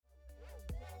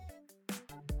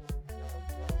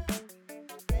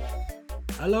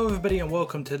Hello everybody and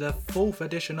welcome to the 4th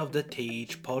edition of the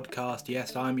Teach podcast.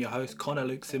 Yes, I'm your host Connor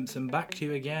Luke Simpson, back to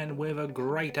you again with a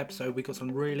great episode. We've got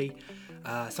something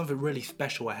really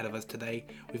special ahead of us today.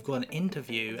 We've got an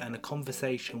interview and a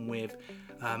conversation with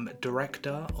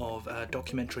director of a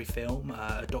documentary film,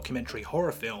 a documentary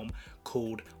horror film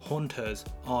called Haunters,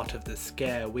 Art of the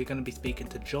Scare. We're going to be speaking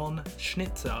to John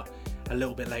Schnitzer a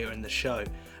little bit later in the show.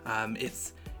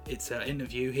 It's an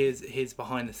interview. Here's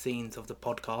behind the scenes of the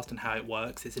podcast and how it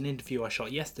works. It's an interview I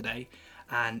shot yesterday,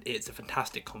 and it's a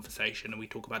fantastic conversation. And we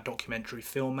talk about documentary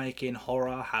filmmaking,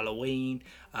 horror, Halloween,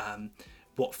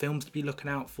 what films to be looking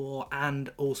out for,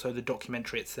 and also the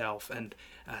documentary itself and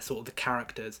sort of the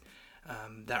characters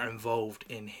that are involved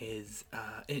in his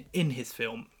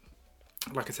film.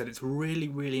 Like I said, it's a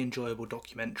really enjoyable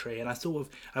documentary, and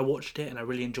I watched it and I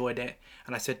really enjoyed it.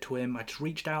 And I said to him, I just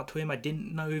reached out to him. I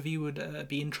didn't know if he would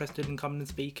be interested in coming and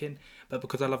speaking, but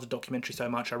because I love the documentary so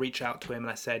much, I reached out to him and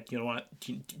I said, you know what,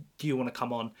 do you want to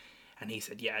come on? And he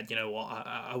said, yeah, you know what,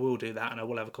 I will do that, and I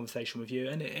will have a conversation with you.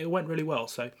 And it went really well.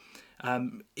 So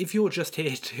if you're just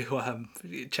here to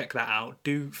check that out,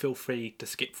 do feel free to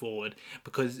skip forward,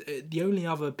 because the only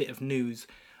other bit of news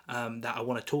that I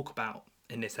want to talk about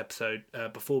in this episode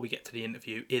before we get to the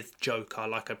interview is Joker,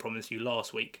 like I promised you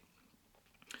last week.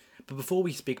 But before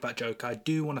we speak about Joker, I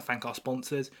do want to thank our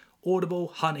sponsors, Audible,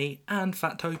 Honey and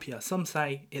Fatopia. Some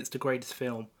say it's the greatest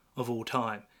film of all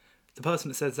time. The person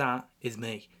that says that is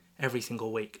me, every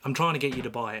single week. I'm trying to get you to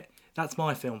buy it. That's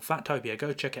my film, Fatopia.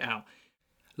 Go check it out.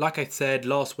 Like I said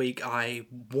last week, I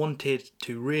wanted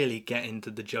to really get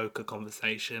into the Joker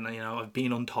conversation. You know, I've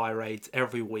been on tirades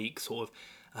every week, sort of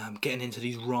getting into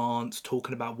these rants,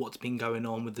 talking about what's been going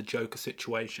on with the Joker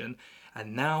situation,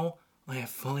 and now I have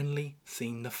finally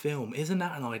seen the film. Isn't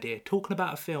that an idea? Talking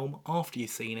about a film after you've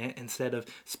seen it instead of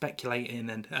speculating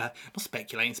and not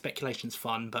speculating. Speculation's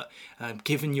fun, but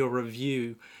giving your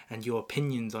review and your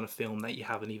opinions on a film that you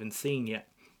haven't even seen yet.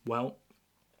 Well,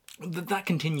 that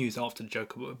continues after the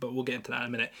Joker, but we'll get into that in a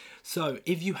minute. So,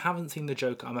 if you haven't seen the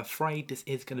Joker, I'm afraid this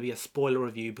is going to be a spoiler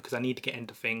review because I need to get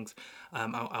into things.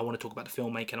 I want to talk about the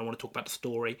filmmaking, I want to talk about the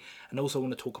story, and also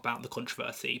want to talk about the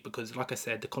controversy because, like I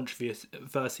said, the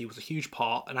controversy was a huge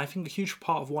part, and I think a huge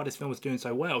part of why this film was doing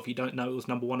so well. If you don't know, it was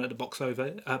number one at the box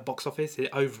office. It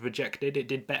over-projected. It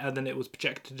did better than it was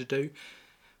projected to do,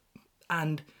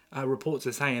 and reports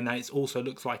are saying that it also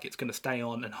looks like it's going to stay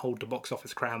on and hold the box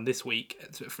office crown this week.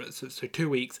 So 2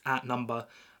 weeks at number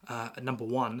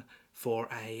one for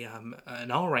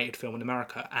an R-rated film in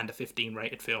America and a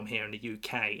 15-rated film here in the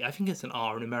UK. I think it's an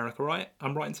R in America, right?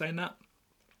 I'm right in saying that?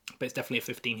 But it's definitely a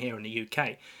 15 here in the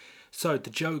UK. So the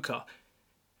Joker,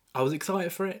 I was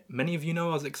excited for it. Many of you know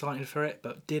I was excited for it,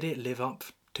 but did it live up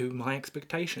to my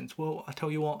expectations? Well, I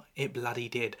tell you what, it bloody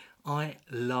did. I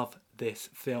love this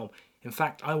film. In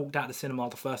fact, I walked out of the cinema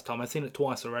the first time. I've seen it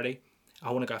twice already. I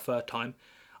want to go a third time.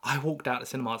 I walked out of the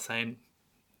cinema saying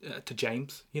to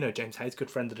James, you know James Hayes,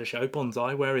 good friend of the show,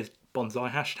 Bonsai, where is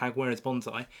Bonsai? Hashtag where is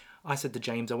Bonsai? I said to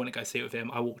James, I want to go see it with him.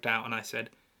 I walked out and I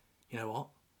said, you know what?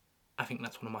 I think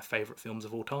that's one of my favourite films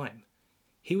of all time.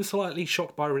 He was slightly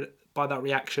shocked by that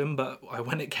reaction, but I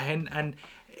went again, and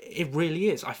it really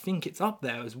is. I think it's up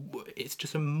there. It's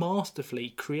just a masterfully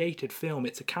created film.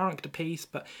 It's a character piece,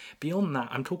 but beyond that,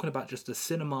 I'm talking about just the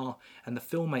cinema and the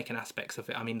filmmaking aspects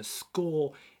of it. I mean, the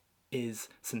score is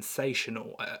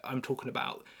sensational. I'm talking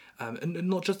about and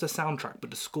not just the soundtrack,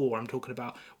 but the score. I'm talking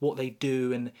about what they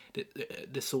do and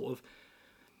the sort of,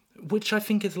 which I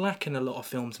think is lacking in a lot of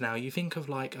films now. You think of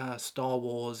like Star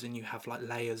Wars, and you have like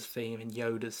Leia's theme and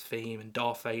Yoda's theme and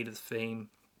Darth Vader's theme,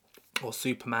 or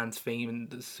Superman's theme in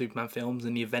the Superman films,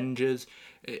 and the Avengers.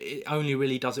 It only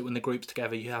really does it when the group's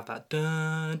together. You have that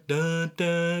dun dun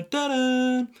dun dun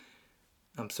dun.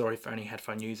 I'm sorry for any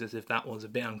headphone users if that was a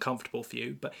bit uncomfortable for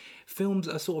you, but films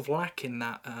are sort of lacking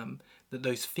that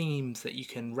those themes that you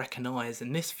can recognise,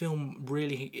 and this film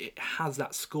really, it has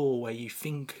that score where you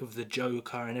think of the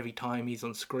Joker, and every time he's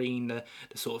on screen the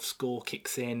sort of score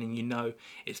kicks in and you know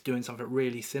it's doing something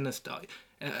really sinister.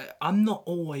 I'm not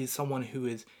always someone who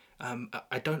is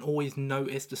I don't always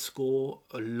notice the score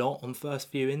a lot on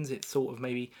first viewings. It's sort of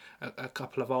maybe a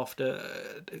couple of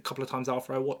times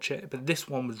after I watch it. But this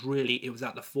one was really, it was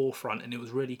at the forefront, and it was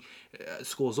really,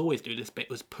 scores always do this, but it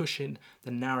was pushing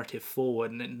the narrative forward,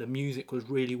 and the music was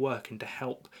really working to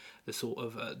help the sort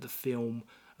of the film.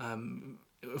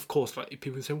 Of course, like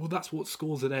people say, well, that's what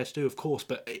scores are there to do, of course,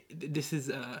 but this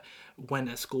is when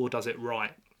a score does it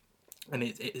right. And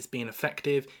it's being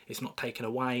effective, it's not taken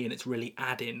away, and it's really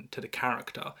adding to the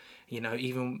character. You know,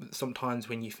 even sometimes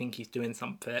when you think he's doing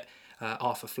something,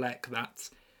 Arthur Fleck, that's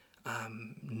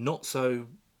not so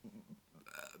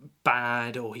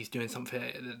bad, or he's doing something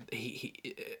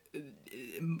he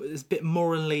is a bit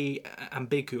morally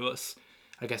ambiguous,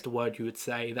 I guess the word you would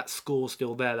say. That score's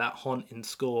still there, that haunting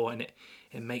score, and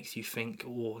it makes you think,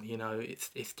 or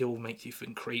it still makes you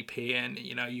think creepy, and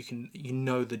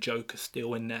the Joker's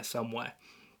still in there somewhere,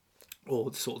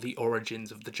 or sort of the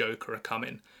origins of the Joker are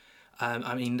coming.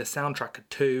 I mean, the soundtrack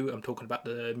too. I'm talking about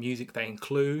the music they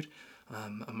include.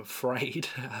 I'm afraid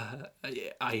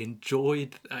I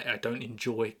don't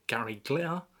enjoy Gary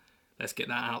Glitter. Let's get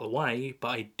that out of the way. But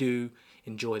I do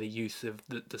enjoy the use of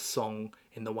the song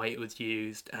in the way it was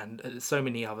used, and so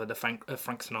many other the Frank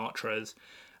Sinatra's.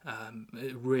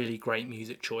 Really great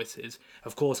music choices.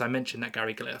 Of course, I mentioned that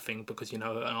Gary Glitter thing because an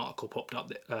article popped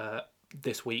up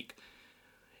this week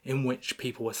in which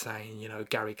people were saying,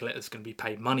 Gary Glitter's going to be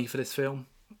paid money for this film.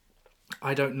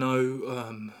 I don't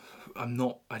know.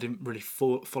 I didn't really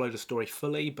follow the story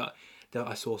fully, but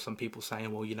I saw some people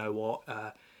saying, well, you know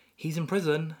what? He's in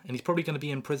prison, and he's probably going to be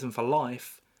in prison for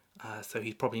life. So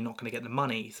he's probably not going to get the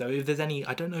money. So if there's any,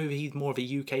 I don't know if he's more of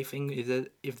a UK thing.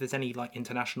 If there's any like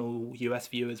international US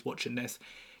viewers watching this,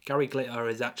 Gary Glitter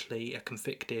is actually a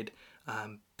convicted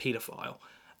paedophile,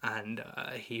 and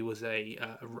he was a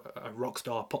rock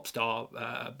star, pop star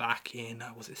back in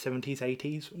was it 70s,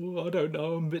 80s? Ooh, I don't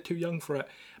know. I'm a bit too young for it.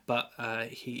 But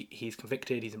he's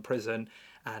convicted. He's in prison,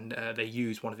 and they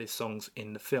use one of his songs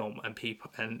in the film.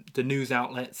 And the news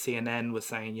outlet CNN was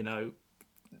saying,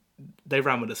 they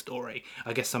ran with the story.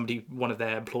 I guess one of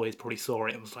their employees probably saw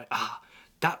it and was like,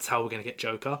 that's how we're going to get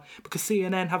Joker. Because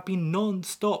CNN have been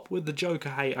non-stop with the Joker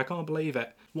hate. I can't believe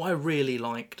it. What I really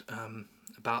liked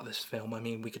about this film, I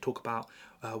mean, we could talk about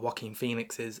Joaquin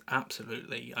Phoenix's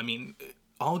absolutely. I mean,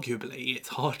 arguably, it's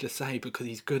hard to say because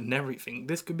he's good in everything.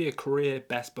 This could be a career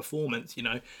best performance,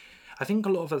 I think a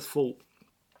lot of us thought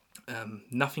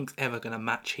nothing's ever going to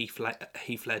match Heath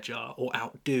Ledger or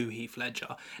outdo Heath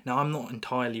Ledger. Now, I'm not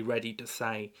entirely ready to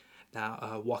say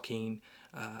that Joaquin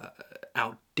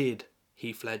outdid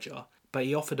Heath Ledger, but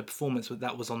he offered a performance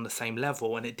that was on the same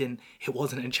level, and it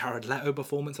wasn't a Jared Leto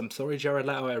performance. I'm sorry, Jared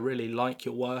Leto, I really like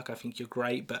your work, I think you're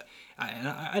great, but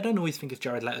I don't always think it's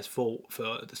Jared Leto's fault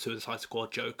for the Suicide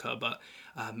Squad Joker, but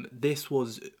this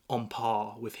was on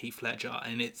par with Heath Ledger,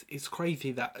 and it's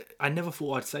crazy that I never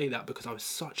thought I'd say that because I was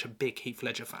such a big Heath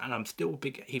Ledger fan. I'm still a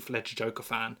big Heath Ledger Joker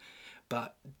fan,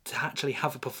 but to actually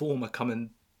have a performer come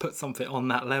and put something on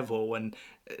that level, and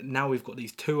now we've got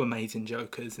these two amazing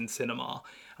Jokers in cinema.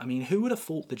 I mean, who would have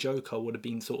thought the Joker would have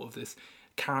been sort of this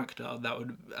character that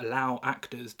would allow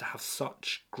actors to have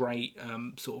such great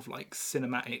sort of like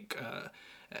cinematic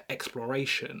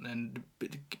exploration, and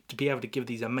to be able to give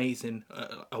these amazing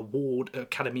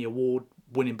Academy Award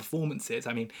winning performances.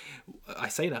 I mean, I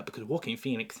say that because Joaquin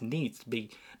Phoenix needs to be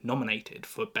nominated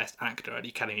for Best Actor at the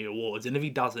Academy Awards, and if he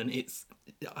doesn't,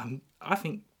 I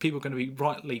think people are going to be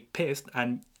rightly pissed,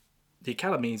 and the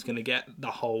Academy is going to get the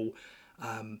whole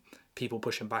people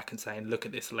pushing back and saying, look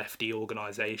at this lefty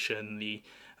organisation, the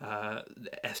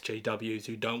SJWs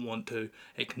who don't want to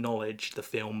acknowledge the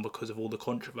film because of all the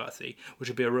controversy, which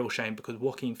would be a real shame because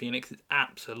Joaquin Phoenix is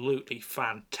absolutely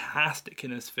fantastic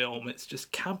in this film. It's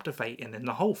just captivating, and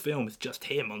the whole film is just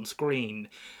him on screen.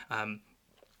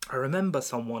 I remember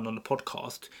someone on the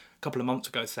podcast a couple of months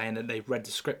ago saying that they've read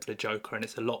the script for the Joker, and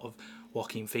it's a lot of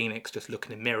Joaquin Phoenix just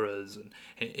looking in mirrors, and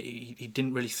he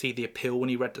didn't really see the appeal when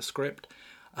he read the script.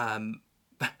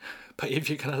 But if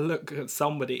you're going to look at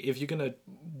somebody, if you're going to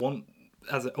want,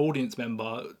 as an audience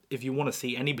member, if you want to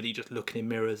see anybody just looking in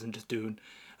mirrors and just doing,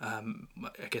 I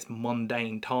guess,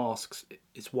 mundane tasks,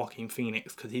 it's Joaquin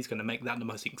Phoenix, because he's going to make that the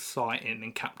most exciting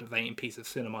and captivating piece of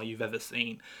cinema you've ever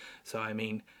seen. So, I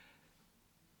mean,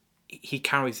 he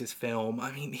carries this film.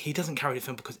 I mean, he doesn't carry the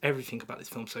film because everything about this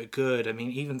film's so good. I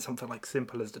mean, even something like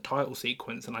simple as the title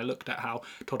sequence, and I looked at how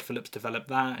Todd Phillips developed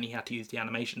that, and he had to use the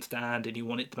animation stand, and he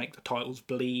wanted to make the titles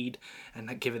bleed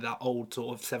and give it that old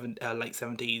sort of late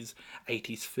 70s,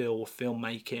 80s feel of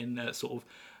filmmaking, sort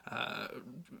of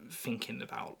thinking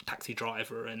about Taxi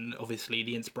Driver, and obviously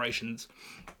the inspirations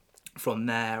from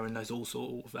there, and those all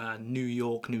sort of New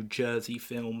York, New Jersey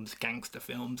films, gangster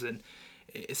films, and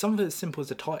it's something as simple as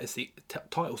the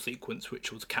title sequence,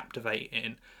 which was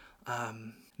captivating.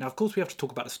 Now, of course, we have to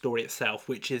talk about the story itself,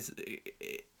 which is...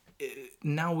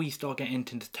 now we start getting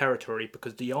into territory,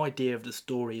 because the idea of the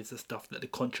story is the stuff that the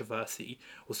controversy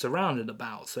was surrounded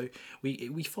about. So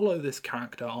we follow this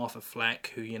character, Arthur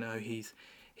Fleck, who,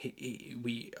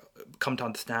 we come to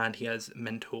understand he has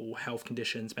mental health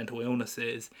conditions, mental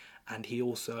illnesses, and he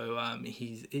also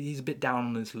he's a bit down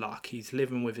on his luck. He's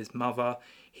living with his mother.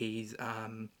 He's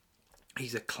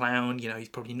he's a clown, he's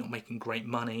probably not making great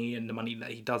money, and the money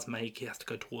that he does make, he has to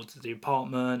go towards the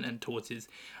apartment and towards his,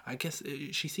 I guess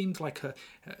she seems like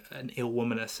an ill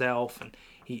woman herself, and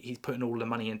he's putting all the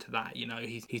money into that.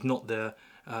 He's not the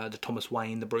Thomas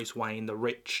Wayne, the Bruce Wayne, the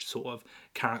rich sort of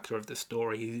character of the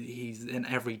story. He's an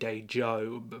everyday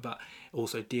Joe, but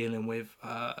also dealing with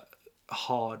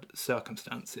hard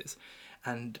circumstances.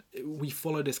 And we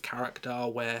follow this character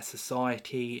where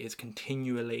society is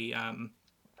continually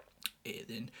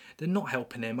they're not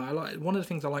helping him. One of the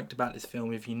things I liked about this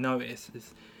film, if you notice,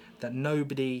 is that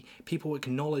people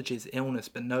acknowledge his illness,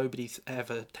 but nobody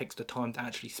ever takes the time to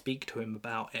actually speak to him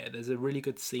about it. There's a really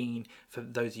good scene for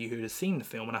those of you who have seen the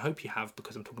film, and I hope you have,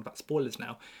 because I'm talking about spoilers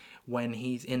now, when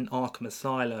he's in Arkham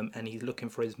Asylum and he's looking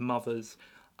for his mother's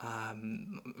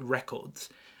records,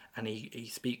 and he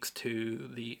speaks to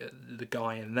the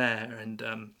guy in there,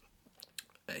 and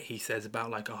he says about,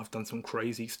 like, oh, I've done some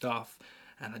crazy stuff,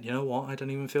 and you know what, I don't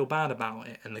even feel bad about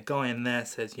it. And the guy in there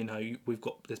says,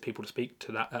 there's people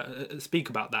to speak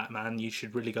about that, man. You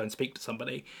should really go and speak to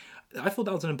somebody. I thought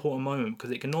that was an important moment,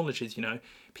 because it acknowledges,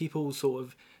 people sort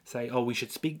of say, oh, we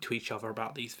should speak to each other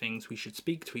about these things. We should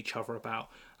speak to each other about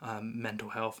mental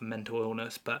health and mental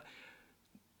illness, but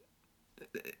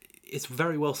it's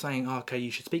very well saying, oh, okay,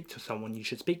 you should speak to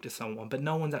someone, but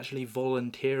no one's actually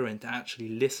volunteering to actually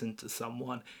listen to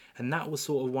someone. And that was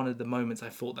sort of one of the moments I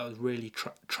thought that was really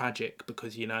tragic,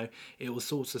 because, it was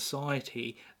sort of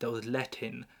society that was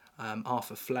letting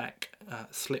Arthur Fleck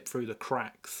slip through the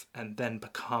cracks and then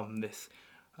become this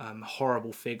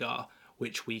horrible figure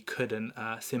which we couldn't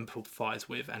sympathise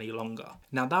with any longer.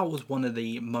 Now, that was one of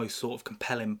the most sort of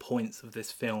compelling points of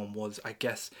this film, was, I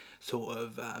guess, sort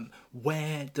of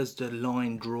where does the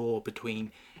line draw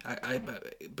between...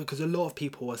 because a lot of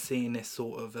people are seeing this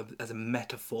sort of as a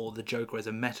metaphor, the Joker as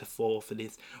a metaphor for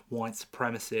these white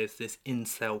supremacists, this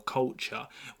incel culture,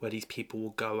 where these people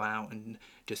will go out and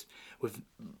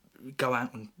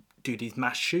do these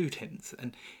mass shootings,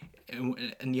 and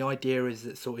the idea is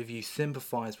that sort of if you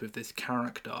sympathise with this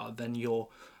character, then you're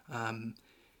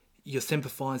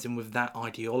sympathising with that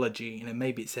ideology, and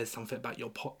maybe it says something about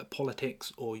your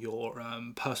politics or your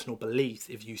personal beliefs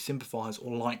if you sympathise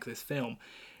or like this film.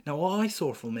 Now, what I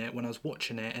saw from it when I was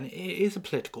watching it, and it is a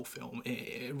political film,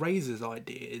 it raises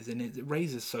ideas, and it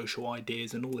raises social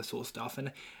ideas and all this sort of stuff,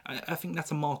 and I think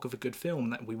that's a mark of a good film,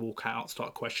 that we walk out,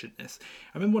 start questioning this.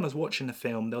 I remember when I was watching the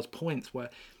film, there was points where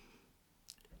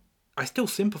I still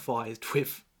sympathised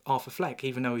with Arthur Fleck,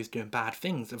 even though he's doing bad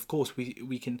things. Of course,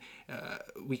 we can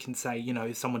say,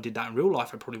 if someone did that in real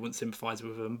life, I probably wouldn't sympathise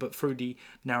with them, but through the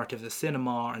narrative of the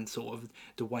cinema and sort of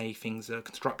the way things are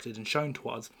constructed and shown to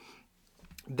us,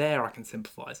 there I can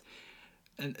sympathise.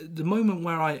 And the moment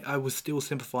where I was still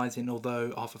sympathising,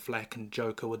 although Arthur Fleck and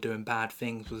Joker were doing bad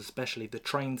things, was especially the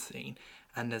train scene.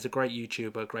 And there's a great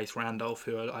YouTuber, Grace Randolph,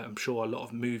 who I'm sure a lot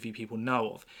of movie people know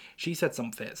of. She said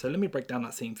something. So let me break down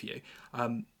that scene for you.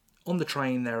 On the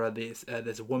train,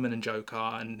 there's a woman and Joker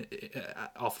and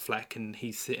Arthur Fleck, and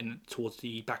he's sitting towards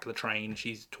the back of the train.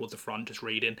 She's towards the front, just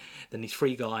reading. Then these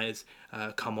three guys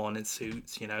come on in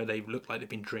suits. They look like they've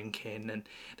been drinking, and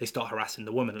they start harassing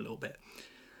the woman a little bit.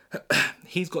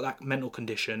 He's got that mental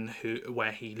condition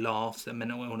where he laughs, a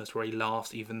mental illness where he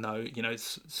laughs, even though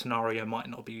scenario might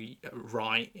not be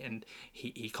right, and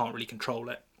he can't really control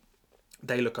it.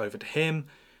 They look over to him,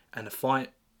 and a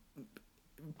fight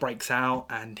breaks out,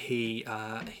 and he's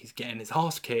getting his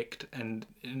ass kicked, and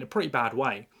in a pretty bad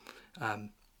way. And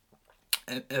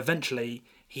eventually,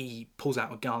 he pulls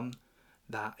out a gun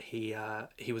that he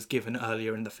was given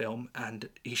earlier in the film, and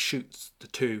he shoots the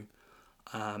two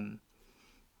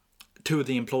of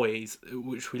the employees,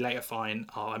 which we later find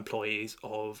are employees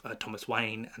of Thomas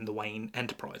Wayne and the Wayne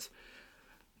Enterprise.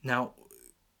 Now,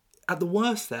 at the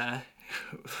worst there,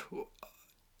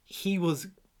 he was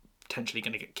potentially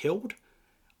going to get killed,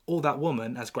 or that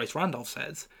woman, as Grace Randolph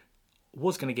says,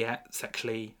 was going to get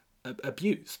sexually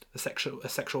abused. A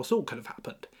sexual assault could have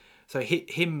happened. So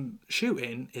him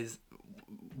shooting is,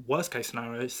 worst case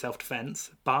scenario,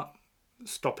 self-defense, but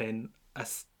stopping a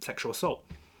sexual assault.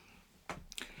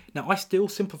 Now, I still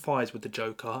sympathise with the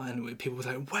Joker, and people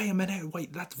say, wait a minute,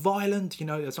 that's violent,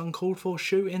 there's uncalled for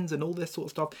shootings and all this sort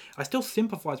of stuff. I still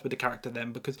sympathise with the character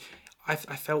then, because I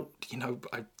felt,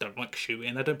 I don't like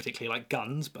shooting, I don't particularly like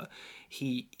guns, but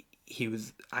he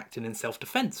was acting in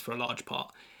self-defence for a large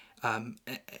part.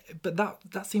 But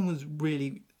that scene was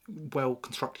really well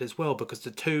constructed as well, because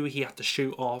the two he had to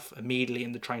shoot off immediately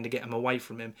in the train to get him away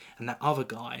from him, and that other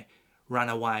guy ran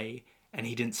away, and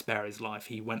he didn't spare his life.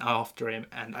 He went after him,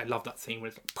 and I love that scene where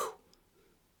it's like, poof,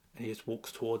 and he just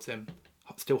walks towards him,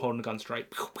 still holding the gun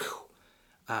straight, poof, poof.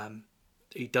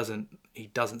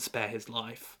 doesn't spare his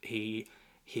life. He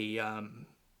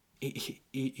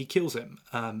kills him.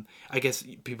 I guess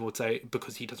people would say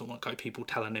because he doesn't want people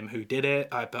telling him who did it.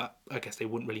 But I guess they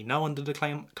wouldn't really know under the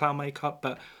clown makeup.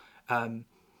 But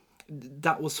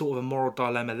that was sort of a moral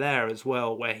dilemma there as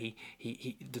well, where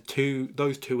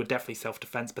those two were definitely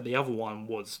self-defense, but the other one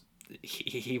was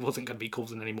he wasn't going to be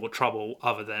causing any more trouble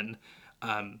other than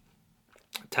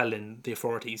telling the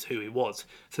authorities who he was.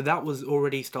 So that was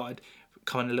already started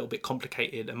becoming a little bit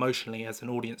complicated emotionally as an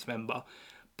audience member.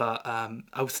 But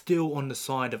I was still on the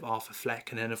side of Arthur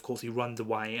Fleck, and then of course he runs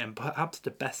away. And perhaps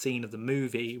the best scene of the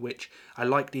movie, which I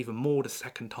liked even more the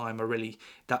second time,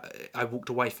 I walked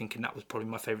away thinking that was probably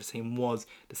my favourite scene, was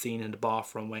the scene in the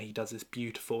bathroom where he does this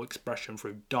beautiful expression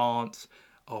through dance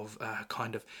of I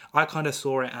kind of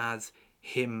saw it as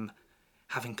him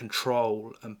having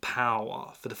control and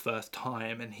power for the first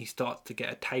time, and he starts to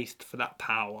get a taste for that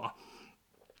power.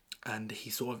 And he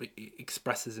sort of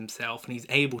expresses himself, and he's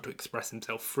able to express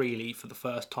himself freely for the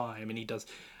first time, and he does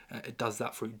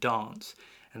that through dance,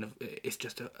 and it's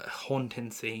just a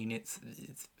haunting scene. It's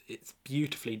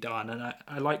beautifully done, and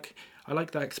I like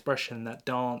that expression that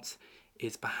dance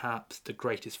is perhaps the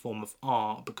greatest form of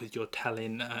art, because you're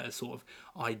telling sort of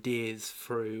ideas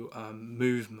through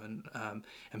movement,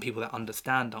 and people that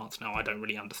understand dance. Now, I don't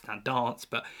really understand dance,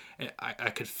 but I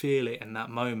could feel it in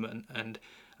that moment, and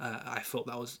I thought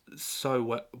that was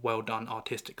so well done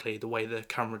artistically, the way the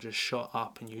camera just shot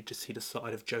up and you just see the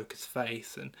side of Joker's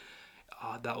face, and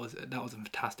that was a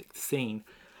fantastic scene.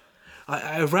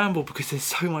 I ramble because there's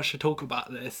so much to talk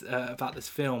about this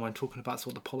film. I'm talking about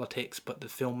sort of the politics, but the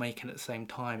filmmaking at the same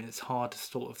time. It's hard to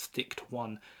sort of stick to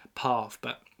one path,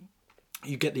 but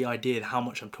you get the idea of how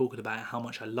much I'm talking about and how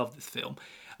much I love this film.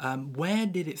 Where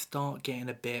did it start getting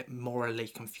a bit morally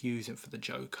confusing for the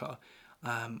Joker?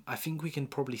 I think we can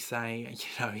probably say,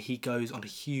 he goes on a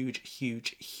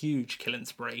huge killing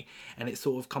spree, and it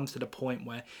sort of comes to the point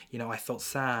where, I felt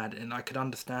sad, and I could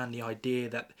understand the idea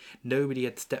that nobody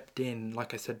had stepped in.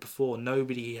 Like I said before,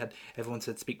 everyone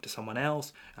said speak to someone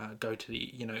else, go to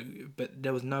the, but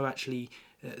there was nobody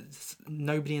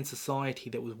in society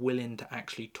that was willing to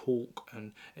actually talk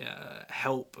and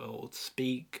help or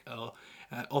speak or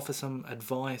offer some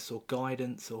advice or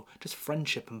guidance or just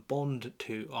friendship and bond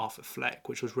to Arthur Fleck,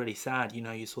 which was really sad.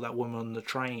 You saw that woman on the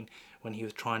train when he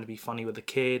was trying to be funny with the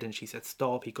kid, and she said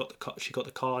stop. She got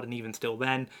the card, and even still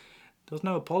then, there was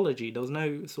no apology. There was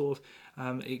no sort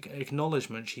of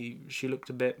acknowledgement. She looked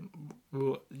a bit,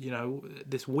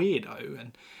 this weirdo,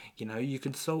 and you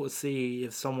can sort of see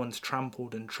if someone's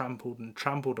trampled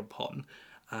upon,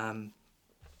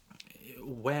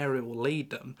 where it will lead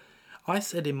them. I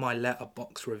said in my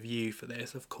Letterboxd review for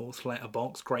this, of course,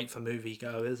 Letterboxd, great for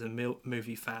moviegoers and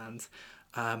movie fans.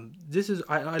 I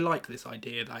like this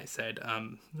idea that I said,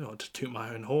 to toot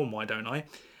my own horn, why don't I?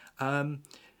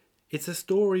 It's a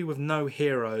story with no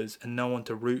heroes and no one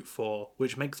to root for,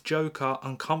 which makes Joker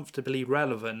uncomfortably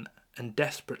relevant and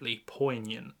desperately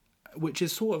poignant. Which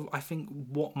is sort of, I think,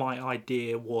 what my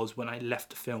idea was when I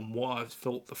left the film, what I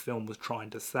thought the film was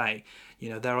trying to say.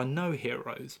 There are no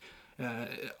heroes.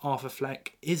 Arthur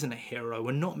Fleck isn't a hero.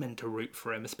 We're not meant to root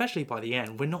for him, especially by the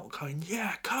end. We're not going,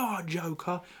 yeah, come on,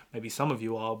 Joker. Maybe some of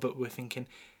you are, but we're thinking,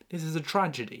 this is a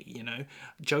tragedy,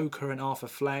 Joker and Arthur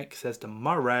Fleck says to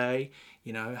Murray,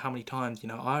 how many times,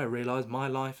 I realise my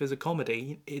life is a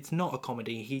comedy. It's not a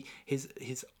comedy.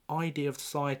 His idea of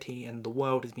society and the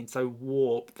world has been so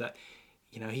warped that,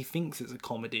 he thinks it's a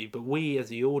comedy, but we as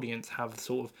the audience have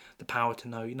sort of the power to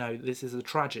know, this is a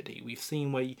tragedy. We've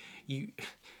seen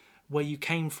where you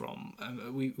came from.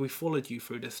 We followed you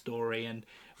through this story, and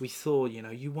we saw,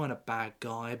 you weren't a bad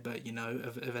guy, but,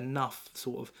 of enough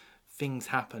sort of things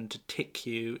happen to tick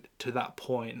you to that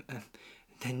point, and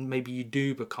then maybe you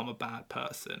do become a bad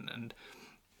person. And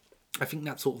I think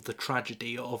that's sort of the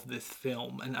tragedy of this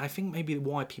film, and I think maybe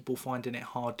why people finding it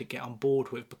hard to get on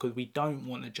board with, because we don't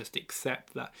want to just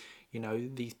accept that,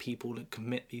 these people that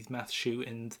commit these mass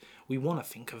shootings, we want to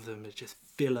think of them as just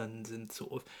villains and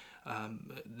sort of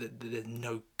there's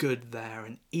no good there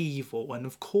and evil, and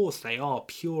of course they are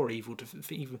pure evil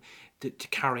to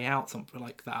carry out something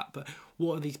like that. But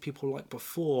what are these people like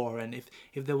before? And if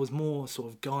there was more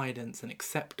sort of guidance and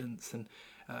acceptance and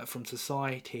from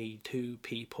society to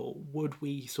people, would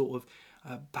we sort of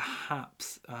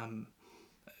perhaps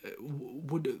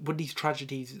would these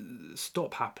tragedies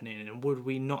stop happening, and would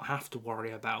we not have to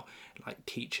worry about like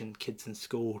teaching kids in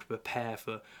school to prepare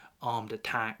for armed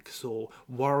attacks, or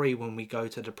worry when we go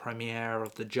to the premiere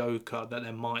of The Joker that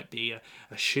there might be a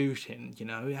shooting?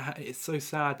 It's so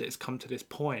sad that it's come to this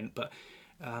point, but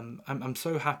I'm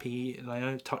so happy, and I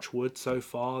know, touch wood, so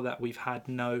far that we've had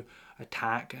no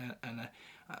attack, and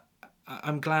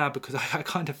I'm glad, because I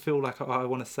kind of feel like I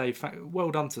want to say,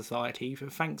 well done, society,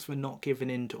 thanks for not giving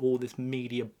in to all this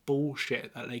media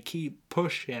bullshit that they keep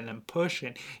pushing and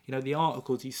pushing. You know, the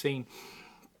articles you've seen,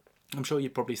 I'm sure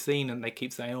you've probably seen, and they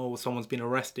keep saying, oh, someone's been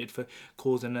arrested for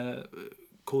causing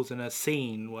a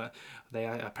scene where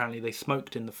they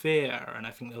smoked in the theatre, and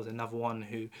I think there was another one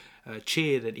who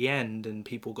cheered at the end and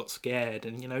people got scared.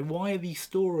 And you know, why are these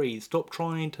stories? Stop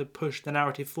trying to push the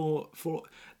narrative for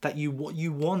that you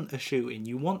want a shooting,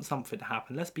 you want something to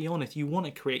happen. Let's be honest, you want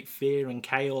to create fear and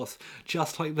chaos,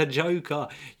 just like the Joker.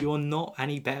 You're not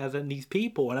any better than these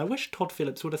people, and I wish Todd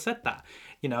Phillips would have said that.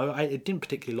 You know, I didn't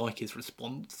particularly like his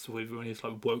response when he was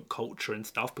like woke culture and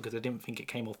stuff, because I didn't think it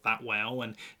came off that well.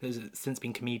 And there's since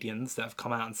been comedians that have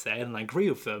come out and said, and I agree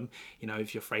with them, you know,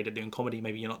 if you're afraid of doing comedy,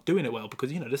 maybe you're not doing it well,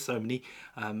 because, you know, there's so many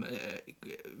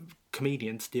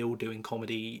comedians still doing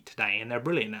comedy today, and they're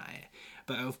brilliant at it.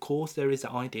 But of course, there is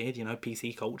that idea, you know,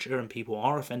 PC culture, and people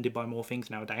are offended by more things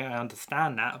nowadays. I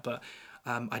understand that, but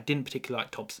I didn't particularly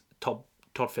like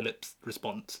Todd Phillips'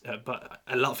 response, but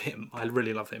I love him. I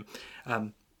really love him.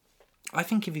 I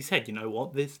think if he said, you know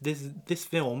what, this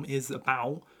film is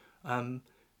about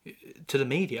to the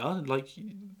media, like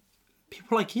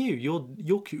people like you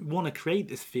want to create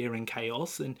this fear and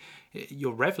chaos, and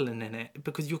you're reveling in it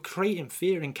because you're creating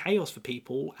fear and chaos for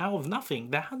people out of nothing.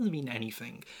 There hasn't been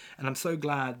anything, and I'm so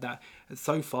glad that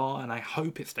so far, and I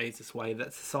hope it stays this way,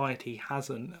 that society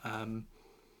hasn't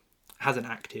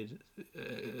acted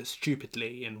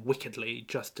stupidly and wickedly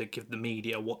just to give the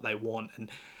media what they want, and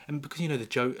because, you know,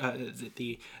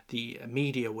 the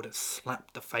media would have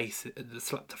slapped the face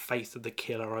of the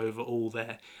killer over all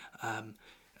their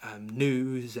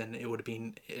news, and it would have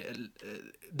been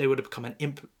they would have become an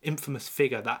infamous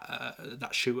figure, that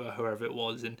shooter, whoever it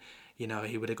was, and you know,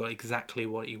 he would have got exactly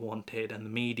what he wanted, and the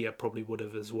media probably would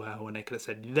have as well, and they could have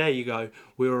said, there you go,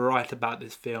 we were right about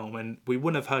this film, and we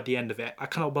wouldn't have heard the end of it. I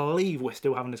cannot believe we're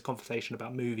still having this conversation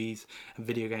about movies and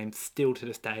video games still to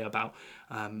this day, about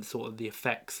sort of the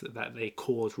effects that they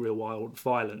cause real world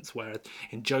violence, whereas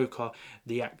in Joker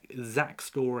the exact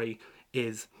story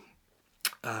is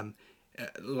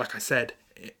like I said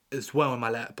as well in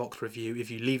my Letterboxd review,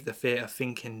 if you leave the theatre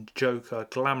thinking Joker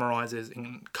glamorizes and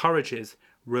encourages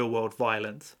real world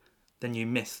violence, then you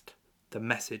missed the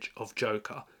message of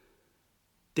Joker.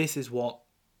 This is what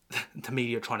the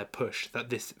media are trying to push,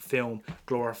 that this film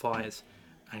glorifies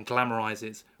and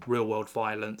glamorizes real world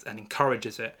violence and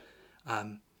encourages it.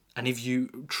 And if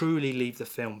you truly leave the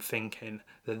film thinking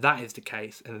that that is the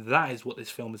case, and that is what this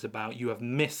film is about, you have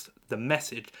missed the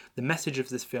message. The message of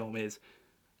this film is,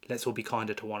 let's all be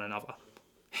kinder to one another.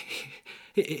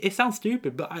 It sounds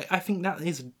stupid, but I think that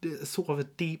is sort of a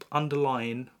deep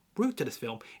underlying root to this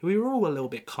film. If we were all a little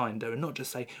bit kinder and not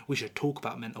just say we should talk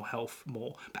about mental health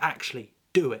more, but actually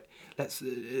do it. Let's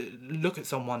look at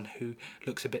someone who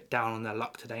looks a bit down on their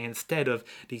luck today, instead of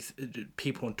these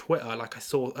people on Twitter. Like I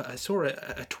saw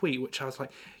a tweet which I was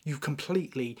like, you're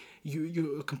completely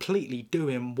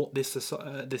doing what this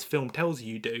film tells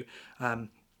you do.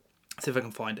 See if I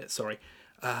can find it. Sorry.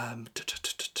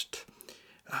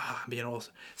 Being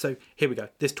awesome. So here we go.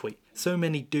 This tweet. So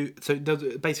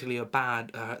there's basically a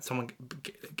bad. Someone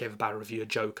gave a bad review of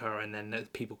Joker, and then there's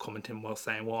people commenting while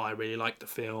saying, "Well, I really liked the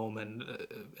film," and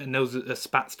there was a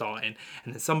spat starting,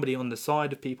 and then somebody on the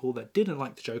side of people that didn't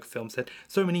like the Joker film said,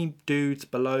 "So many dudes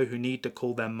below who need to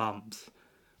call their mums."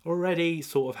 Already,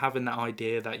 sort of having that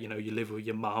idea that, you know, you live with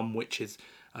your mum, which is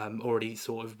already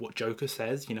sort of what Joker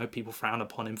says. You know, people frown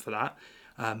upon him for that.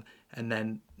 And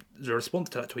then the response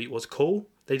to that tweet was, cool,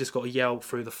 they just got to yell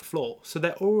through the floor. So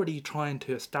they're already trying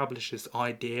to establish this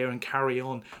idea and carry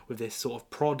on with this sort of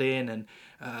prodding and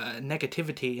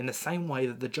negativity in the same way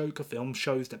that the Joker film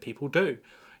shows that people do.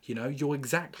 You know, you're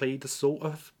exactly the sort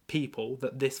of people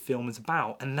that this film is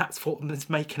about, and that's what is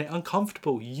making it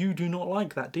uncomfortable. You do not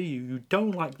like that, do you? You don't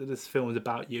like that this film is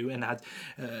about you and has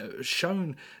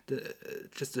shown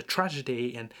just the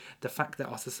tragedy and the fact that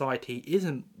our society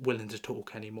isn't willing to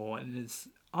talk anymore and is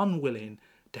unwilling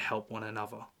to help one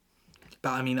another.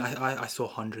 But I mean, I saw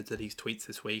hundreds of these tweets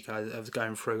this week. I was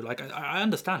going through, like, I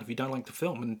understand if you don't like the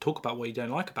film, and talk about what you don't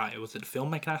like about it. Was it the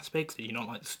filmmaking aspects? Did you not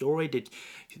like the story? Did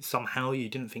somehow you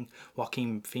didn't think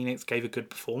Joaquin Phoenix gave a good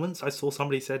performance? I saw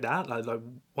somebody said that, like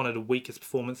one of the weakest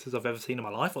performances I've ever seen in my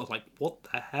life. I was like, what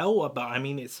the hell? But I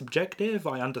mean, it's subjective.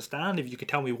 I understand if you could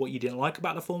tell me what you didn't like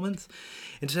about the performance,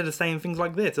 instead of saying things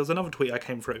like this. There was another tweet I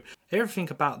came through.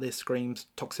 Everything about this screams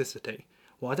toxicity.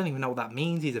 well, I don't even know what that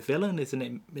means. He's a villain, isn't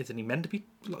it? Isn't he meant to be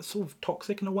like sort of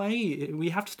toxic in a way? We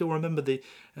have to still remember the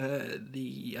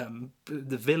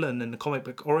villain and the comic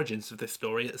book origins of this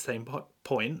story at the same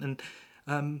point. And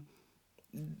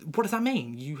what does that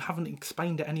mean? You haven't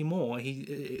explained it anymore.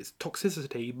 It's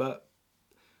toxicity, but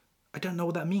I don't know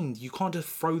what that means. You can't just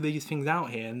throw these things out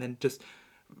here and then just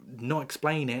not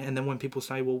explain it. And then when people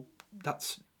say, well,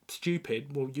 that's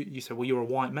stupid, well, you say, well, you're a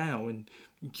white male and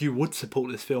you would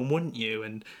support this film, wouldn't you?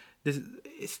 And it's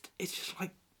just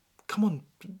like, come on,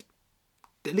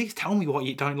 at least tell me why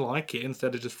you don't like it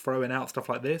instead of just throwing out stuff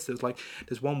like this.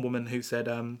 There's one woman who said,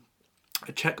 a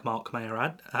check mark, may I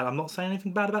add. I'm not saying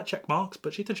anything bad about check marks,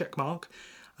 but she's a check mark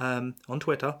on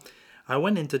Twitter. I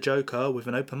went into Joker with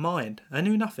an open mind. I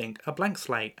knew nothing, a blank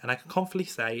slate, and I can confidently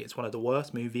say it's one of the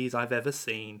worst movies I've ever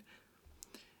seen.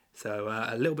 So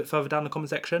a little bit further down the comment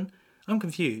section, I'm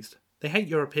confused. They hate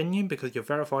your opinion because you're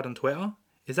verified on Twitter?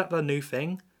 Is that the new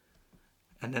thing?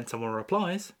 And then someone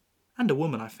replies, and a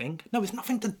woman, I think. No, it's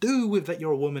nothing to do with that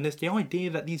you're a woman. It's the idea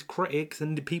that these critics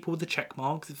and the people with the check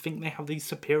marks think they have these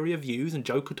superior views, and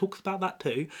Joker talks about that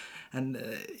too. And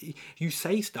you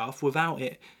say stuff without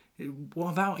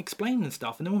explaining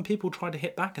stuff, and then when people try to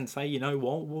hit back and say, you know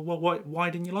what,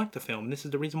 why didn't you like the film? This is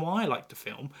the reason why I like the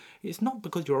film. It's not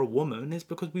because you're a woman. It's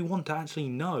because we want to actually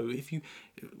know. If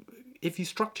you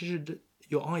structured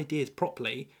your ideas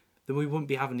properly, then we wouldn't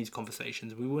be having these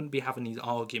conversations. We wouldn't be having these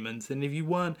arguments. And if you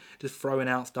weren't just throwing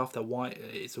out stuff that like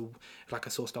I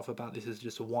saw stuff about this is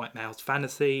just a white male's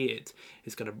fantasy.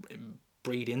 It's going to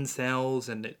breed incels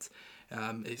and it's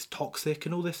toxic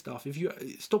and all this stuff. If you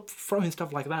stop throwing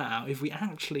stuff like that out, if we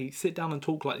actually sit down and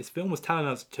talk like this film was telling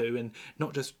us to, and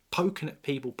not just poking at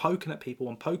people,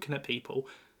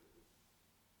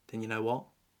 then you know what?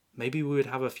 Maybe we would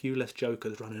have a few less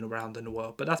Jokers running around in the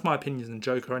world. But that's my opinions on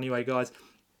Joker anyway, guys.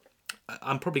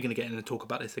 I'm probably going to get in and talk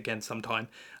about this again sometime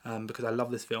because I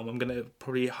love this film. I'm going to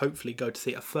probably hopefully go to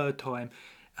see it a third time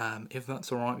if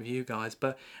that's all right with you guys.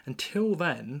 But until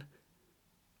then,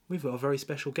 we've got a very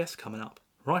special guest coming up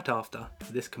right after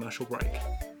this commercial break.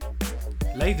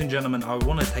 Ladies and gentlemen, I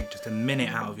want to take just a minute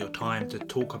out of your time to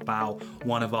talk about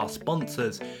one of our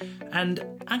sponsors. And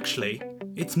actually,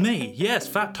 it's me. Yes,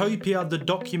 Fatopia, the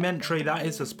documentary, that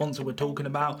is the sponsor we're talking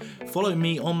about. Follow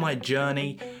me on my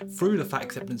journey through the fat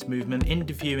acceptance movement,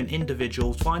 interviewing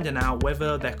individuals, finding out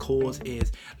whether their cause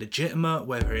is legitimate,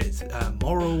 whether it's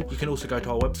moral. You can also go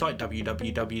to our website,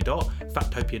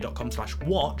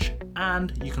 www.fatopia.com/watch,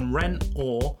 and you can rent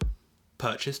or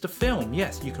purchase the film.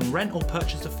 Yes, you can rent or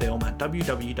purchase the film at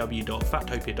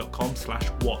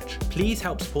www.fatopia.com/watch. Please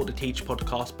help support the Teach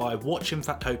podcast by watching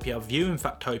Fatopia, viewing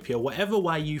Fatopia, whatever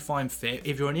way you find fit.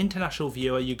 If you're an international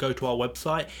viewer, you go to our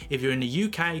website. If you're in the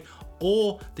UK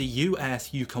or the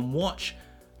US, you can watch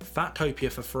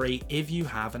Fatopia for free if you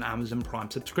have an Amazon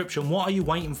Prime subscription. What are you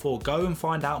waiting for? Go and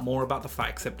find out more about the fat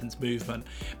acceptance movement.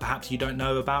 Perhaps you don't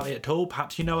know about it at all,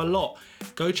 perhaps you know a lot.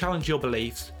 Go challenge your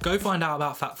beliefs, go find out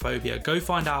about fat phobia, go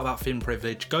find out about thin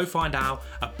privilege, go find out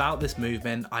about this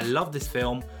movement. I love this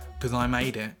film because I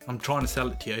made it. I'm trying to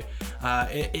sell it to you.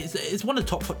 It's one of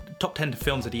the top 10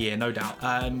 films of the year, no doubt,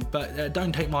 but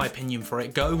don't take my opinion for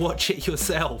it. Go watch it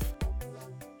yourself.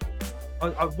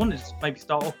 I wanted to maybe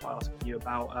start off by asking you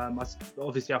about,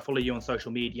 obviously I follow you on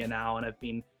social media now, and I've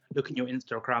been looking at your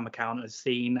Instagram account and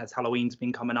seen as Halloween's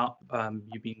been coming up,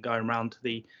 you've been going around to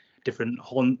the different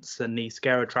haunts and the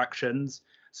scare attractions.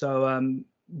 So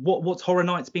what's Horror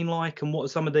Nights been like, and what are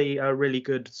some of the really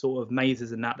good sort of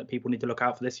mazes and that people need to look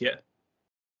out for this year?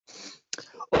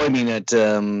 Oh, I mean at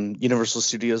Universal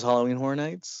Studios Halloween Horror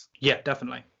Nights? Yeah,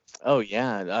 definitely. Oh,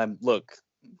 yeah. Look,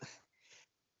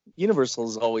 Universal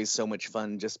is always so much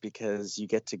fun just because you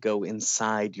get to go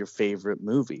inside your favorite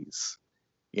movies.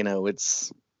 You know,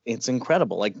 it's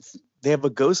incredible. Like, they have a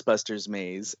Ghostbusters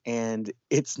maze, and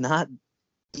it's not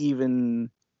even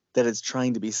that it's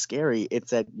trying to be scary.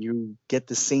 It's that you get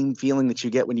the same feeling that you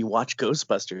get when you watch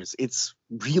Ghostbusters. It's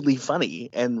really funny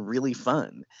and really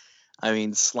fun. I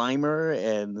mean, Slimer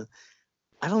and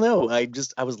I don't know. I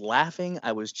was laughing,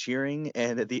 I was cheering,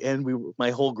 and at the end,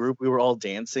 my whole group, we were all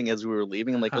dancing as we were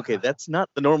leaving. I'm like, okay, that's not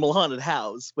the normal haunted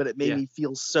house, but it made me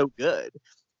feel so good.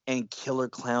 And Killer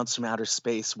Clowns from Outer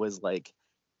Space was like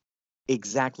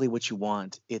exactly what you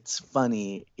want. It's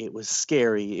funny. It was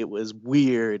scary. It was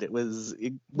weird. It was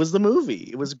the movie.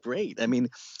 It was great. I mean,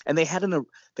 and they had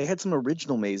some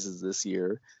original mazes this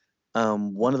year.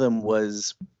 One of them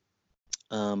was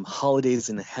Holidays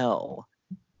in Hell.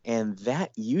 And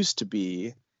that used to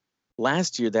be,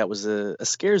 last year, that was a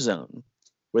scare zone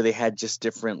where they had just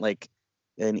different, like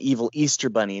an evil Easter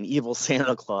Bunny, an evil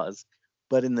Santa Claus.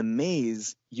 But in the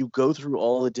maze, you go through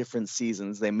all the different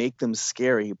seasons. They make them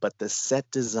scary, but the set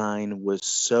design was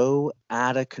so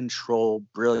out of control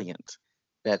brilliant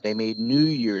that they made New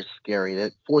Year's scary.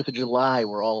 That 4th of July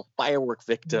were all firework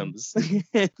victims,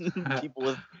 and people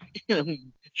with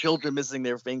children missing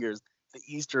their fingers. The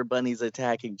Easter bunnies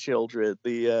attacking children.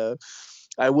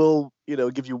 I will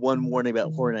give you one warning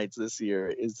about Horror Nights this year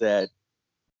is that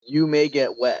you may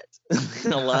get wet. A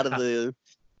lot of the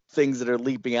things that are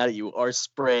leaping out at you are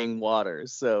spraying water.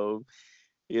 So,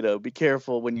 be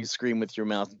careful when you scream with your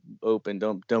mouth open.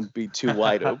 Don't be too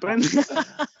wide open.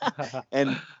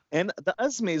 and the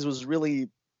Us Maze was really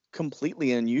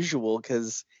completely unusual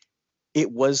because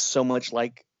it was so much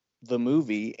like the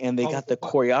movie, and they got the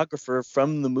choreographer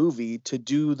from the movie to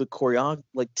do the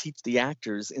teach the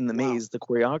actors in the maze the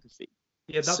choreography.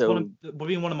 Yeah, that's one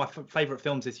of my favorite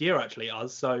films this year, actually,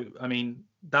 Us. So, I mean,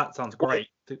 that sounds great.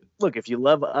 Look, if you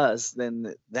love Us,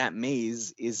 then that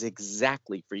maze is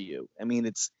exactly for you. I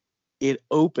mean, it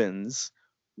opens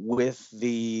with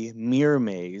the mirror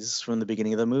maze from the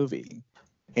beginning of the movie,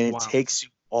 and it takes you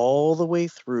all the way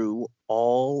through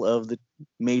all of the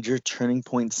major turning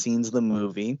point scenes of the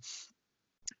movie,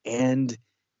 and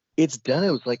it's done.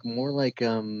 It was like more like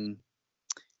it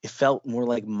felt more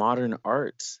like modern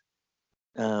art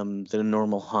than a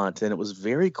normal haunt, and it was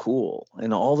very cool.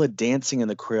 And all the dancing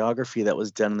and the choreography that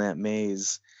was done in that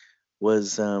maze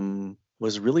was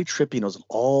really trippy. And it was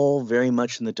all very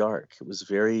much in the dark. It was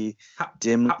very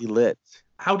dimly lit.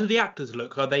 How do the actors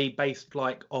look? Are they based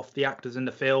like off the actors in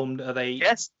the film? Are they?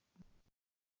 Yes.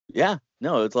 Yeah.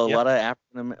 No, it's a lot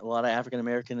of African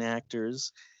American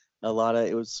actors.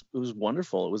 It was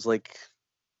wonderful. It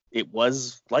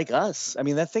was like Us. I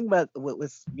mean, that thing about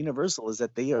with Universal is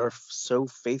that they are so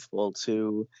faithful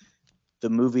to the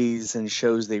movies and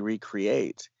shows they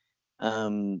recreate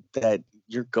that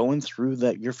you're going through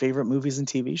your favorite movies and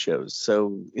TV shows.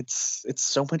 So it's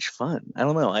so much fun. I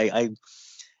don't know.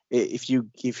 If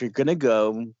you're gonna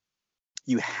go,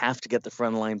 you have to get the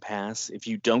frontline pass. If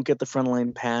you don't get the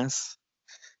frontline pass,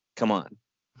 come on.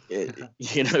 If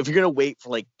you're gonna wait for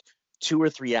like 2 or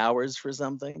 3 hours for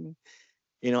something,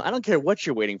 I don't care what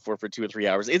you're waiting for 2 or 3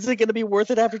 hours. Is it going to be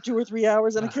worth it after 2 or 3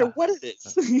 hours? I don't care what it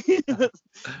is.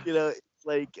 It's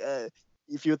like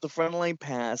if you have the frontline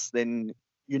pass, then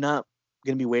you're not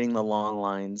going to be waiting the long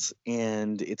lines,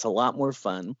 and it's a lot more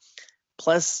fun.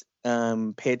 Plus,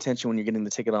 pay attention when you're getting the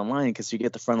ticket online, because you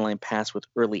get the frontline pass with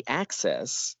early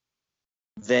access.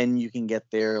 Then you can get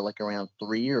there like around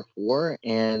 3 or 4,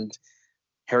 and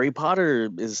Harry Potter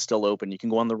is still open. You can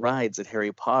go on the rides at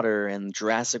Harry Potter and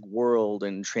Jurassic World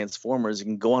and Transformers. You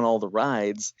can go on all the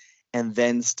rides and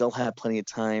then still have plenty of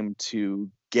time to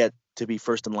get to be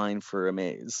first in line for a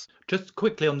maze. Just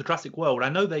quickly on the Jurassic World, I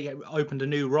know they opened a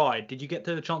new ride. Did you get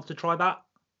the chance to try that?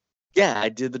 Yeah, I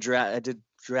did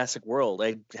Jurassic World.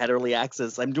 I had early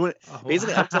access. I'm doing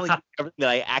basically. I'm telling you everything that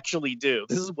I actually do.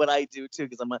 This is what I do too,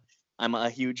 because I'm a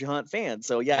huge haunt fan.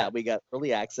 So yeah, we got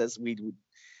early access. We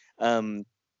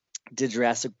did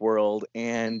Jurassic World,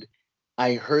 and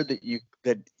I heard that you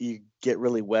get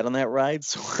really wet on that ride,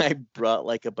 so I brought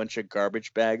like a bunch of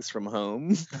garbage bags from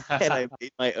home and I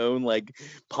made my own like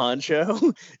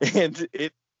poncho, and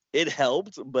it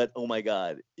helped. But oh my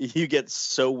god, you get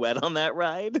so wet on that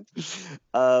ride.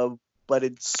 But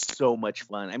it's so much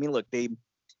fun. I mean, look,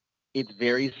 it's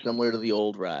very similar to the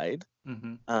old ride.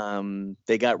 Mm-hmm.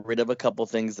 They got rid of a couple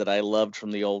things that I loved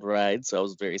from the old ride, so I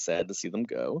was very sad to see them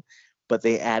go. But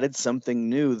they added something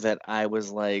new that I was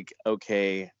like,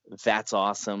 okay, that's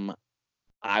awesome.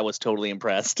 I was totally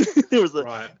impressed. There was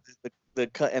the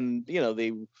cut, and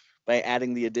they by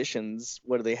adding the additions,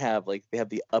 what do they have? Like they have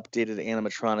the updated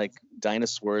animatronic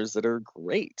dinosaurs that are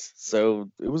great. So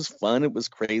it was fun. It was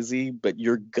crazy, but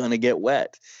you're gonna get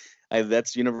wet.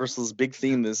 That's Universal's big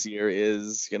theme this year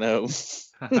is, you're gonna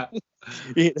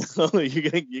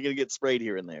get sprayed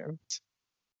here and there.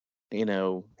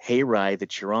 Hayride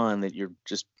that you're on, that you're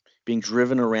just being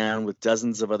driven around with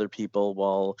dozens of other people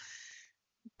while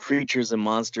creatures and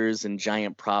monsters and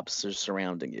giant props are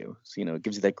surrounding you. So, it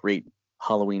gives you that great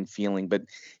Halloween feeling. But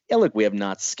yeah, look, we have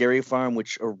Knott's Scary Farm,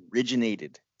 which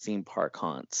originated theme park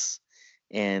haunts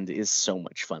and is so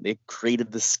much fun. They created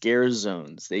the scare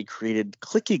zones. They created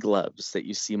clicky gloves that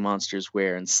you see monsters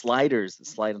wear and sliders that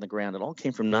slide on the ground. It all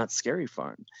came from Knott's Scary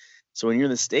Farm. So when you're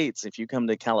in the States, if you come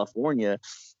to California,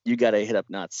 you got to hit up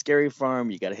Knott's Scary Farm.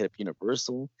 You got to hit up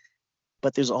Universal.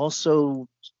 But there's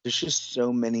just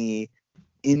so many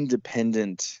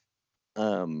independent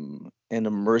and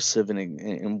immersive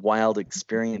and wild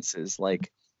experiences. Like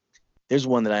there's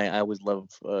one that I always love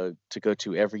to go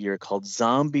to every year called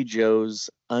Zombie Joe's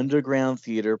Underground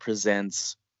Theater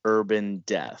Presents Urban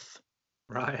Death.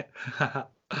 Right.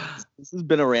 This has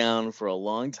been around for a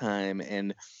long time,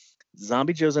 and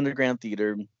Zombie Joe's Underground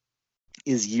Theater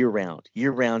is year round.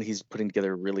 Year round, he's putting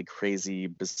together really crazy,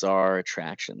 bizarre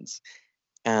attractions.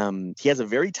 He has a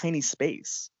very tiny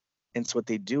space, and so what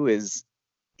they do is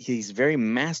he's very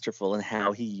masterful in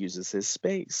how he uses his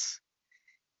space.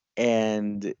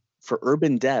 And for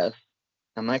Urban Death,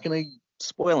 I'm not going to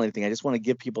spoil anything. I just want to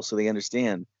give people so they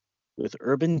understand. With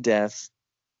Urban Death,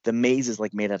 the maze is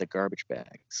like made out of garbage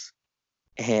bags.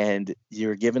 And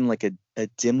you're given like a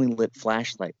dimly lit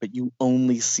flashlight, but you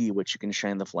only see what you can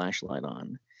shine the flashlight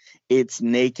on. It's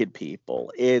naked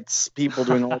people. It's people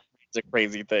doing all kinds of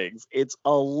crazy things. It's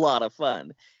a lot of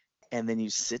fun. And then you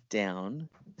sit down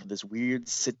for this weird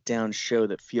sit down show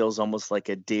that feels almost like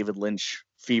a David Lynch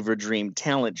fever dream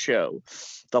talent show.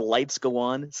 The lights go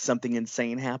on, something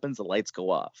insane happens, the lights go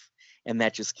off. And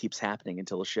that just keeps happening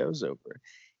until the show's over.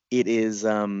 It is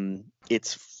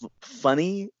it's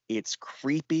funny, it's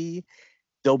creepy.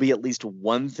 There'll be at least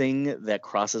one thing that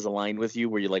crosses a line with you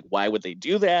where you're like, why would they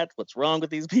do that? What's wrong with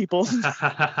these people?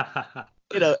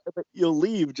 But you'll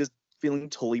leave just feeling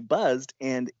totally buzzed.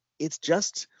 And it's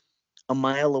just a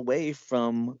mile away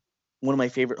from one of my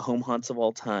favorite home haunts of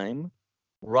all time,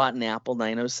 Rotten Apple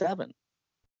 907.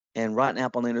 And Rotten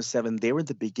Apple 907, they were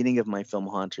the beginning of my film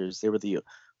haunters. They were the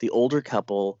older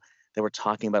couple that were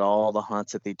talking about all the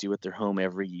haunts that they do at their home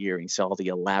every year. And you saw all the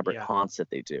elaborate haunts that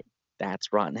they do.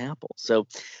 That's Rotten Apple. So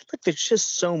look, there's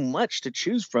just so much to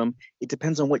choose from. It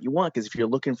depends on what you want, because if you're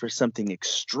looking for something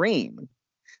extreme,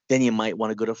 then you might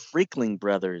want to go to Freakling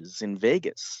Brothers in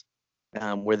Vegas,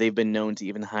 where they've been known to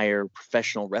even hire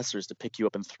professional wrestlers to pick you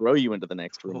up and throw you into the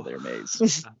next room of their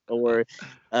maze. Or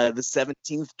the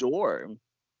 17th Door.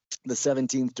 The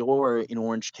 17th Door in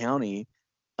Orange County,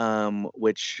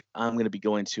 which I'm going to be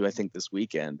going to, I think, this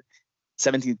weekend.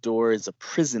 17th Door is a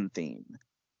prison theme,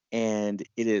 and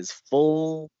it is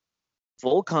full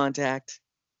contact.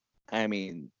 I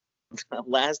mean,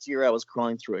 last year I was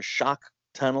crawling through a shock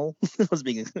tunnel. I was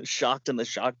being shocked in the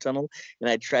shock tunnel, and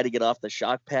I tried to get off the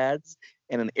shock pads,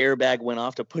 and an airbag went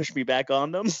off to push me back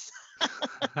on them.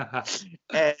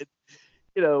 And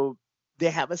they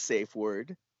have a safe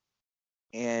word,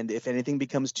 and if anything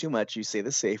becomes too much, you say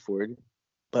the safe word.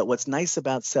 But what's nice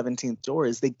about 17th Door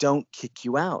is they don't kick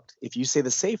you out. If you say the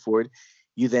safe word,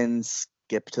 you then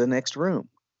skip to the next room,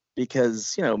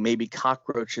 because maybe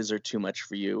cockroaches are too much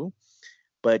for you,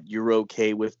 but you're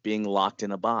okay with being locked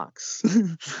in a box.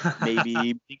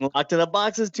 Maybe being locked in a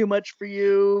box is too much for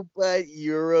you, but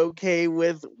you're okay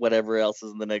with whatever else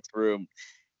is in the next room.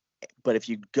 But if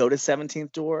you go to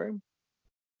 17th Door,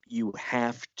 you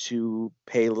have to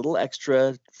pay a little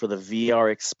extra for the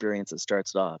VR experience that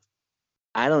starts it off.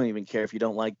 I don't even care if you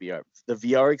don't like VR. The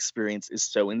VR experience is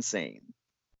so insane.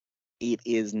 It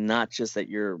is not just that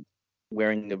you're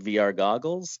wearing the VR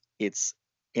goggles. It's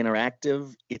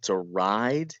interactive. It's a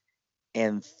ride,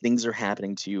 and things are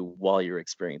happening to you while you're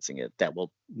experiencing it that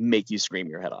will make you scream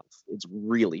your head off. It's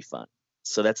really fun.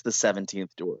 So that's the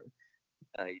 17th Door.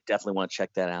 You definitely want to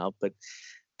check that out. But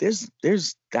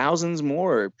there's thousands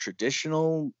more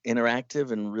traditional,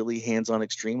 interactive, and really hands-on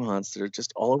extreme haunts that are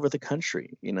just all over the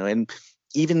country. And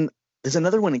even there's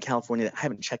another one in California that I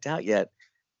haven't checked out yet,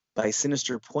 by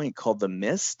Sinister Point, called The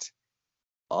Mist.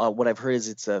 What I've heard is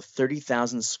it's a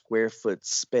 30,000 square foot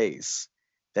space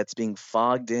that's being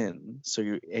fogged in. So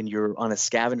you're on a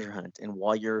scavenger hunt, and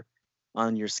while you're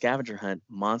on your scavenger hunt,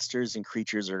 monsters and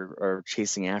creatures are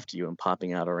chasing after you and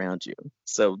popping out around you.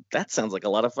 So that sounds like a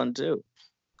lot of fun too.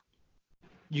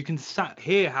 You can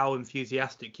hear how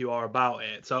enthusiastic you are about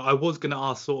it. So I was going to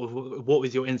ask sort of what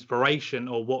was your inspiration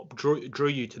or what drew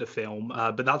you to the film,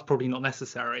 but that's probably not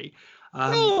necessary.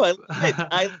 No,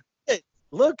 I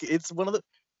look, it's one of the,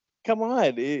 come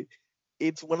on,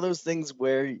 it's one of those things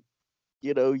where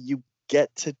you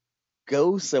get to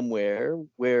go somewhere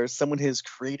where someone has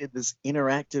created this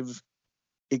interactive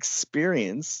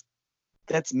experience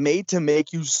that's made to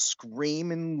make you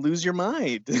scream and lose your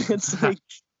mind. It's like,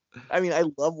 I mean, I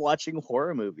love watching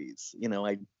horror movies.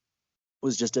 I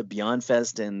was just at Beyond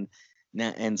Fest and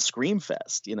Scream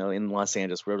Fest, in Los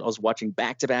Angeles, where I was watching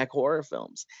back-to-back horror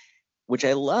films, which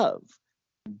I love.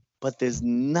 But there's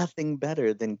nothing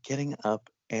better than getting up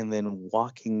and then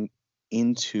walking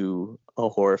into a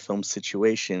horror film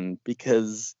situation,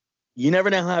 because you never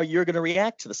know how you're going to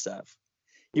react to the stuff.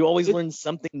 You always learn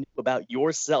something new about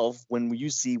yourself when you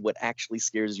see what actually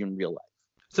scares you in real life.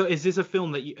 So is this a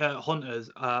film that Haunters,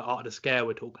 Art of the Scare,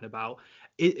 we're talking about?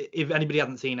 If anybody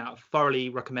hasn't seen it, I thoroughly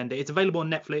recommend it. It's available on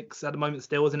Netflix at the moment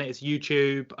still, isn't it? It's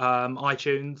YouTube,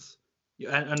 iTunes,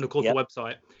 and of course the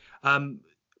website.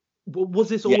 Was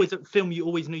this Yeah. always a film you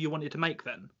always knew you wanted to make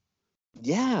then?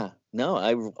 Yeah. No,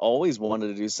 I've always wanted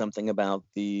to do something about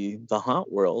the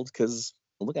haunt world because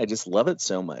look, I just love it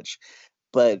so much.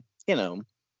 But, you know,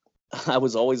 I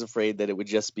was always afraid that it would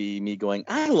just be me going,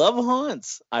 I love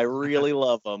haunts. I really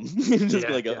love them. Just be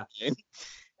Yeah, like, yeah. okay.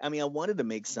 I mean, I wanted to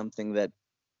make something that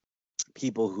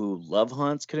people who love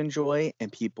haunts could enjoy and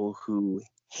people who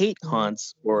hate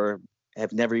haunts or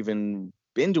have never even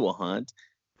been to a haunt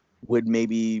would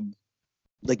maybe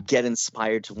like get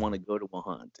inspired to want to go to a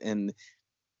haunt. And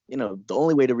you know, the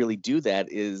only way to really do that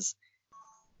is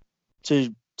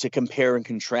to compare and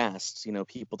contrast, you know,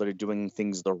 people that are doing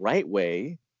things the right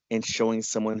way and showing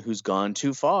someone who's gone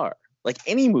too far. Like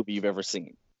any movie you've ever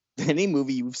seen, any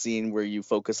movie you've seen where you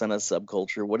focus on a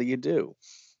subculture, what do?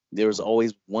 There's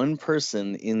always one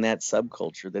person in that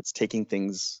subculture that's taking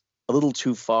things a little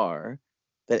too far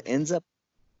that ends up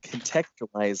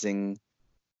contextualizing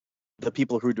the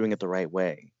people who are doing it the right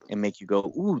way and make you go,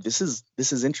 ooh, this is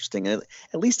interesting. And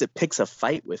at least it picks a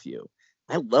fight with you.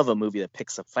 I love a movie that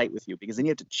picks a fight with you because then you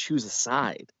have to choose a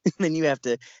side and then you have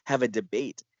to have a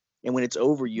debate. And when it's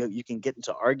over, you can get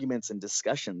into arguments and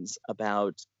discussions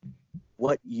about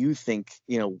what you think,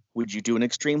 you know, would you do an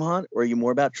extreme haunt or are you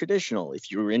more about traditional?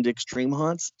 If you're into extreme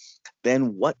haunts,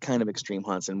 then what kind of extreme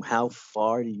haunts and how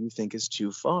far do you think is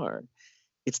too far?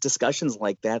 It's discussions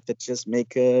like that that just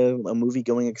make a movie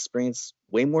going experience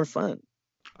way more fun.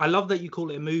 I love that you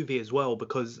call it a movie as well,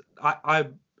 because I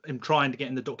am trying to get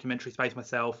in the documentary space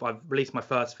myself. I've released my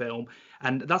first film,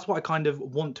 and that's what I kind of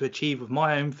want to achieve with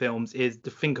my own films, is to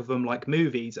think of them like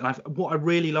movies. And what I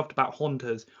really loved about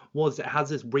Haunters was it has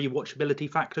this rewatchability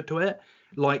factor to it.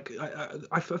 Like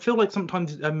I feel like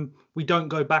sometimes we don't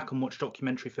go back and watch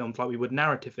documentary films like we would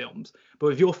narrative films, but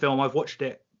with your film, I've watched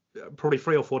it probably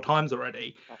 3 or 4 times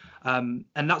already. And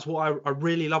that's what I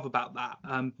really love about that.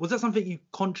 Was that something you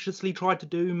consciously tried to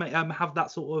do, have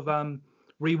that sort of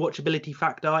rewatchability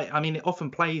factor? I mean, it often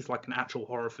plays like an actual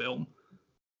horror film.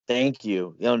 Thank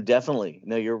you. You know, definitely.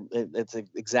 No, it's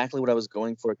exactly what I was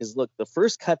going for. Because look, the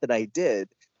first cut that I did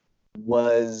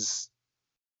was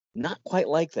not quite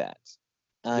like that.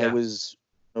 I Yeah. was,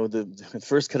 oh, the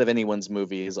first cut of anyone's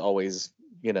movie is always,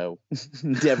 you know,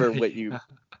 never what you.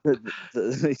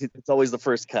 It's always the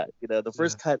first cut. You know, the Yeah.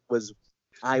 first cut was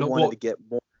I Not wanted what. to get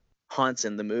more haunts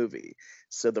in the movie.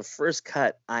 So the first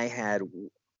cut, I had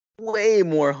way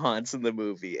more haunts in the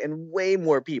movie and way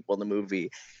more people in the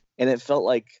movie, and it felt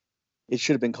like it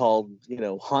should have been called, you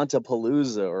know,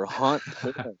 Hauntapalooza or Haunt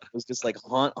Porn. It was just like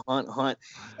haunt, haunt, haunt.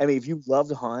 I mean, if you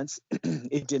loved haunts,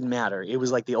 it didn't matter. It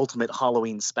was like the ultimate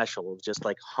Halloween special of just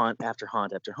like haunt after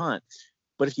haunt after haunt.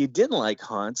 But if you didn't like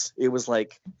haunts, it was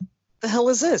like, the hell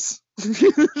is this?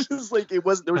 Just like it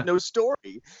wasn't. There was no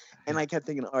story, and I kept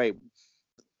thinking, all right,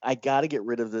 I got to get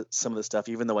rid of some of the stuff,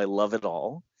 even though I love it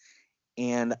all,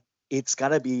 and it's got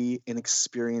to be an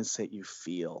experience that you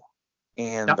feel.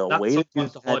 And the That's way to do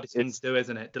sometimes the that hardest thing to is, do,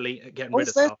 isn't it? Getting oh, rid is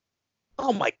of that? stuff.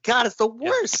 Oh my God, it's the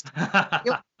Yeah. worst.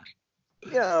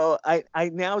 You I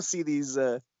now see these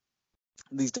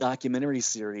documentary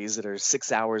series that are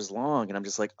 6 hours long, and I'm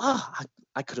just like,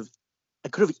 I could have I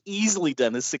could have easily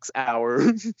done a 6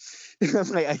 hour.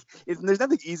 There's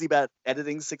nothing easy about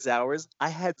editing 6 hours. I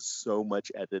had so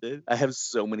much edited. I have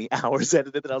so many hours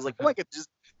edited that I was like, oh, I could just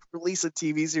release a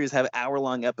TV series, have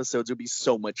hour-long episodes. It would be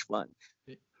so much fun.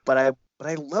 But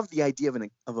I love the idea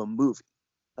of a movie,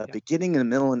 a Yeah. beginning, a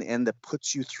middle, and end that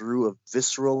puts you through a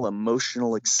visceral,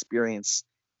 emotional experience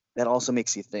that also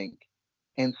makes you think.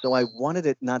 And so I wanted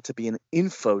it not to be an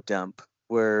info dump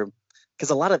where, because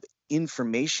a lot of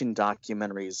information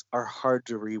documentaries are hard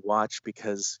to rewatch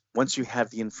because once you have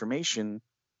the information,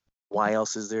 why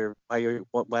else is there?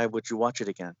 Why would you watch it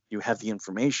again? You have the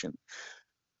information.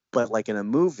 But like in a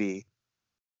movie,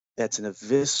 that's in a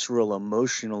visceral,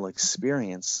 emotional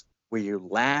experience where you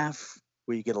laugh,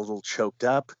 where you get a little choked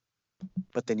up,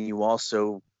 but then you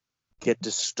also get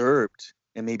disturbed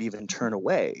and maybe even turn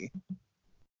away.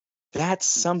 That's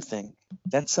something.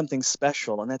 That's something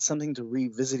special, and that's something to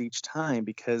revisit each time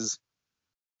because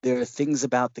there are things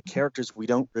about the characters we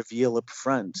don't reveal up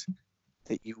front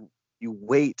that you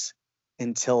wait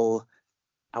until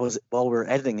while we are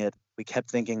editing it, we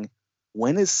kept thinking,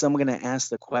 when is someone going to ask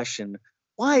the question,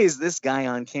 why is this guy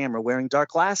on camera wearing dark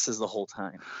glasses the whole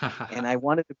time? And I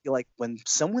wanted to be like, when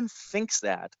someone thinks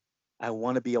that, I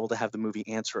want to be able to have the movie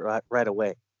answer right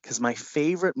away. Because my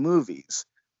favorite movies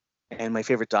and my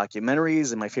favorite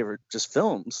documentaries and my favorite just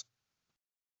films,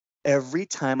 every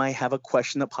time I have a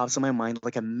question that pops in my mind,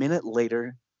 like a minute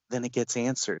later, then it gets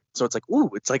answered. So it's like,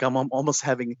 ooh, it's like I'm almost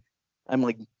I'm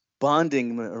like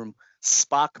bonding or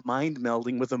Spock mind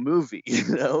melding with a movie,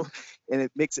 and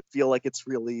it makes it feel like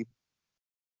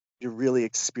you're really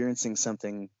experiencing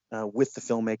something with the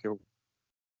filmmaker.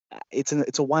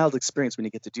 It's a wild experience when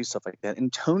you get to do stuff like that.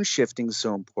 And tone shifting is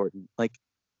so important. Like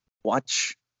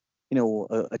watch, a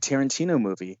Tarantino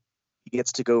movie. He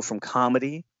gets to go from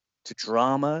comedy to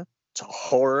drama to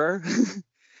horror.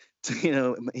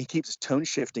 He keeps tone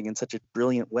shifting in such a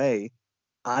brilliant way.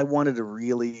 I wanted to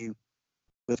really,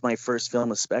 with my first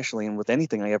film especially, and with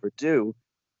anything I ever do,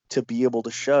 to be able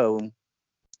to show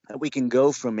that we can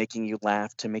go from making you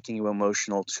laugh to making you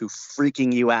emotional to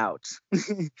freaking you out.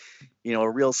 A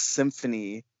real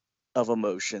symphony of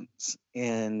emotions.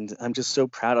 And I'm just so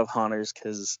proud of Honners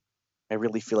because I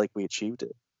really feel like we achieved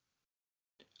it.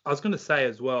 I was going to say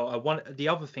as well, the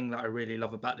other thing that I really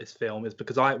love about this film is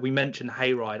because we mentioned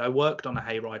hayride. I worked on a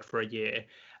hayride for a year,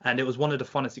 and it was one of the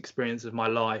funnest experiences of my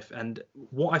life. And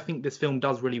what I think this film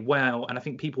does really well, and I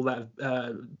think people that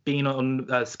have been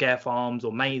on scare farms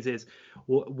or mazes,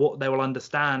 what they will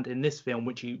understand in this film,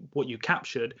 what you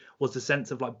captured, was the sense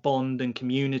of like bond and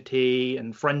community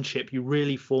and friendship you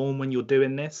really form when you're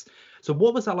doing this. So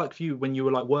what was that like for you when you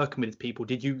were like working with these people?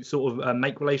 Did you sort of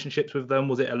make relationships with them?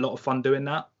 Was it a lot of fun doing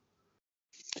that?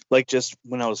 Like just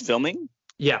when I was filming?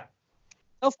 Yeah.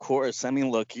 Of course. I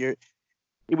mean, look, it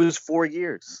was 4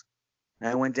 years.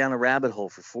 I went down a rabbit hole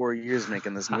for 4 years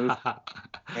making this movie.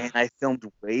 And I filmed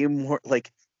way more.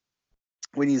 Like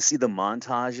when you see the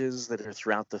montages that are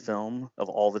throughout the film of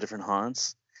all the different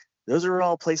haunts, those are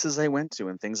all places I went to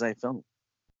and things I filmed.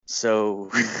 So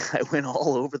I went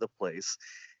all over the place.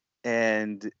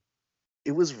 And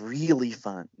it was really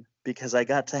fun because I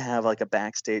got to have like a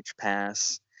backstage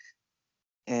pass,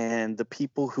 and the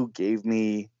people who gave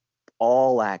me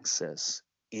all access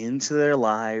into their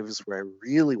lives, where I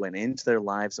really went into their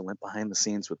lives and went behind the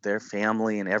scenes with their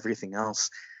family and everything else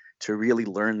to really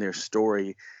learn their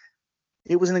story.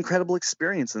 It was an incredible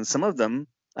experience. And some of them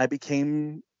I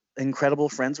became incredible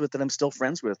friends with that I'm still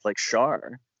friends with, like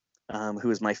Shar,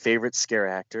 who is my favorite scare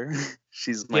actor.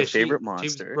 She's my favorite she was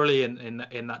monster. brilliant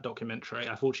in that documentary.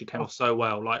 I thought she came off so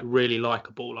well, like really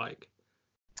likable. Like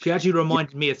she actually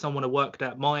reminded me of someone who worked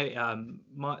at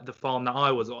the farm that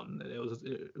I was on. It was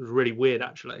really weird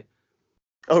actually.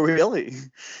 Oh, really?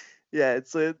 Yeah,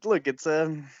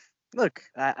 look.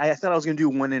 I thought I was gonna do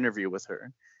one interview with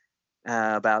her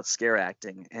about scare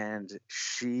acting, and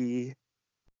she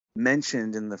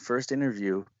mentioned in the first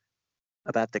interview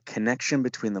about the connection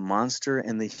between the monster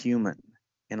and the human,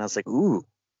 and I was like, ooh,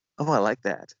 oh, I like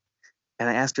that. And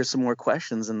I asked her some more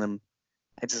questions, and then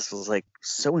I just was like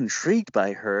so intrigued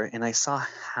by her, and I saw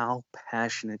how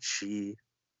passionate she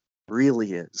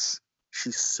really is.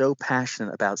 She's so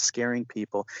passionate about scaring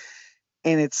people,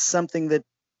 and it's something that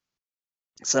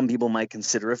some people might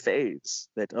consider a phase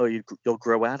that, oh, you'll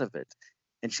grow out of it.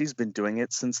 And she's been doing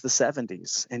it since the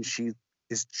 70s, and she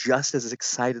is just as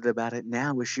excited about it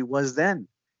now as she was then.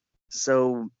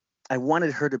 So I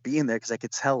wanted her to be in there because I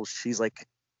could tell she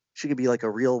could be like a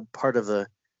real part of the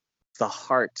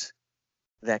heart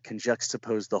that can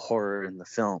juxtapose the horror in the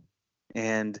film.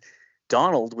 And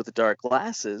Donald with the dark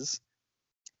glasses,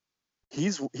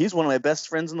 he's one of my best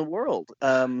friends in the world.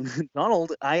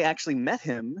 Donald, I actually met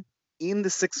him in the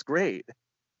 6th grade.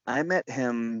 I met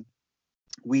him.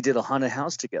 We did a haunted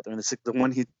house together, and the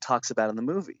one he talks about in the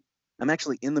movie. I'm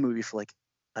actually in the movie for like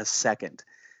a second.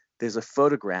 There's a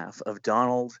photograph of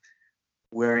Donald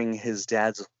wearing his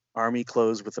dad's army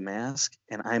clothes with a mask,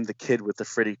 and I'm the kid with the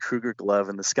Freddy Krueger glove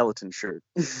and the skeleton shirt.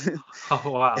 Oh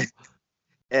wow.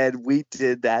 And we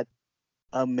did that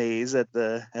a maze at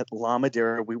La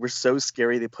Madera. We were so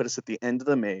scary they put us at the end of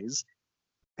the maze,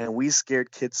 and we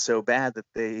scared kids so bad that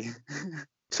they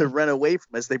to run away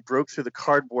from us, they broke through the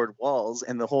cardboard walls,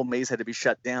 and the whole maze had to be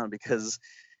shut down because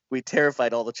we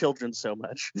terrified all the children so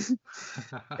much.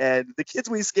 And the kids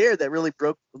we scared that really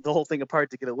broke the whole thing apart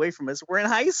to get away from us were in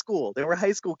high school. They were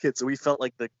high school kids, so we felt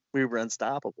like we were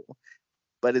unstoppable.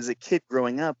 But as a kid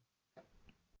growing up,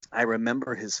 I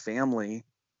remember his family,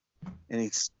 and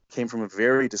he came from a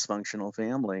very dysfunctional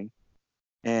family,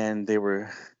 and they were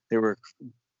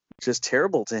just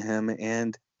terrible to him.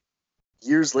 And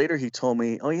years later, he told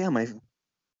me, "Oh yeah, my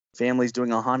family's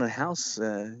doing a haunted house.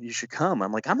 You should come."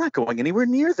 I'm like, "I'm not going anywhere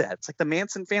near that. It's like the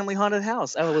Manson family haunted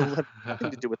house. I will have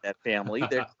nothing to do with that family.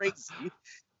 They're crazy."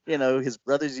 His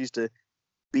brothers used to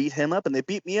beat him up, and they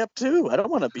beat me up too. I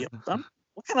don't want to be up.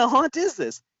 What kind of haunt is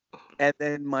this? And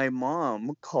then my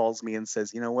mom calls me and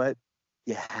says, "You know what?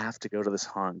 You have to go to this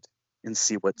haunt and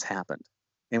see what's happened."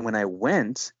 And when I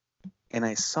went and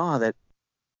I saw that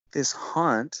this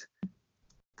haunt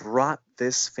brought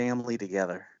this family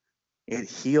together, it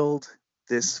healed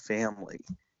this family.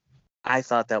 I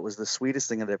thought that was the sweetest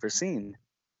thing I'd ever seen.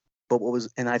 But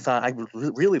I thought I would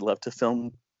really love to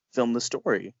film the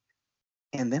story.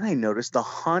 And then I noticed the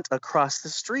haunt across the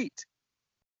street.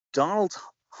 Donald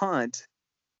Hunt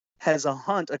has a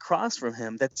haunt across from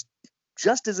him that's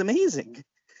just as amazing,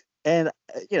 and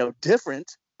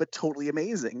different but totally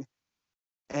amazing.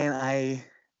 And I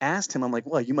asked him, I'm like,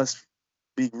 well, you must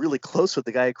be really close with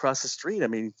the guy across the street. I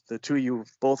mean, the two of you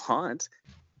both haunt.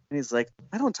 And he's like,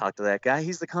 I don't talk to that guy.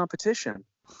 He's the competition.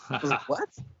 I was like, what?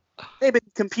 They've been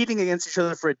competing against each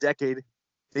other for a decade.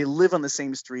 They live on the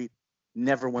same street,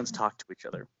 never once talked to each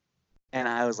other. And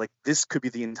I was like, this could be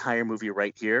the entire movie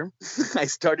right here. I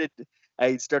started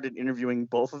interviewing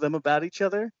both of them about each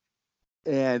other,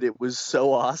 and it was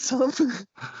so awesome.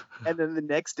 And then the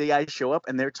next day I show up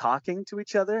and they're talking to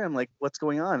each other. I'm like, what's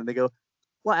going on? And they go,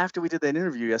 well, after we did that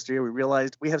interview yesterday, we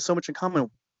realized we have so much in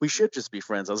common. We should just be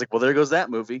friends. I was like, well, there goes that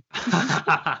movie.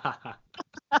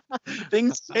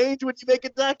 Things change when you make a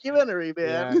documentary,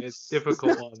 man. Yeah, it's a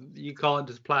difficult one. You can't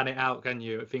just plan it out, can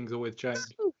you? Things always change.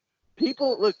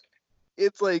 People, look,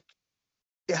 it's like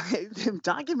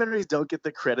documentaries don't get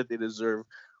the credit they deserve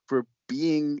for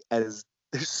being as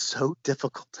they're so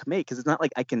difficult to make, because it's not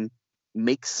like I can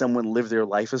make someone live their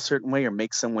life a certain way or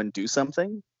make someone do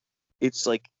something. It's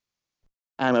like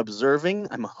I'm observing,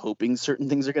 I'm hoping certain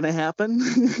things are going to happen.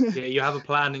 Yeah, you have a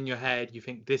plan in your head. You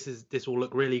think this will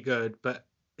look really good, but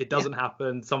it doesn't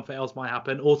happen. Something else might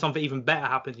happen, or something even better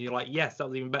happens. And you're like, yes, that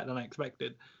was even better than I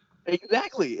expected.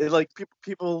 Exactly. Like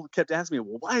people kept asking me,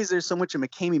 well, why is there so much of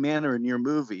McKamey Manor in your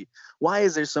movie? Why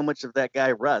is there so much of that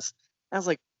guy Russ? I was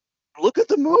like, look at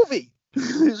the movie.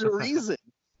 There's a reason.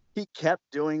 He kept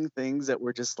doing things that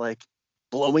were just like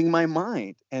blowing my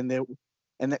mind, and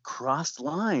that crossed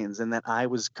lines, and that I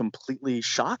was completely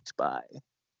shocked by.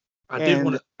 I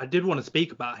did want to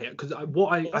speak about it, because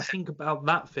what I think about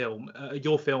that film,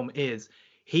 your film, is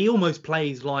he almost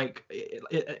plays like,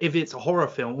 if it's a horror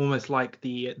film, almost like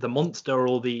the monster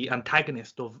or the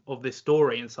antagonist of this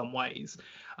story in some ways.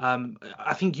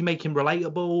 I think you make him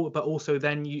relatable, but also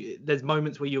then there's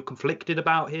moments where you're conflicted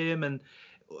about him. And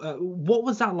what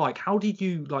was that like? How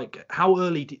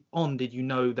early on did you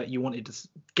know that you wanted to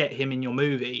get him in your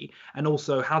movie? And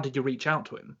also, how did you reach out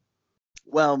to him?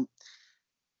 Well,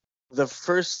 the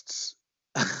first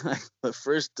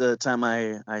time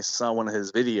I saw one of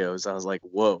his videos, I was like,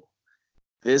 whoa,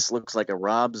 this looks like a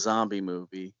Rob Zombie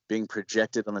movie being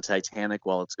projected on the Titanic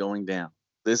while it's going down.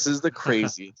 This is the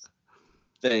craziest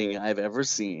thing I've ever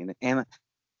seen. And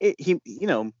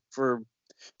for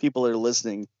people that are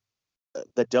listening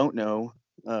that don't know,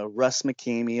 Russ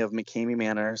McKamey of McKamey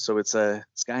Manor. So this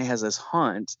guy has this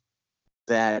haunt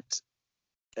that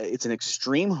it's an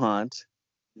extreme haunt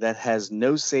that has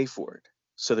no safe word.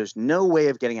 So there's no way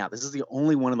of getting out. This is the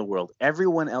only one in the world.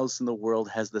 Everyone else in the world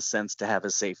has the sense to have a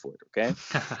safe word, okay?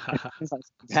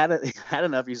 had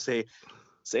enough, you say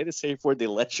the safe word, they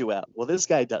let you out. Well, this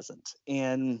guy doesn't.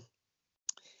 And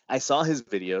I saw his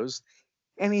videos,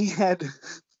 and he had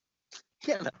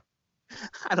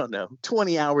I don't know,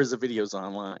 20 hours of videos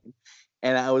online.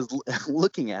 And I was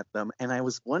looking at them, and I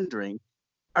was wondering,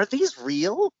 are these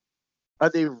real? Are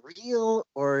they real,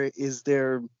 or is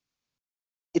there...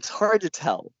 It's hard to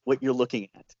tell what you're looking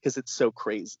at because it's so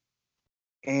crazy.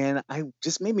 And I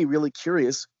just made me really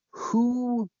curious,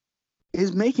 who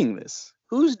is making this?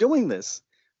 Who's doing this?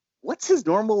 What's his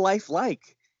normal life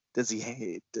like? Does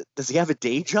he have a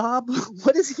day job?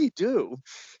 What does he do?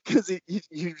 Because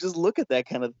you just look at that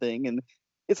kind of thing, and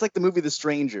it's like the movie The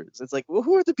Strangers. It's like, well,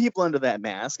 who are the people under that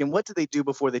mask, and what did they do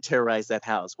before they terrorized that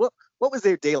house? What was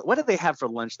their day? What did they have for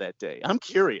lunch that day? I'm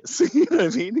curious. You know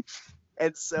what I mean?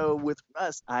 And so with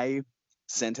Russ, I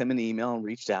sent him an email and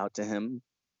reached out to him,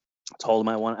 told him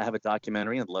I have a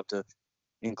documentary, I'd love to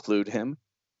include him.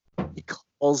 He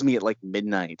calls me at like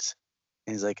midnight,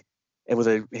 and he's like,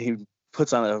 he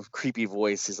puts on a creepy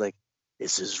voice. He's like,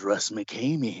 "This is Russ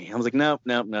McKamey." I was like, "No,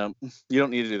 you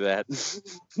don't need to do that.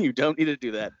 You don't need to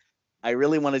do that. I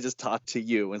really want to just talk to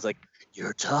you." And it's like,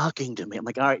 "You're talking to me." I'm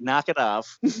like, "All right, knock it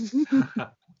off."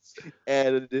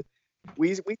 And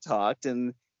we talked,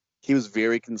 and he was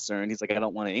very concerned. He's like, "I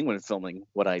don't want anyone filming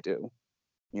what I do.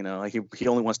 You know, he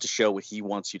only wants to show what he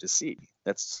wants you to see.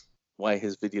 That's why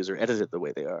his videos are edited the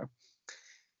way they are."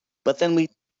 But then we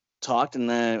talked,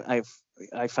 and I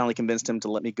finally convinced him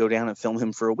to let me go down and film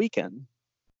him for a weekend.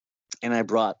 And I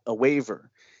brought a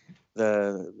waiver.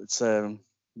 It's the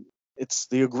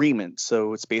agreement.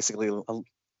 So it's basically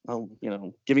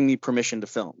giving me permission to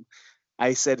film.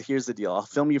 I said, "Here's the deal. I'll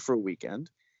film you for a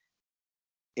weekend.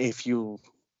 If you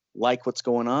like what's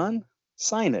going on,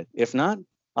 sign it. If not,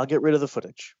 I'll get rid of the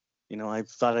footage." I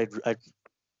thought I'd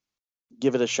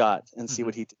give it a shot and see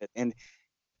what he did. And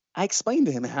I explained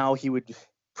to him how he would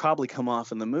probably come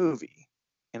off in the movie.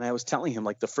 And I was telling him,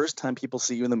 like, the first time people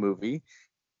see you in the movie,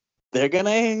 they're going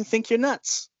to think you're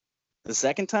nuts. The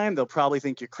second time, they'll probably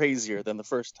think you're crazier than the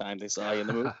first time they saw you in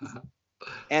the movie.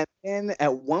 And then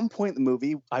at one point in the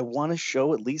movie, I want to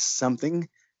show at least something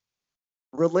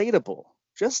relatable.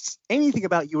 Just anything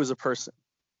about you as a person,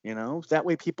 you know? That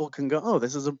way people can go, oh,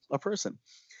 this is a person.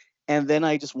 And then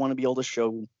I just want to be able to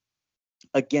show,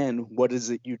 again, what is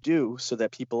it you do so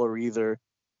that people are either,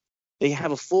 they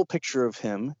have a full picture of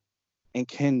him and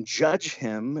can judge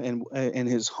him and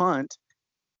his haunt,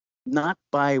 not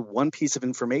by one piece of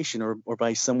information or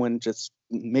by someone just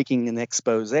making an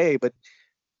expose, but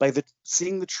by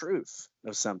seeing the truth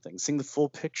of something, seeing the full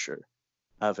picture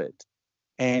of it.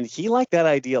 And he liked that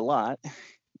idea a lot.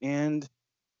 And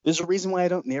there's a reason why I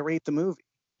don't narrate the movie.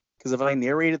 Because if I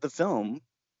narrated the film,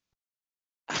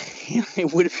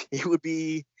 it would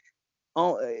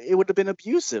have been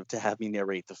abusive to have me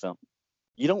narrate the film.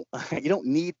 You don't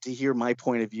need to hear my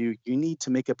point of view. You need to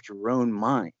make up your own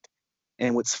mind.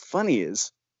 And what's funny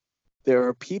is there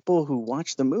are people who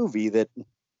watch the movie that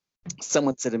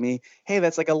someone said to me, hey,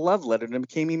 that's like a love letter to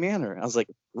McKamey Manor. I was like,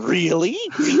 really?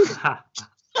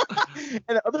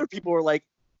 And other people were like,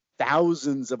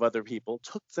 thousands of other people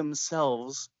took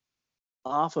themselves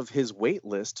off of his wait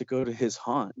list to go to his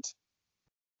haunt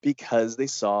because they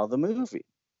saw the movie.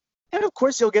 And of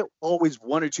course, you'll get always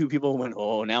one or two people who went,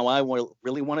 oh, now I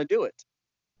really want to do it.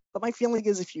 But my feeling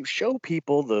is if you show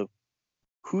people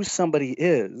who somebody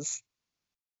is,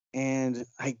 and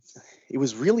it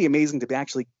was really amazing to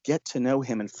actually get to know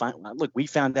him and we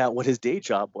found out what his day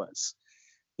job was.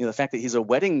 You know, the fact that he's a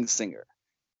wedding singer.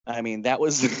 I mean, that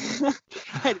was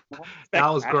that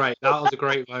was great. That was a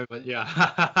great moment.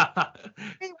 Yeah.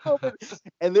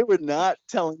 And they were not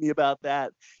telling me about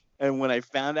that. And when I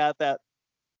found out that,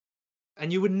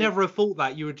 and you would never have thought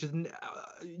that. You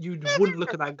wouldn't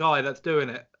look at that guy that's doing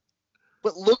it.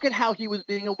 But look at how he was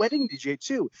being a wedding DJ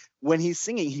too. When he's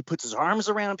singing, he puts his arms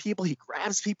around people, he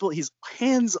grabs people, he's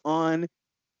hands on,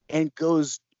 and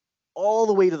goes all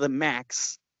the way to the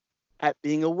max at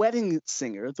being a wedding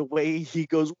singer. The way he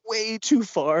goes way too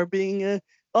far being a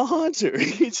haunter.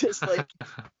 He's just like,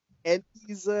 and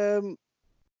he's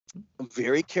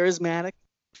very charismatic.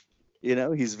 You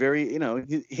know, he's very, you know,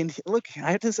 look,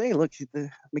 I have to say, look, the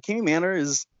McKamey Manor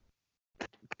is,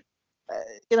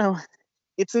 you know,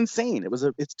 it's insane.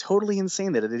 It's totally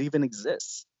insane that it even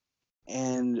exists.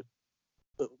 And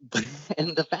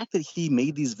the fact that he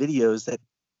made these videos that,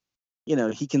 you know,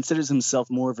 he considers himself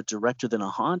more of a director than a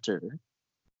haunter.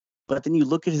 But then you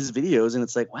look at his videos and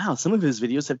it's like, wow, some of his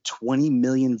videos have 20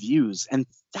 million views and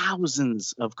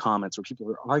thousands of comments where people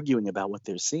are arguing about what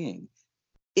they're seeing.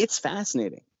 It's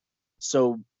fascinating.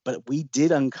 So, but we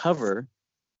did uncover,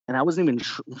 and I wasn't even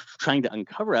trying to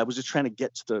uncover, I was just trying to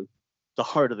get to the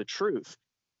heart of the truth.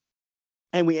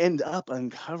 And we end up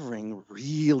uncovering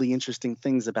really interesting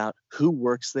things about who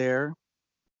works there,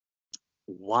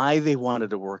 why they wanted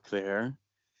to work there,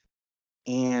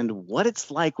 and what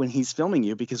it's like when he's filming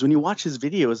you. Because when you watch his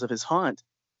videos of his haunt,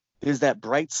 there's that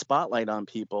bright spotlight on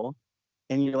people.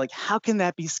 And you're like, how can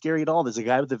that be scary at all? There's a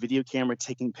guy with a video camera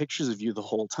taking pictures of you the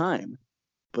whole time.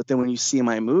 But then when you see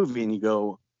my movie and you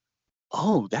go,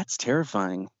 oh, that's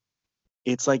terrifying.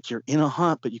 It's like you're in a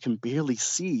haunt, but you can barely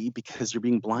see because you're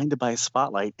being blinded by a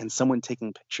spotlight and someone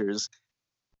taking pictures,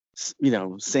 you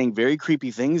know, saying very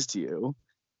creepy things to you,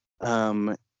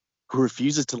 who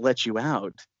refuses to let you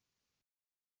out.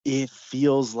 It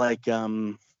feels like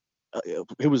it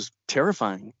was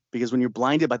terrifying because when you're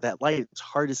blinded by that light, it's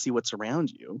hard to see what's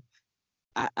around you.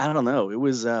 I don't know. It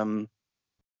was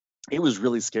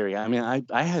really scary. I mean,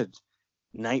 I had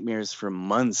nightmares for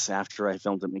months after I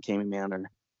filmed at McKamey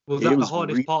Manor. Was that the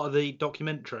hardest part of the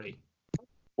documentary? Of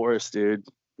course, dude.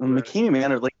 Really? McKamey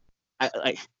Manor, like,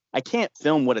 I can't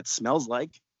film what it smells like.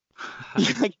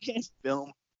 I can't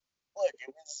film. Look,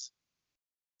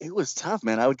 it was tough,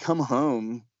 man. I would come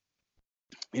home,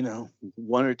 you know,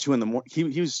 1 or 2 in the morning.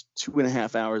 He was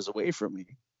 2.5 hours away from me.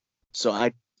 So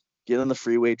I'd get on the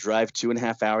freeway, drive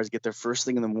 2.5 hours, get there first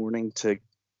thing in the morning to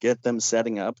get them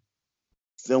setting up,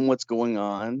 film what's going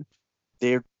on.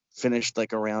 They're finished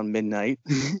like around midnight.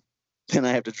 Then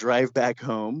I have to drive back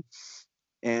home.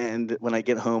 And when I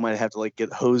get home, I have to like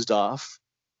get hosed off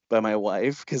by my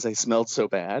wife because I smelled so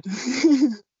bad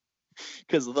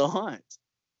because of the haunt.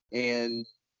 And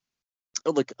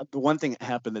look, the one thing that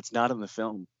happened that's not in the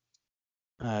film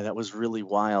that was really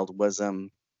wild was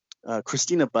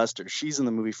Christina Buster. She's in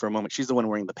the movie for a moment. She's the one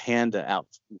wearing the panda out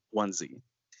onesie.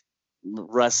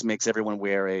 Russ makes everyone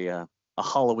wear a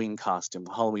Halloween costume,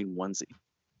 a Halloween onesie.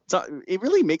 So it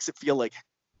really makes it feel like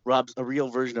a real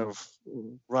version of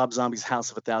Rob Zombie's House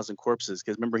of a Thousand Corpses,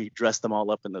 because remember he dressed them all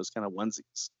up in those kind of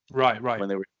onesies Right. when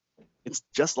they were. It's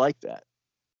just like that.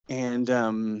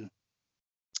 And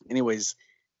anyways,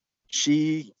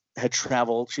 she had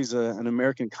traveled. She's an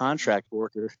American contract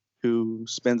worker who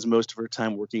spends most of her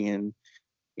time working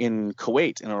in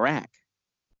Kuwait in Iraq,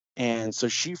 and so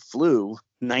she flew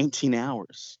 19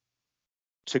 hours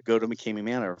to go to McCamey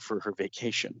Manor for her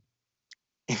vacation.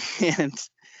 And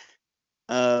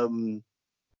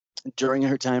during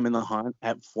her time in the haunt,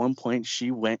 at one point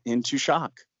she went into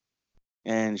shock,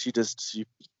 and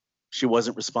she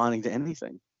wasn't responding to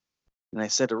anything. And I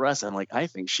said to Russ, I'm like, I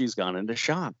think she's gone into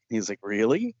shock. He's like,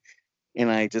 really? And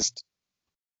I just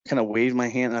kind of waved my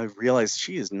hand, and I realized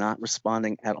she is not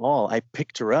responding at all. I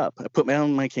picked her up. I put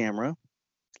down my camera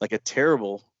like a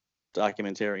terrible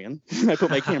documentarian. I put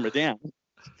my camera down.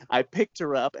 I picked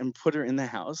her up and put her in the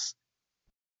house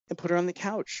and put her on the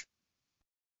couch.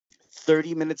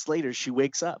 30 minutes later, she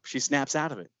wakes up. She snaps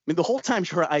out of it. I mean, the whole time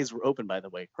her eyes were open, by the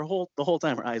way. The whole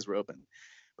time her eyes were open.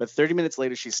 But 30 minutes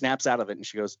later, she snaps out of it and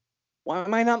she goes, why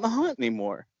am I not in the haunt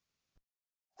anymore?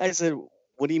 I said,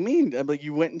 what do you mean? I'm like,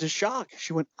 you went into shock.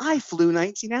 She went, I flew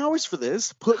 19 hours for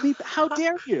this. How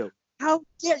dare you? How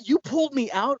dare you pulled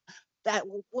me out?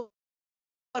 What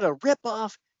a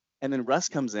ripoff. And then Russ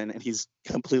comes in and he's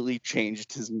completely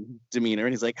changed his demeanor.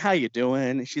 And he's like, how you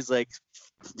doing? And she's like,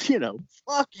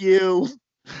 fuck you.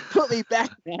 Put me back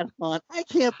in that haunt. I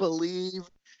can't believe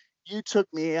you took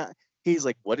me out. He's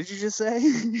like, what did you just say?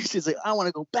 She's like, I want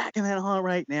to go back in that haunt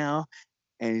right now.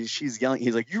 And she's yelling.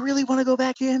 He's like, you really want to go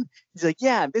back in? He's like,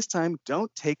 yeah, this time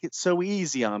don't take it so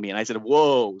easy on me. And I said,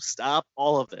 whoa, stop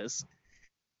all of this.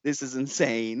 This is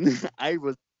insane. I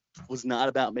was not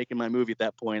about making my movie at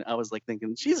that point. I was like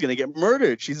thinking, she's going to get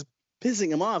murdered. She's pissing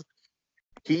him off.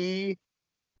 He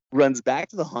runs back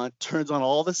to the haunt, turns on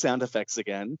all the sound effects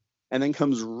again, and then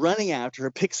comes running after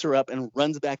her, picks her up, and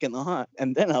runs back in the haunt.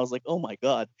 And then I was like, oh my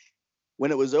God.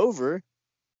 When it was over,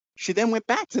 she then went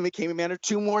back to McCamey Manor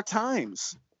 2 more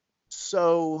times.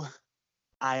 So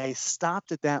I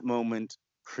stopped at that moment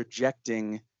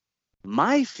projecting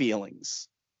my feelings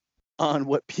on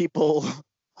what people,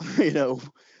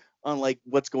 on like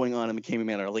what's going on in McCamey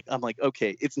Manor. Like, I'm like,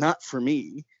 okay, it's not for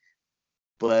me,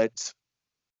 but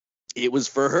it was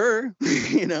for her,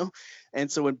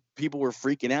 And so when people were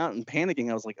freaking out and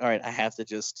panicking, I was like, all right, I have to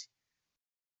just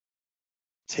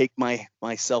take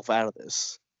myself out of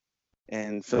this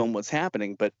and film what's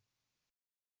happening. But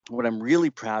what I'm really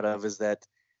proud of is that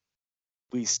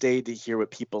we stayed to hear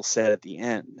what people said at the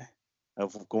end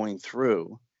of going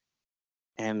through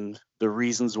and the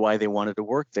reasons why they wanted to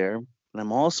work there. And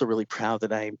I'm also really proud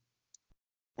that I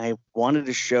wanted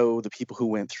to show the people who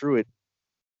went through it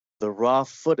the raw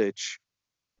footage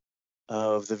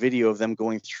of the video of them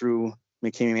going through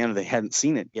McCamey Manor. They hadn't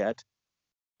seen it yet.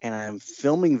 And I'm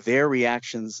filming their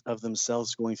reactions of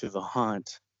themselves going through the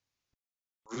haunt.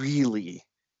 Really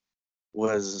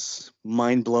was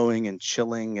mind-blowing and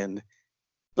chilling. And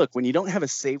look, when you don't have a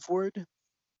safe word,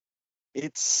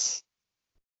 it's,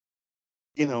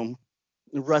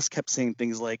 Russ kept saying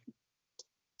things like,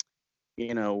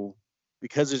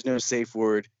 because there's no safe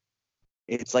word,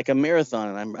 it's like a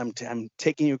marathon, and I'm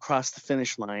taking you across the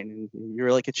finish line, and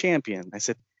you're like a champion. I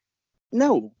said,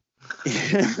 no.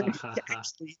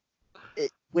 Actually,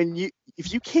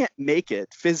 if you can't make it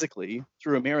physically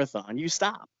through a marathon, you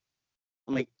stop.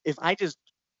 I'm like, if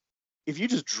you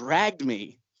just dragged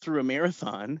me through a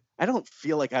marathon, I don't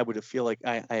feel like I would feel like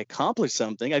I accomplished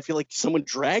something. I feel like someone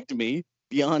dragged me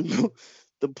beyond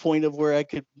the point of where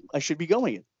I should be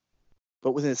going.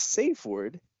 But with a safe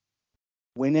word,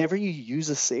 whenever you use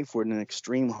a safe word in an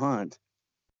extreme haunt,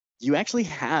 you actually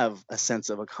have a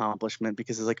sense of accomplishment,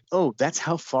 because it's like, oh, that's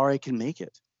how far I can make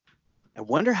it. I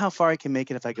wonder how far I can make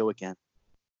it if I go again.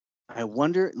 I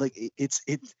wonder, like,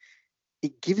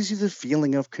 it gives you the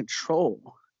feeling of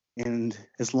control. And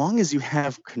as long as you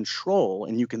have control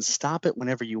and you can stop it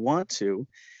whenever you want to,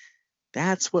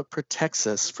 that's what protects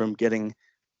us from getting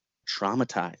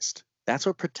traumatized. That's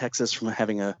what protects us from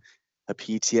having a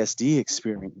PTSD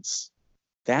experience.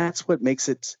 That's what makes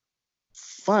it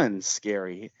fun,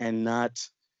 scary, and not,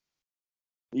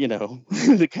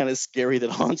 the kind of scary that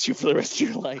haunts you for the rest of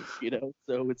your life,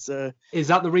 So it's Is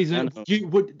that the reason you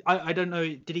would? I don't know.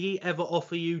 Did he ever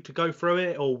offer you to go through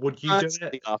it, or would you do it?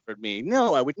 He offered me.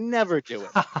 No, I would never do it.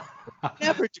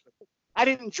 Never do it. I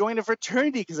didn't join a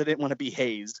fraternity because I didn't want to be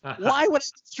hazed. Why would I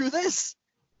go through this?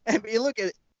 I mean, look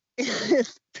at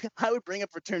it. I would bring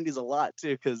up fraternities a lot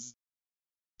too, because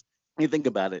you think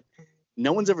about it.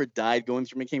 No one's ever died going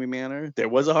through McCamey Manor. There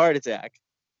was a heart attack.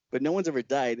 but no one's ever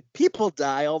died. People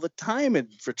die all the time in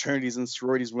fraternities and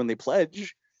sororities when they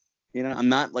pledge. You know, I'm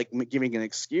not like giving an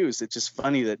excuse. It's just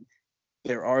funny that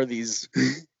there are these,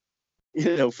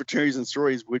 fraternities and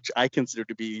sororities, which I consider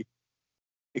to be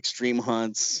extreme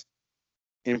haunts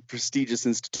in prestigious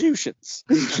institutions.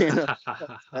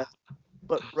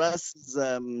 But Russ is,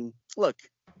 look,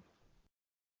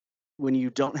 when you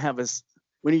don't have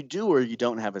when you do or you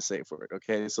don't have a safe word,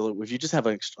 okay? So if you just have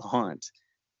a haunt,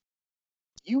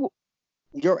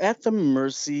 you're at the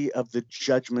mercy of the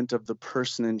judgment of the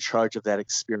person in charge of that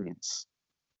experience.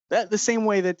 That the same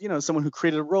way that, someone who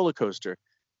created a roller coaster,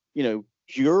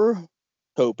 you're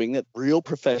hoping that real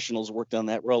professionals worked on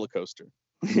that roller coaster.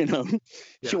 You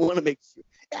want to make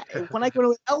when I go to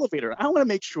an elevator, I want to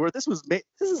make sure this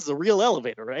is a real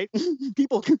elevator, right?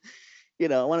 People,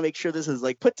 I want to make sure this is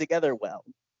like put together well.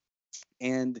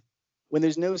 And when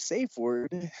there's no safe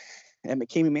word at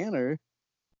McKamey Manor,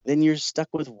 then you're stuck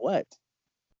with what?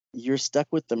 You're stuck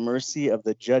with the mercy of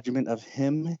the judgment of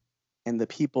him and the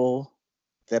people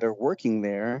that are working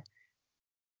there.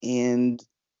 And,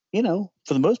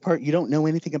 for the most part, you don't know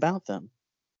anything about them.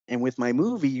 And with my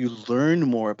movie, you learn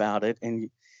more about it. And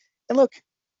look,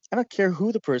 I don't care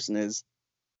who the person is.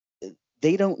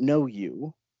 They don't know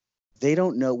you. They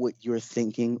don't know what you're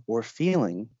thinking or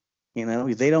feeling.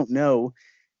 They don't know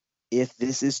if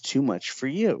this is too much for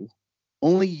you.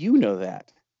 Only you know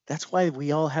that. That's why we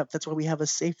have a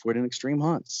safe word in extreme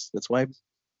haunts. That's why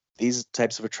these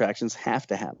types of attractions have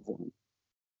to have one.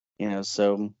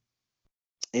 So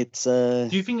it's Do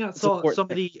you think that's some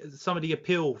of the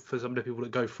appeal for some of the people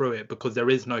that go through it, because there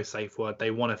is no safe word?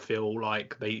 They want to feel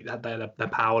like they're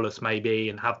powerless maybe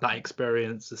and have that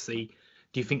experience to see.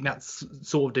 Do you think that's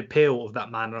sort of the appeal of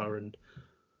that manor? And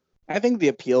I think the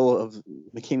appeal of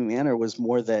McKamey Manor was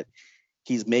more that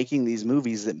he's making these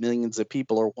movies that millions of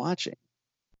people are watching,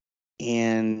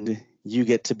 and you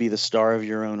get to be the star of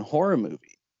your own horror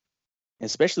movie,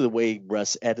 especially the way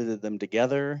Russ edited them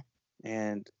together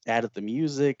and added the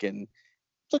music. And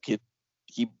look, he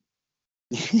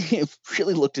it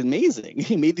really looked amazing.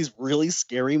 He made these really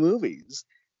scary movies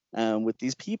with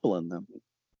these people in them.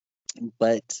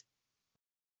 But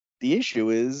the issue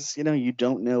is, you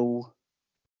don't know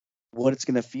what it's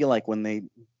going to feel like when they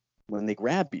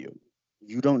grab you.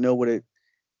 You don't know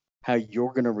how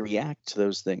you're going to react to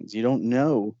those things. You don't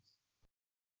know,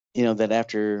 that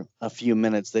after a few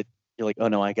minutes that you're like, oh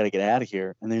no, I got to get out of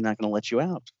here, and they're not going to let you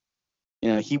out.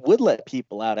 He would let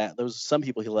people out. Some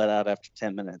people he let out after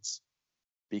 10 minutes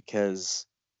because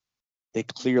they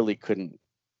clearly couldn't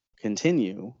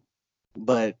continue.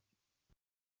 But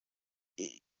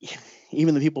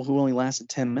even the people who only lasted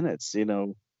 10 minutes,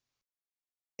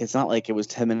 it's not like it was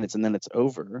 10 minutes and then it's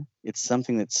over. It's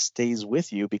something that stays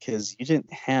with you because you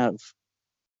didn't have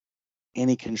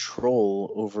any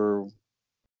control over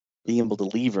being able to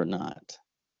leave or not.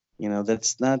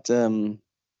 That's not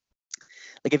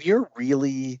like if you're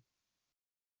really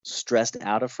stressed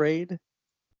out afraid,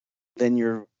 then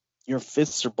your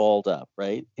fists are balled up,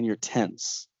 right? And you're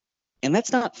tense. And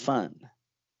that's not fun.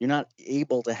 You're not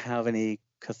able to have any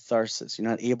catharsis. You're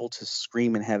not able to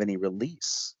scream and have any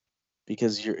release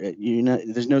because you're not.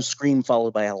 There's no scream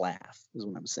followed by a laugh, is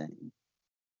what I'm saying.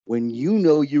 When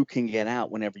you can get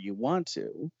out whenever you want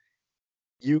to,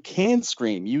 you can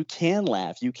scream, you can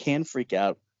laugh, you can freak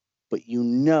out, but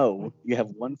you have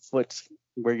one foot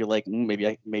where you're like, maybe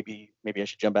I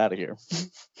should jump out of here,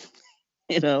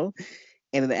 and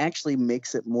it actually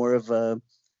makes it more of a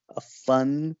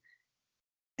fun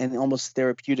and almost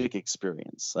therapeutic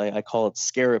experience. I call it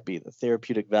scarapy, the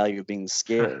therapeutic value of being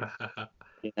scared.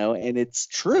 And it's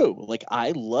true. Like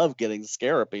I love getting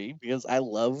scarapy because I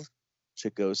love to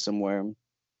go somewhere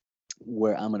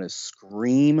where I'm going to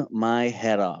scream my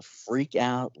head off, freak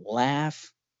out,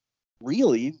 laugh,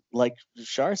 really, like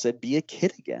Shar said, be a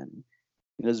kid again.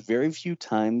 There's very few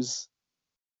times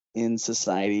in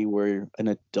society where an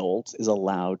adult is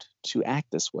allowed to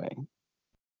act this way.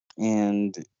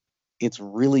 And it's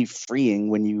really freeing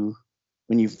when you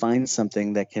find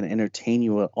something that can entertain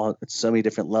you at so many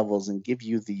different levels and give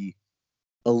you the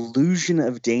illusion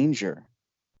of danger,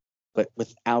 but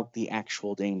without the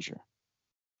actual danger.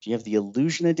 If you have the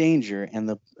illusion of danger and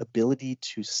the ability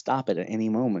to stop it at any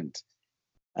moment,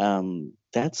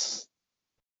 that's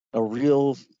a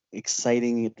real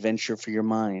exciting adventure for your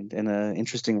mind and an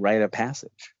interesting rite of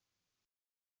passage.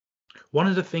 One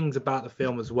of the things about the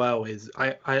film as well is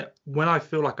I when I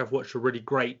feel like I've watched a really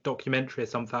great documentary or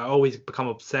something, I always become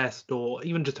obsessed, or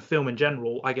even just a film in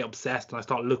general, I get obsessed and I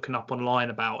start looking up online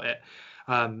about it.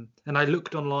 And I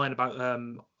looked online about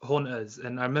Haunters,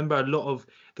 and I remember a lot of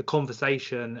the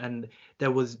conversation, and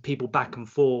there was people back and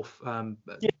forth A lot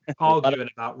of arguing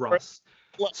about Russ.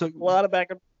 So a lot of back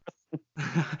and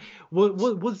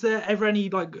was there ever any,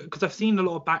 like, because I've seen a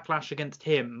lot of backlash against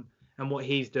him and what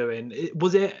he's doing.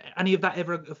 Was it any of that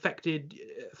ever affected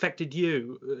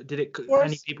you? Did it any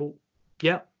forth. people?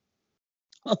 Yeah.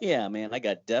 Oh yeah, man. I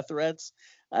got death threats.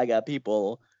 I got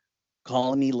people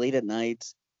calling me late at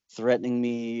night, threatening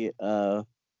me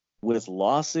with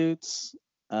lawsuits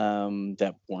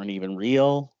that weren't even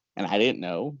real. And I didn't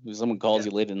know. If someone calls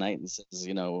you late at night and says,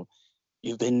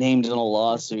 you've been named in a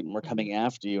lawsuit and we're coming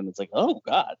after you. And it's like, oh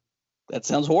God, that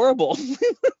sounds horrible.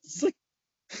 It's like,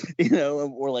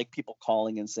 or like people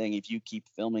calling and saying, if you keep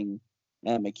filming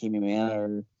at McKamey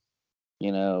Manor,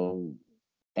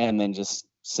 and then just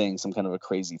saying some kind of a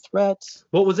crazy threat.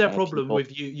 What was their problem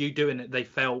with you doing it? They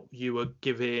felt you were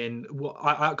giving,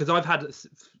 because I've had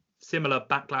similar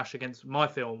backlash against my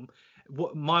film.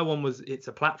 What my one was, it's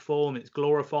a platform, it's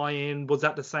glorifying. Was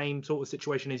that the same sort of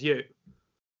situation as you?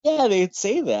 Yeah, they'd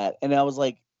say that, and I was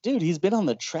like, dude, he's been on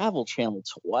the Travel Channel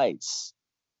twice.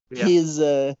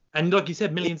 Yeah. And like you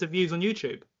said, millions of views on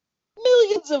YouTube.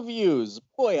 Millions of views.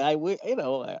 Boy, I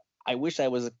wish I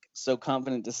was so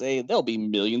confident to say there'll be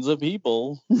millions of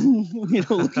people,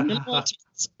 looking at watching.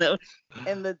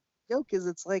 And the joke is,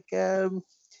 it's like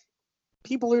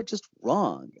people are just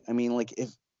wrong. I mean, like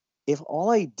if all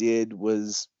I did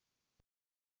was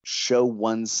show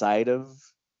one side of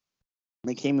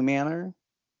McKamey Manor,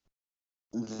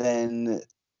 then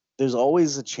there's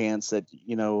always a chance that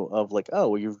of like,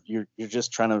 oh, you're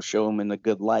just trying to show him in a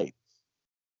good light.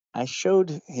 I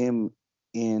showed him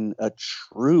in a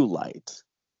true light,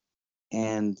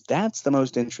 and that's the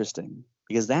most interesting,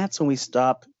 because that's when we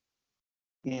stop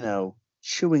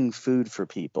chewing food for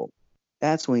people.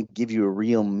 That's when we give you a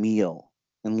real meal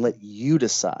and let you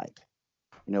decide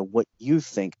what you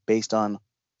think based on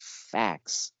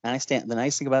facts. And the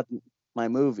nice thing about my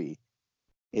movie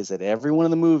is that everyone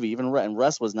in the movie, even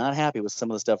Russ was not happy with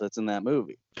some of the stuff that's in that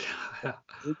movie.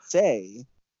 He'd say,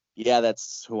 yeah,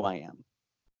 that's who I am.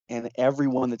 And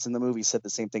everyone that's in the movie said the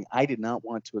same thing. I did not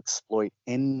want to exploit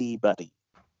anybody.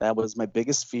 That was my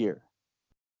biggest fear.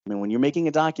 I mean, when you're making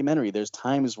a documentary, there's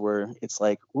times where it's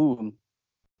like, ooh,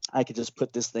 I could just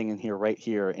put this thing in here, right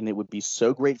here, and it would be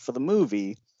so great for the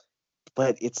movie.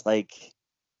 But it's like,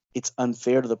 it's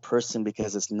unfair to the person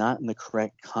because it's not in the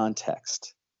correct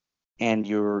context. And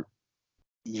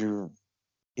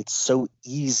it's so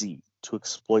easy to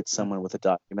exploit someone with a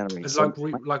documentary. It's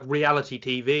like reality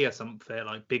TV or something,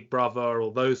 like Big Brother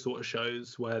or those sort of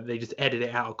shows where they just edit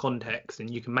it out of context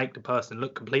and you can make the person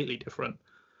look completely different.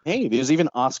 Hey, there's even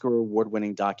Oscar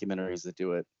award-winning documentaries that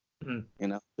do it.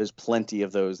 There's plenty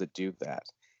of those that do that.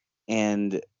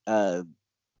 And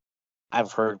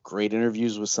I've heard great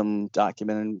interviews with some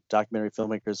documentary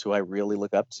filmmakers who I really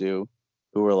look up to,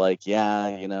 who were like, yeah,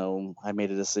 I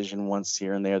made a decision once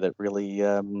here and there that really,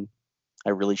 I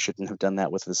really shouldn't have done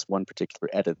that with this one particular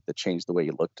edit that changed the way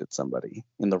you looked at somebody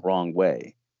in the wrong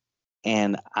way.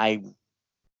 And I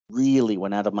really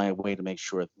went out of my way to make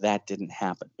sure that didn't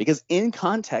happen, because in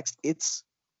context, it's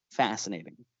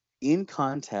fascinating. In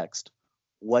context,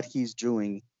 what he's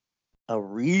doing, a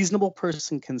reasonable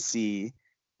person can see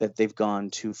that they've gone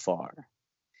too far.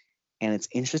 And it's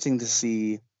interesting to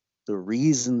see the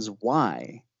reasons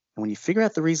why. And when you figure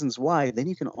out the reasons why, then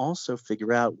you can also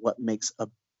figure out what makes a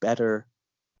better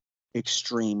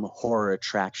extreme horror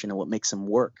attraction and what makes them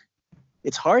work.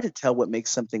 It's hard to tell what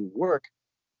makes something work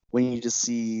when you just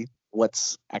see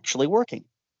what's actually working.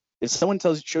 If someone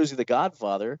shows you The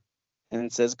Godfather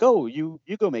and says, "Go, you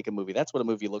go make a movie," that's what a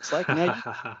movie looks like. Now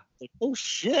you're like, oh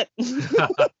shit,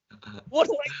 what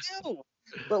do I do?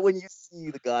 But when you see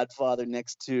The Godfather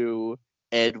next to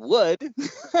Ed Wood,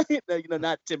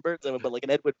 not Tim Burton, but like an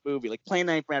Ed Wood movie, like Plan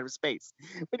 9 from Outer Space.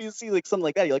 When you see like something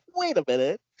like that, you're like, wait a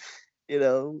minute,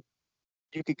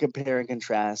 you could compare and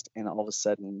contrast, and all of a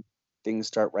sudden things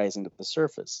start rising to the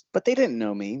surface. But they didn't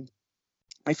know me.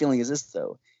 My feeling is this,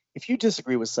 though: if you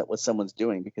disagree with what someone's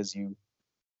doing because you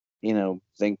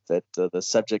think that the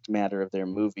subject matter of their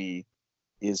movie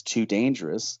is too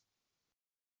dangerous,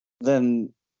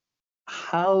 then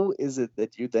how is it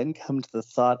that you then come to the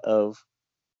thought of,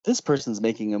 this person's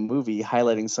making a movie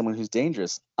highlighting someone who's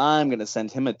dangerous, I'm going to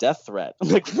send him a death threat? I'm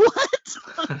like, what?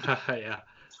 Yeah. Why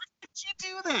did you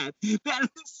do that? That is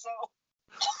so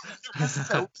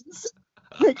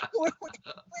like, where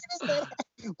is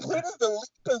the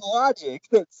leap in logic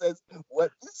that says, what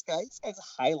this guy's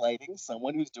highlighting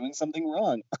someone who's doing something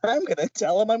wrong? I'm going to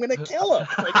tell him I'm going to kill him.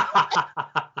 Like,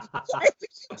 why would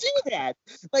you do that?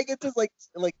 Like, it's just like,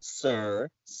 sir,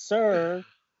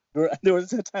 There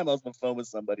was a time I was on the phone with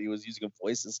somebody who was using a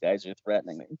voice disguiser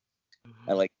threatening me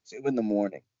at like 2 in the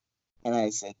morning. And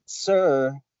I said,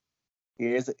 "Sir,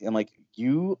 I'm like,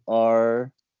 you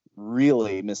are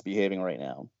really misbehaving right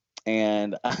now.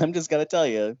 And I'm just gonna tell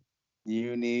you,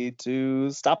 you need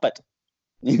to stop it.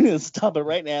 You need to stop it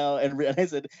right now." And I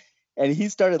said, and he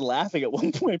started laughing at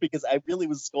one point because I really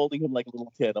was scolding him like a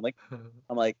little kid. I'm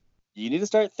like, you need to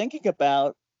start thinking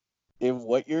about if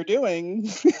what you're doing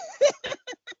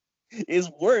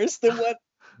is worse than what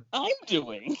I'm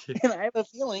doing. And I have a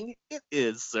feeling it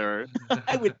is, sir.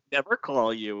 I would never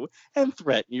call you and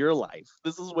threaten your life.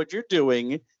 This is what you're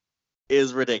doing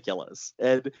is ridiculous.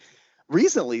 And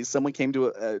recently, someone came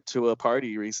to a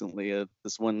party recently.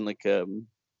 This one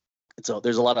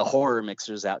there's a lot of horror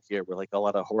mixers out here. We're like a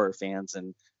lot of horror fans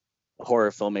and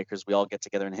horror filmmakers. We all get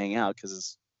together and hang out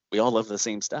because we all love the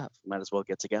same stuff. Might as well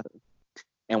get together.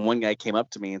 And one guy came up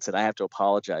to me and said, "I have to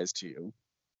apologize to you."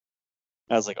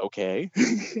 I was like, "Okay."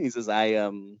 He says,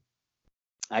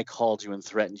 I called you and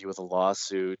threatened you with a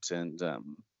lawsuit, and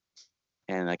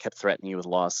I kept threatening you with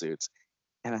lawsuits."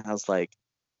 And I was like,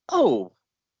 "Oh,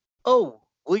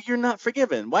 well, you're not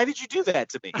forgiven. Why did you do that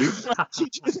to me? Why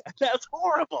did you do that? That's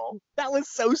horrible. That was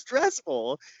so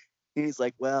stressful." And he's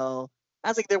like, "Well," I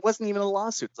was like, "there wasn't even a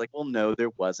lawsuit." It's like, "Well, no, there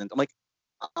wasn't." I'm like,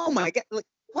 "Oh my God, like,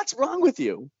 what's wrong with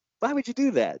you? Why would you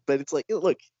do that?" But it's like,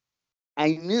 look,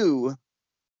 I knew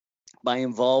by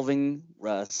involving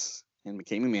Russ and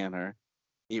McKamey Manor,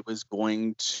 it was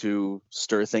going to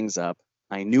stir things up.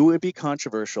 I knew it would be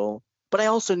controversial, but I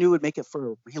also knew it would make it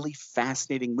for a really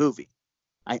fascinating movie.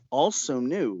 I also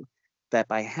knew that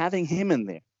by having him in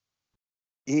there,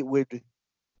 it would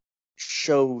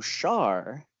show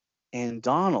Shar and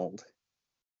Donald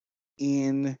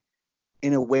in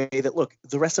a way that, look,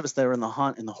 the rest of us that are in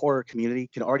the horror community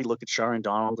can already look at Shar and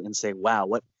Donald and say, "Wow,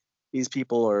 what these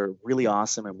people are really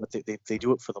awesome, and what they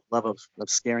do it for the love of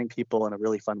scaring people in a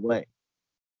really fun way."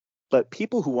 But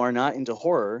people who are not into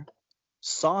horror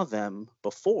saw them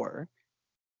before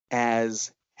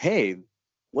as, "Hey,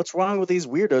 what's wrong with these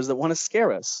weirdos that want to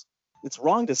scare us? It's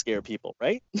wrong to scare people,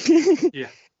 right?"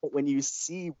 Yeah. But when you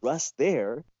see Russ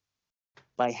there,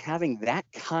 by having that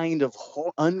kind of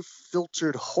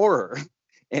unfiltered horror,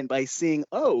 and by seeing,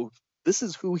 oh, this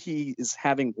is who he is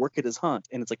having work at his haunt,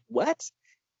 and it's like, what?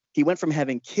 He went from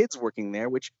having kids working there,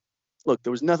 which, look,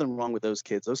 there was nothing wrong with those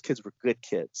kids. Those kids were good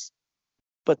kids.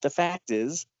 But the fact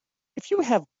is, if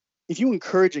you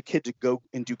encourage a kid to go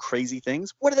and do crazy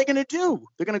things, what are they going to do?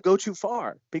 They're going to go too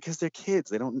far because they're kids.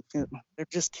 They're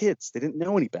just kids. They didn't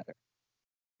know any better.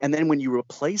 And then when you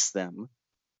replace them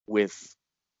with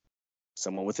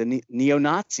someone with a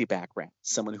neo-Nazi background,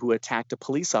 someone who attacked a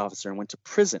police officer and went to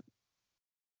prison,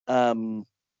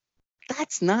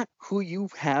 that's not who you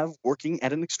have working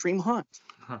at an extreme haunt.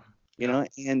 You know,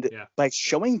 and by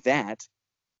showing that,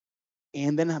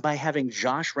 and then by having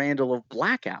Josh Randall of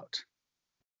Blackout.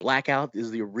 Blackout is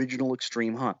the original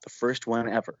extreme haunt, the first one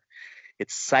ever.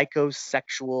 It's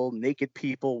psychosexual, naked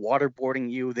people waterboarding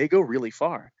you. They go really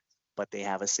far, but they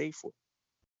have a safe word.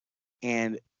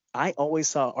 And I always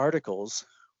saw articles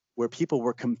where people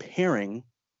were comparing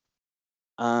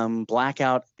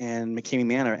Blackout and McKamey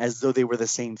Manor as though they were the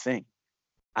same thing.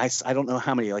 I don't know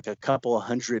how many, like a couple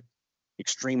 100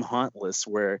 extreme haunt lists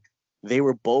where they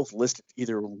were both listed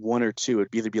either one or two.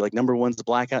 It'd either be like number one's the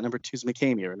Blackout, number two's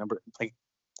McKamey, or number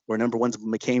one's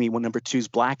McKamey, number two's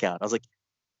Blackout. I was like,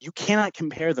 you cannot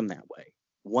compare them that way.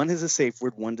 One has a safe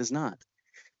word, one does not.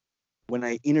 When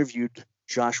I interviewed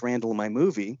Josh Randall in my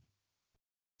movie,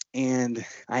 and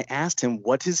I asked him,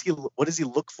 what does he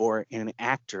look for in an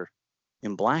actor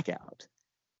in Blackout?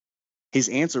 His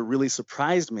answer really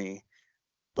surprised me,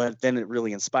 but then it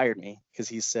really inspired me because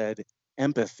he said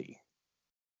empathy.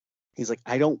 He's like,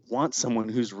 I don't want someone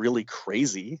who's really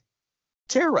crazy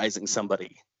terrorizing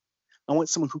somebody. I want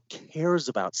someone who cares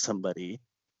about somebody,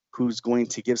 who's going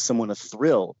to give someone a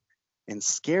thrill and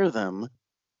scare them,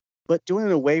 but do it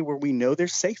in a way where we know they're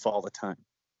safe all the time.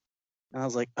 And I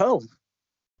was like, oh,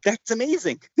 that's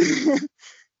amazing.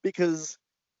 Because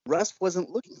Russ wasn't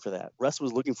looking for that. Russ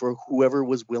was looking for whoever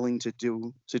was willing to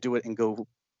do it and go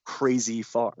crazy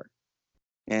far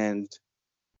and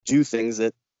do things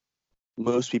that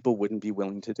most people wouldn't be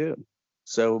willing to do.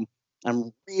 So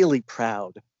I'm really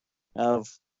proud of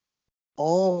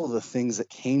all the things that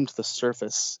came to the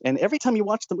surface. And every time you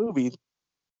watch the movie,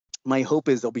 my hope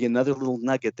is there'll be another little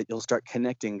nugget that you'll start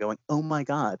connecting, going, oh my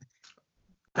God.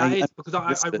 That is because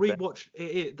I rewatched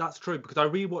it. That's true, because I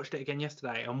rewatched it again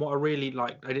yesterday, and what I really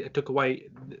liked, I took away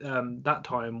that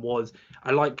time was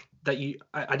I like that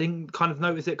I didn't kind of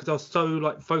notice it because I was so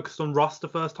like focused on Russ the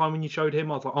first time when you showed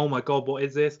him. I was like, oh my god, what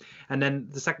is this? And then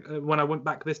the second when I went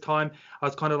back this time, I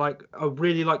was kind of like, I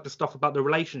really like the stuff about the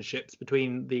relationships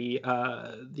between the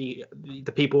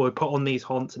people who put on these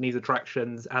haunts and these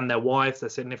attractions and their wives, their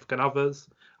significant others.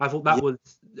 I thought that was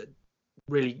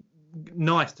really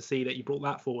nice to see that you brought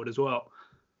that forward as well.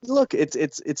 Look,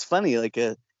 it's funny, like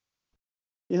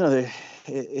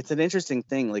it's an interesting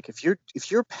thing. Like if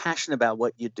you're passionate about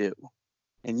what you do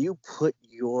and you put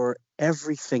your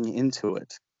everything into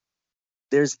it,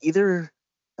 there's either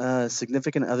a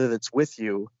significant other that's with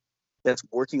you that's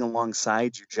working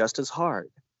alongside you just as hard,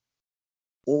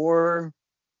 or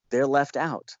they're left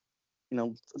out.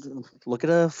 Look at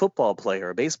a football player,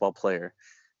 a baseball player.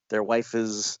 Their wife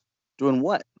is doing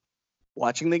what?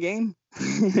 Watching the game,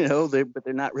 but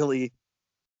they're not really,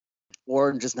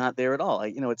 or just not there at all.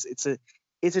 It's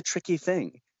a tricky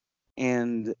thing,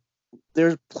 and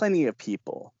there's plenty of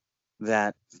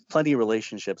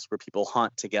relationships where people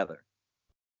haunt together.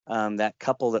 That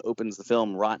couple that opens the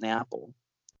film, Rotten Apple,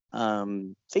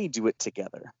 they do it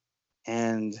together,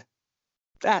 and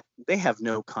that they have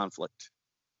no conflict.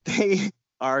 They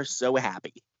are so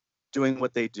happy doing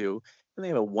what they do, and they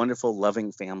have a wonderful,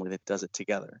 loving family that does it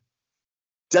together.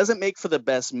 Doesn't make for the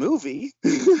best movie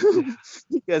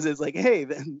because it's like, hey,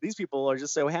 these people are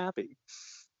just so happy.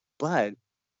 But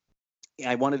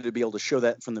I wanted to be able to show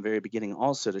that from the very beginning,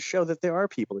 also to show that there are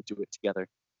people that do it together.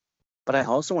 But I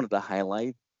also wanted to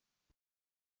highlight,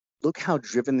 look how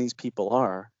driven these people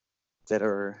are that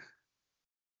are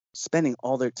spending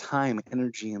all their time,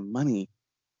 energy, and money,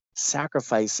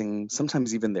 sacrificing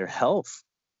sometimes even their health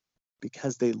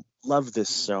because they love this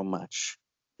so much.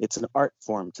 It's an art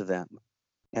form to them,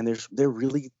 and they're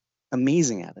really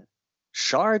amazing at it.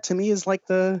 Shar to me is like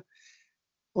the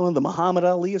Muhammad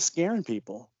Ali of scaring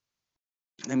people.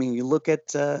 I mean, you look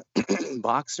at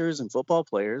boxers and football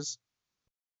players.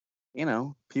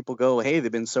 People go, hey,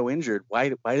 they've been so injured. Why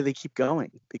do they keep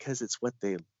going? Because it's what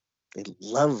they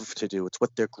love to do. It's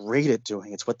what they're great at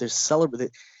doing. It's what they're celebrating.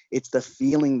 It's the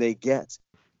feeling they get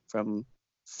from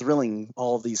thrilling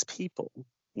all these people,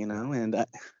 and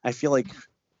I feel like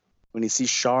when you see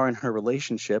Shar and her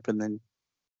relationship, and then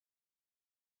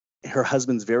her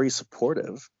husband's very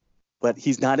supportive, but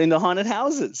he's not into haunted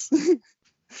houses.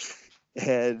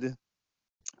 And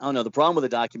I don't know, the problem with the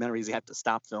documentary is you have to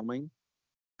stop filming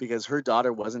because her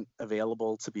daughter wasn't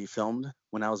available to be filmed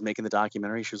when I was making the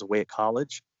documentary. She was away at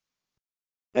college.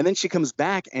 And then she comes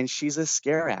back and she's a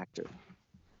scare actor.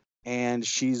 And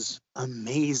she's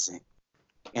amazing.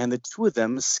 And the two of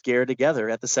them scare together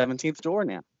at the 17th door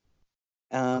now.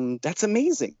 That's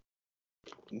amazing.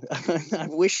 I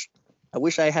wish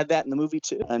I had that in the movie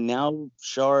too. And now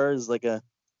Shar is like a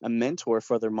mentor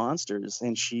for other monsters,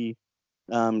 and she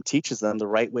teaches them the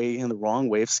right way and the wrong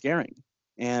way of scaring.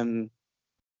 And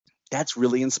that's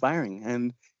really inspiring.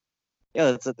 And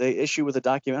yeah, that's the issue with a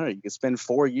documentary. You could spend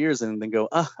 4 years and then go,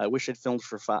 I wish I'd filmed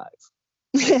for 5.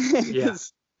 Yeah.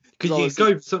 Because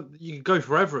you can go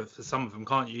forever for some of them,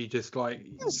 can't you? Just like,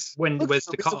 yes. Where's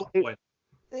the cut-off point?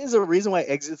 There's a reason why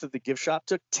Exits at the Gift Shop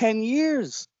took 10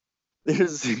 years. You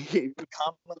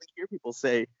commonly hear people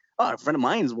say, a friend of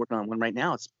mine's working on one right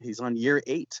now. He's on year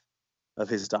 8 of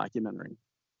his documentary.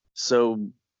 So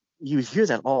you hear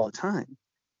that all the time.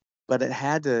 But it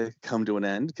had to come to an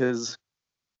end because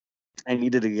I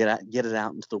needed to get it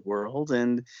out into the world,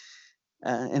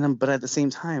 but at the same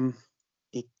time,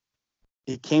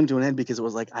 it came to an end because it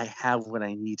was like I have what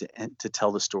I need to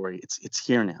tell the story. It's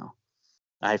here now.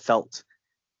 I felt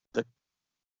the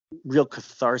real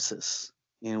catharsis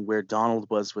in where Donald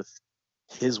was with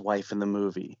his wife in the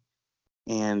movie,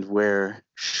 and where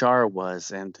Shar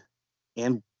was, and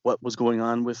what was going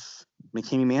on with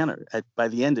McKamey Manor. By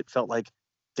the end, it felt like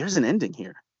there's an ending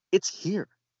here. It's here.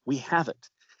 We have it.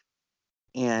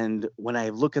 And when I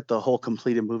look at the whole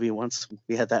completed movie, once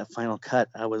we had that final cut,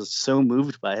 I was so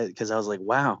moved by it because I was like,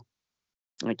 wow,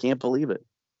 I can't believe it.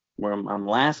 Where I'm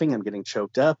laughing, I'm getting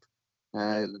choked up.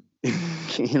 I'm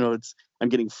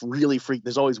getting really freaked.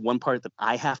 There's always one part that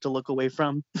I have to look away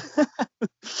from.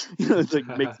 It's like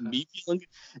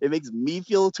it makes me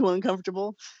feel too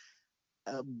uncomfortable.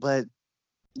 But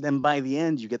then by the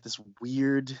end, you get this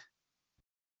weird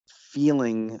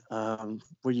feeling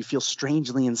where you feel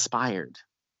strangely inspired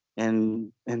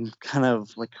and kind of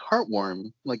like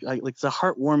heartwarm, like it's a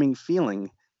heartwarming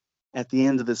feeling at the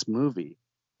end of this movie.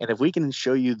 And if we can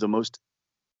show you the most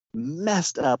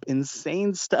messed up,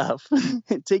 insane stuff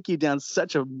and take you down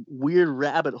such a weird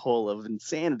rabbit hole of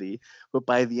insanity, but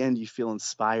by the end you feel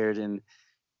inspired, and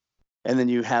then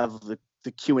you have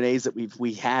the Q&As that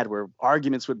we had where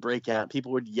arguments would break out,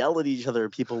 people would yell at each other,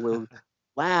 people will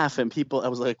laugh, and I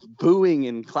was like booing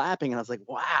and clapping, and I was like,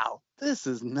 wow, this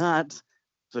is not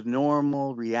the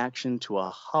normal reaction to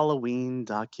a Halloween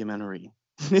documentary.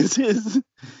 This is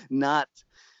not,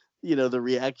 the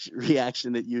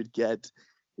reaction that you'd get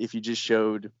if you just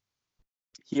showed,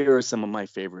 here are some of my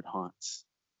favorite haunts,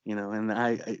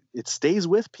 and it stays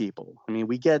with people. I mean,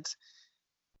 we get,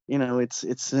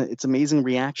 it's amazing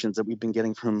reactions that we've been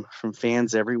getting from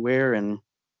fans everywhere. And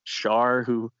Shar,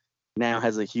 who now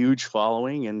has a huge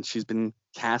following, and she's been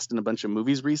cast in a bunch of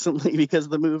movies recently because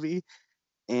of the movie.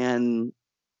 And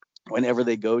whenever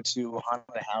they go to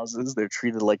haunted houses, they're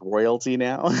treated like royalty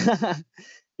now.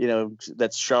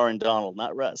 That's Shar and Donald,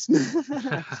 not Russ.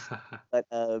 But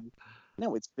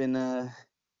no, it's been a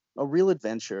real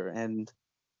adventure. And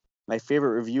my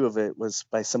favorite review of it was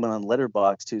by someone on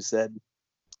Letterboxd who said,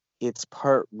 it's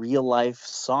part real life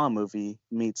Saw movie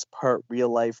meets part real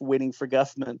life Waiting for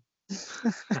Guffman. It's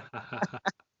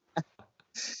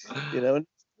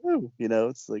true.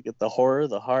 It's like the horror,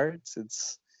 the hearts.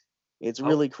 It's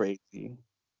really crazy.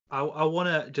 I want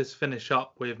to just finish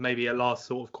up with maybe a last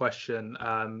sort of question,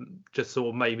 just sort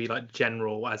of maybe like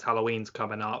general, as Halloween's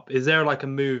coming up. Is there like a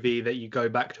movie that you go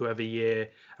back to every year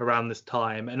around this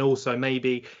time? And also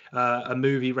maybe a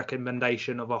movie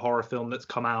recommendation of a horror film that's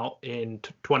come out in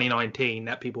 2019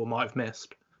 that people might have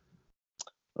missed?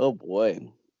 Oh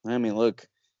boy. I mean, look,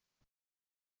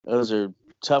 those are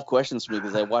tough questions for me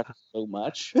because I watch so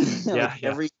much. Yeah.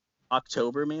 Every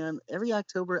October,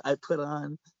 I put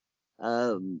on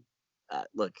I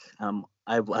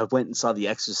went and saw The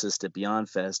Exorcist at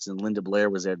Beyond Fest, and Linda Blair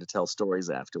was there to tell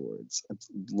stories afterwards. I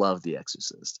love The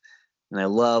Exorcist, and I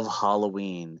love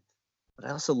Halloween, but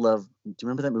I also love. Do you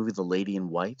remember that movie, The Lady in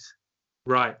White?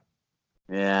 Right.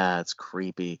 Yeah, it's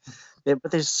creepy. But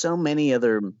there's so many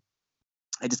other.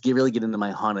 I just really get into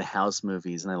my haunted house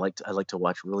movies, and I like to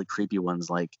watch really creepy ones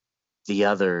like The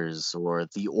Others or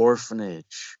The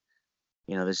Orphanage.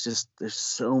 There's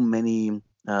so many.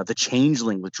 The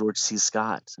Changeling with George C.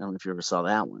 Scott. I don't know if you ever saw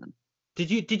that one.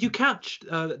 Did you catch?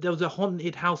 There was a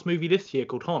haunted house movie this year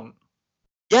called Haunt.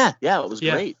 Yeah, it was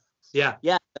great. Yeah.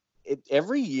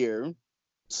 Every year,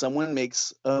 someone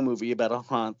makes a movie about a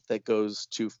haunt that goes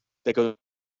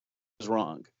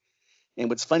wrong. And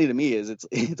what's funny to me is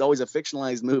it's always a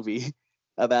fictionalized movie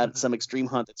about some extreme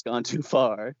haunt that's gone too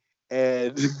far,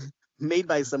 and made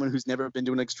by someone who's never been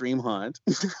to an extreme haunt.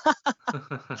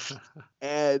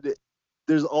 And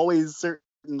there's always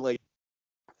certain like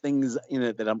things in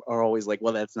it that are always like,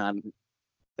 well, that's not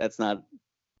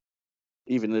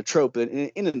even a trope in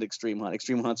an extreme haunt.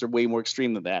 Extreme haunts are way more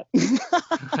extreme than that.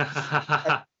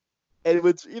 And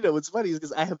what's funny is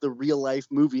because I have the real life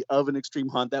movie of an extreme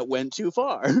haunt that went too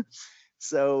far.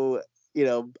 So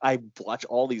I watch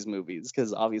all these movies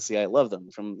because obviously I love them,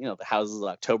 from the Houses of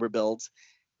October built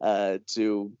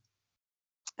to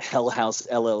Hell House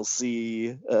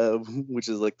LLC, which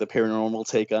is like the paranormal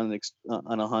take on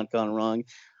a haunt gone wrong,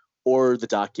 or the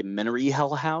documentary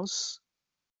Hell House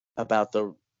about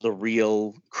the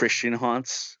real Christian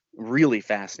haunts. Really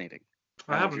fascinating.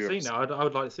 I haven't seen that. I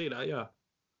would like to see that. Yeah.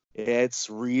 It's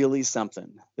really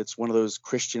something. It's one of those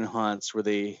Christian haunts where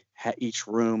they each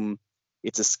room,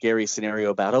 it's a scary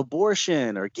scenario about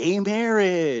abortion or gay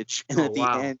marriage, and at the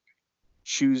end,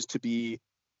 choose to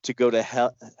go to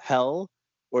hell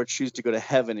or choose to go to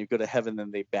heaven. You go to heaven,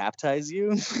 then they baptize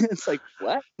you. It's like,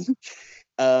 what?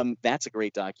 That's a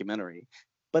great documentary.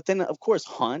 But then, of course,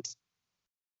 Haunt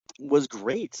was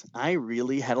great. I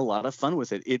really had a lot of fun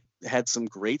with it. It had some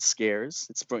great scares.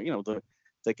 It's for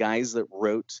the guys that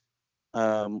wrote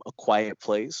A Quiet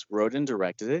Place, wrote and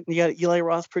directed it, and you got Eli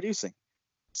Roth producing.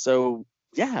 So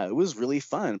yeah, it was really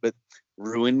fun. But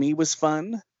Ruin Me was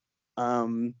fun.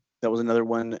 That was another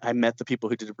one. I met the people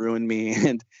who did Ruin Me,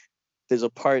 and there's a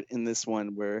part in this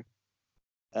one where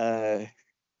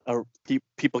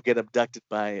people get abducted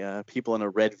by people in a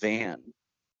red van,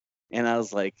 and I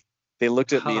was like, they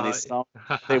looked at me and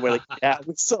they were like, "Yeah,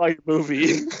 we saw your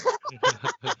movie.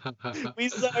 We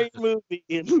saw your movie,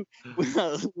 and we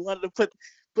wanted to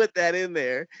put that in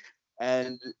there."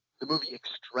 And the movie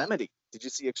Extremity. Did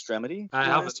you see Extremity? I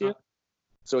haven't.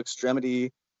 So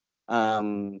Extremity.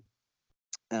 Anthony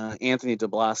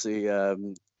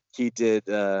DiBlasi, he did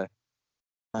this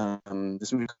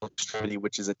movie called Extremity,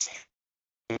 which is a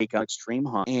take on extreme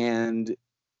haunt, and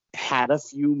had a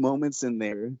few moments in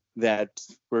there that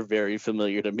were very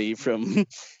familiar to me from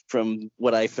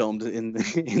what I filmed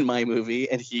in my movie.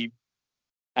 And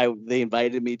they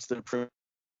invited me to the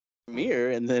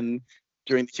premiere, and then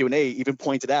during the Q&A even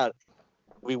pointed out,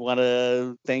 we want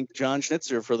to thank John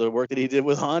Schnitzer for the work that he did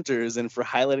with Haunters and for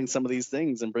highlighting some of these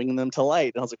things and bringing them to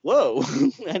light. And I was like, whoa,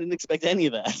 I didn't expect any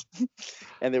of that.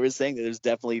 And they were saying that there's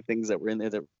definitely things that were in there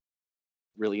that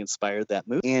really inspired that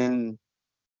movie. And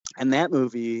that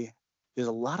movie, there's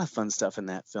a lot of fun stuff in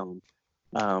that film.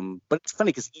 But it's funny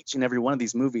because each and every one of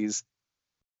these movies,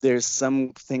 there's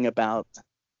something about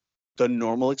the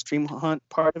normal extreme haunt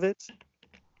part of it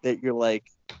that you're like,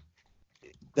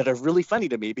 that are really funny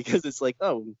to me, because it's like,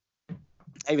 oh,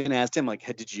 I even asked him, like,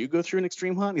 did you go through an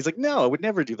extreme haunt? He's like, no, I would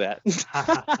never do that. And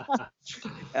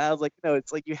I was like, no,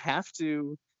 it's like you have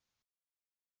to,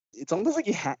 it's almost like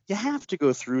you have to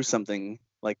go through something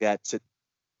like that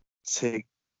to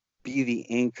be the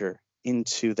anchor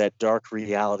into that dark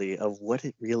reality of what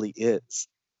it really is.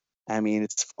 I mean,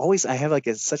 it's always, I have like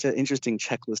such an interesting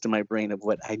checklist in my brain of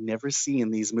what I never see in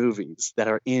these movies that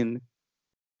are in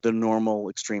the normal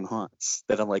extreme haunts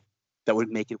that I'm like, that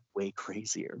would make it way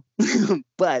crazier.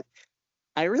 But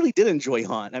I really did enjoy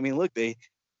Haunt. I mean, look, they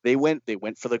went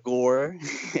for the gore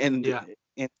and Yeah.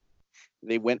 and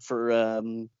they went for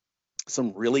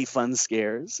some really fun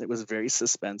scares. It was very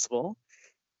suspenseful.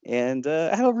 And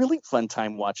I had a really fun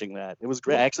time watching that. It was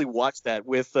great. I actually watched that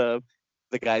with the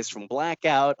guys from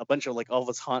Blackout. A bunch of like all of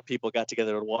us haunt people got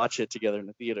together to watch it together in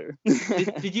the theater.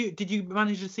 Did you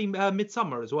manage to see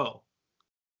Midsummer as well?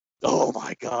 Oh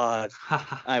my God,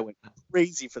 I went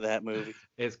crazy for that movie.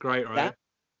 It's great, right? That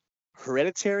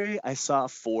Hereditary, I saw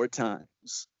 4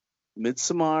 times.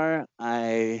 Midsommar,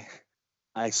 I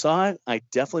saw it. I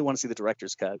definitely want to see the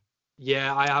director's cut.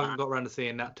 Yeah, I haven't got around to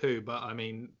seeing that too, but I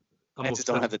mean, I just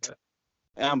don't have the time.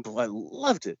 I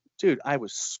loved it, dude. I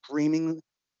was screaming,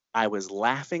 I was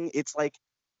laughing. It's like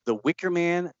The Wicker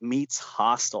Man meets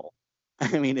Hostel.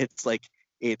 I mean, it's like,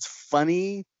 it's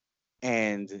funny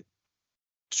and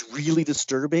it's really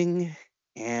disturbing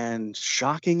and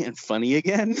shocking and funny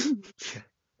again.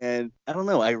 And I don't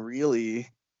know, I really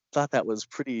thought that was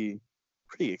pretty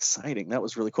exciting. That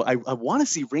was really cool. I want to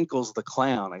see Wrinkles the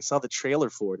Clown. I saw the trailer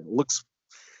for it.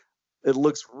 It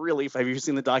looks really. Have you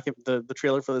seen the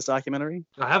trailer for this documentary?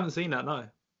 I haven't seen that, no.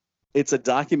 It's a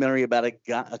documentary about a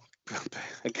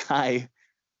guy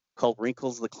called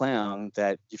Wrinkles the Clown,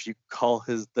 that if you call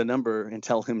the number and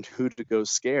tell him who to go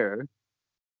scare,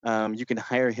 you can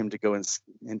hire him to go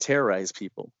and terrorize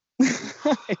people.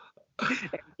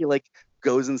 He like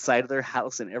goes inside of their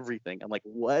house and everything. I'm like,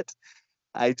 what?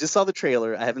 I just saw the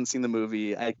trailer. I haven't seen the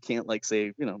movie. I can't like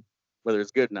say, whether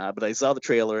it's good or not, but I saw the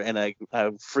trailer and I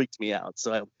freaked me out.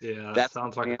 So yeah, that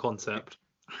sounds like a concept.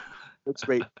 Looks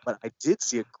great. But I did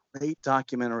see a great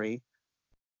documentary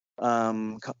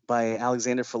by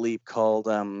Alexander Philippe called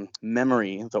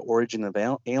Memory, The Origin of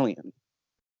Alien.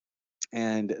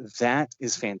 And that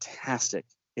is fantastic.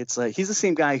 It's like, he's the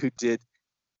same guy who did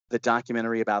the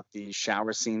documentary about the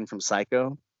shower scene from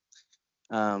Psycho.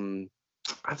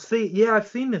 I've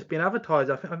seen this being advertised.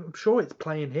 I'm sure it's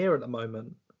playing here at the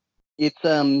moment. It's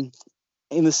in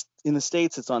the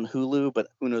States it's on Hulu, but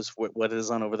who knows what it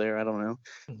is on over there? I don't know.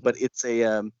 Mm-hmm. But it's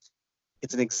an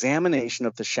examination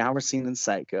of the shower scene in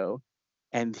Psycho,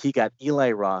 and he got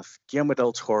Eli Roth, Guillermo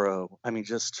del Toro. I mean,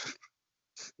 just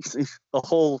the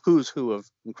whole who's who of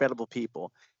incredible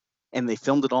people, and they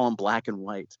filmed it all in black and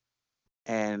white.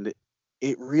 And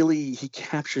he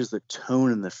captures the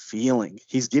tone and the feeling.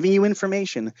 He's giving you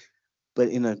information, but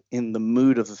in the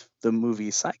mood of the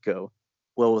movie Psycho.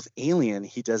 Well, with Alien,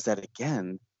 he does that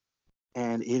again,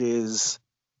 and it is,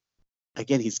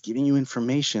 again, he's giving you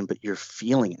information, but you're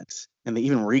feeling it. And they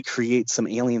even recreate some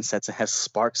alien sets that have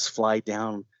sparks fly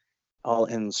down all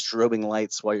in strobing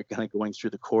lights while you're kind of going through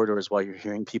the corridors while you're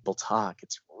hearing people talk.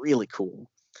 It's really cool.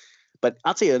 But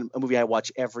I'll tell you a movie I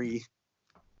watch every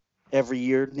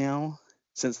year now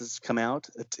since it's come out.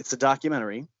 It's a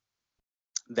documentary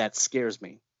that scares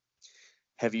me.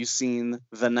 Have you seen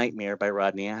The Nightmare by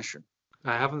Rodney Asher?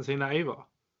 I haven't seen that either.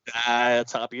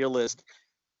 Top of your list.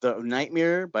 The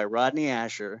Nightmare by Rodney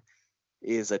Asher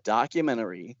is a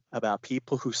documentary about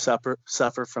people who suffer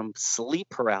from sleep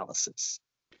paralysis.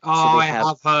 Oh, so I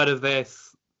have heard of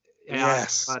this. Yeah,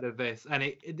 yes. I've heard of this. And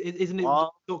isn't it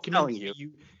documentary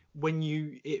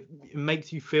it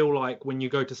makes you feel like when you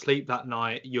go to sleep that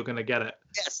night, you're going to get it.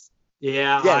 Yes.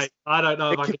 Yeah, yes. I don't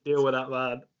know if I can deal with that,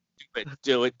 man.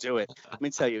 Do it. Let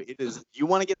me tell you, it is. You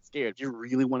want to get scared. You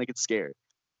really want to get scared.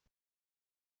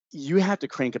 You have to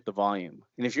crank up the volume.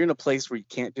 And if you're in a place where you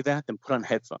can't do that, then put on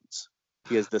headphones,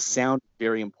 because the sound is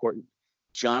very important.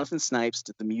 Jonathan Snipes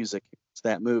did the music to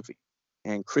that movie,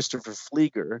 and Christopher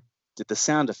Flieger did the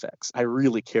sound effects. I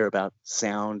really care about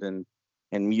sound and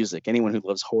music. Anyone who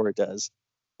loves horror does.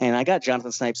 And I got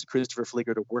Jonathan Snipes and Christopher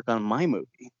Flieger to work on my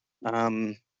movie.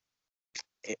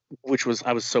 which was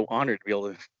I was so honored to be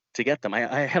able to get them.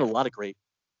 I had a lot of great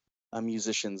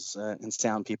musicians and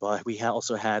sound people.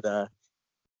 Also had uh,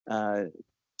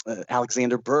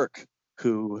 Alexander Burke,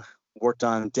 who worked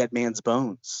on Dead Man's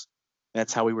Bones.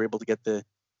 That's how we were able to get the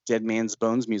Dead Man's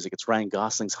Bones music. It's Ryan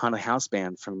Gosling's Haunted House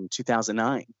Band from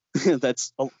 2009.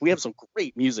 We have some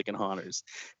great music in Haunters.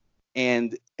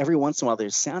 And every once in a while,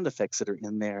 there's sound effects that are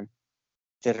in there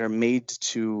that are made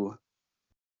to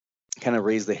kind of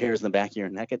raise the hairs in the back of your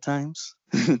neck at times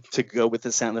to go with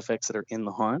the sound effects that are in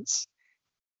the haunts.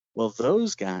 Well,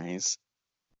 those guys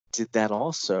did that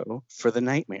also for The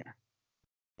Nightmare.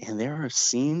 And there are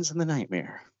scenes in The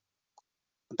Nightmare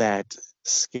that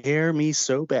scare me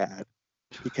so bad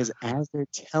because as they're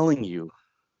telling you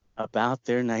about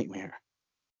their nightmare,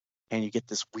 and you get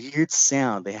this weird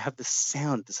sound, they have this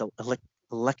sound, this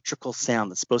electrical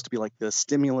sound that's supposed to be like the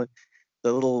stimulus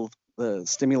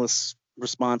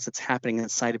response that's happening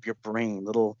inside of your brain,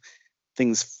 little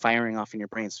things firing off in your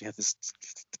brain. So you have this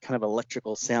kind of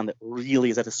electrical sound that really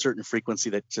is at a certain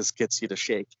frequency that just gets you to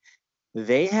shake.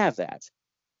 They have that.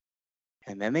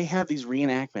 And then they have these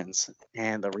reenactments,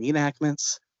 and the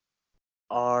reenactments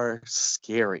are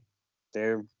scary.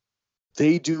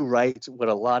 They do right what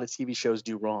a lot of TV shows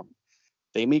do wrong.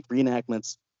 They make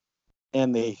reenactments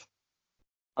and they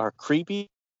are creepy,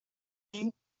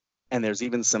 and there's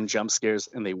even some jump scares,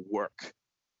 and they work.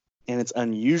 And it's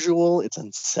unusual, it's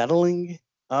unsettling.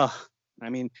 I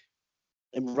mean,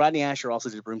 and Rodney Asher also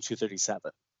did Room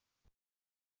 237,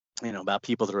 about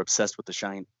people that are obsessed with The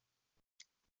Shining.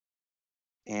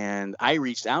 And I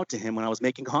reached out to him when I was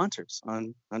making Haunters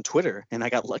on Twitter, and I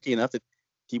got lucky enough that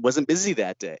he wasn't busy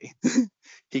that day.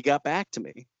 He got back to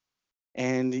me,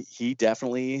 and he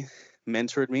definitely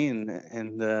mentored me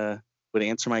and would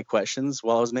answer my questions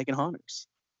while I was making Haunters.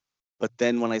 But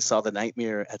then when I saw The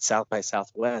Nightmare at South by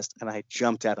Southwest, and I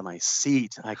jumped out of my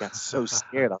seat, I got so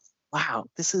scared. I was, wow,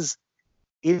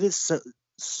 it is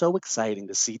so exciting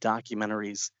to see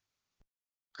documentaries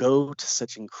go to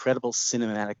such incredible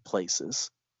cinematic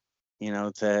places,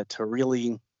 that to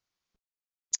really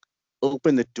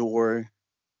open the door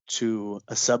to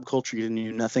a subculture you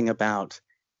knew nothing about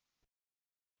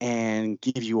and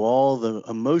give you all the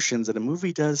emotions that a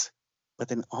movie does, but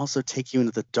then also take you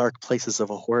into the dark places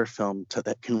of a horror film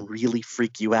that can really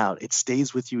freak you out. It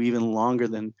stays with you even longer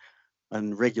than a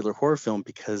regular horror film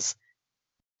because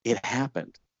it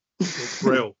happened. It's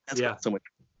real. Yeah. So much.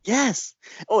 Yes.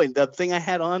 Oh, and the thing I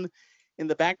had on in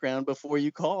the background before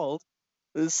you called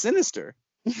was Sinister.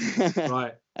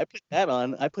 Right. I put that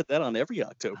on every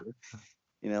October.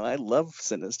 I love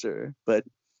Sinister, but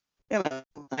I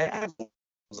have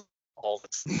all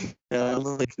this.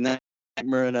 Like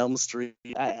Nightmare on Elm Street.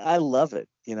 I love it.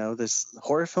 This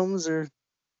horror films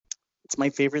it's my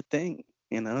favorite thing.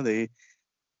 They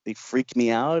freak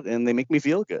me out and they make me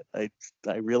feel good.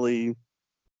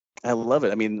 I love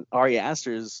it. I mean, Ari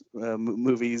Aster's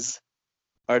movies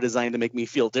are designed to make me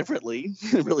feel differently,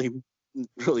 really,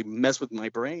 really mess with my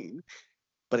brain.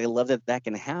 But I love that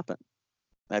can happen.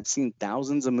 I've seen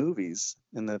thousands of movies,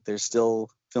 and that there's still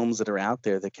films that are out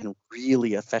there that can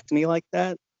really affect me like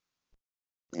that.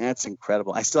 That's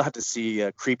incredible. I still have to see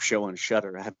Creepshow on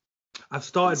Shudder. I've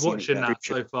started watching that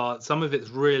so far. Some of it's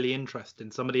really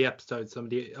interesting. Some of the episodes, some of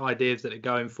the ideas that they're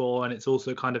going for, and it's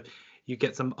also kind of you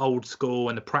get some old school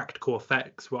and the practical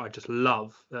effects, what I just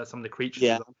love. Some of the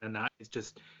creatures and that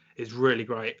is really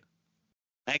great.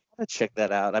 I gotta check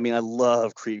that out. I mean, I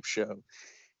love Creepshow,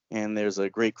 and there's a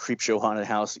great Creepshow haunted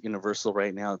house at Universal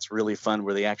right now. It's really fun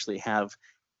where they actually have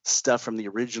stuff from the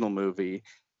original movie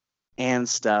and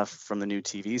stuff from the new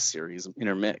TV series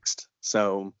intermixed.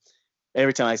 So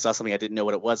every time I saw something I didn't know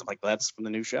what it was, I'm like, well, that's from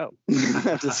the new show. I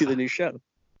have to see the new show.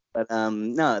 But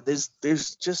no,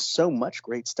 there's just so much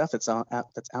great stuff that's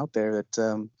out there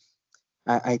that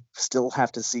I still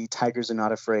have to see. Tigers Are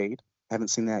Not Afraid. I haven't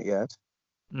seen that yet.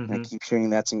 Mm-hmm. And I keep hearing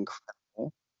that's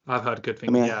incredible. I've heard good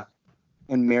things. Yeah.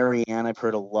 And Marianne, I've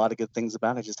heard a lot of good things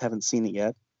about. I just haven't seen it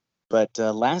yet. But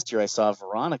last year I saw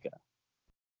Veronica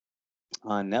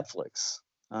on Netflix,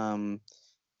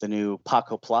 the new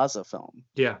Paco Plaza film.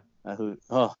 Yeah.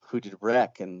 Who did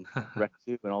Wreck and Wreck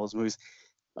 2 and all those movies.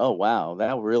 Oh, wow.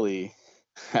 That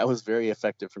was very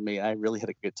effective for me. I really had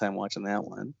a good time watching that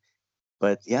one.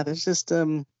 But yeah, there's just,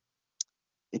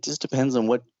 it just depends on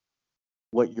what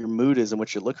your mood is and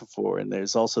what you're looking for. And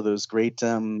there's also those great,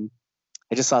 I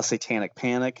just saw Satanic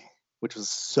Panic, which was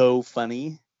so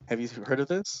funny. Have you heard of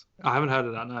this? I haven't heard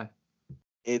of that, no.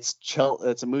 It's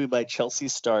a movie by Chelsea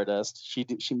Stardust. She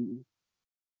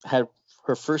had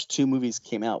her first two movies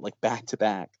came out like back to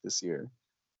back this year.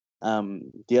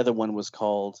 The other one was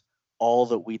called All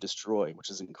That We Destroy,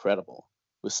 which is incredible.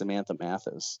 with Samantha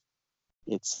Mathis.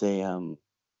 It's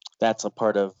that's a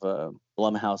part of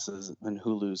Blumhouse's and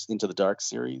Hulu's Into the Dark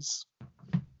series,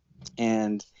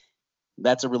 and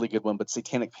that's a really good one. But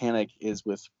Satanic Panic is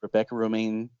with Rebecca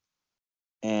Romijn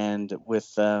and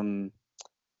with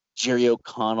Jerry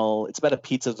O'Connell. It's about a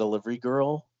pizza delivery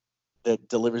girl that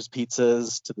delivers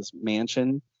pizzas to this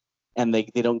mansion, and they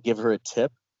don't give her a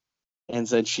tip, and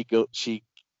then she goes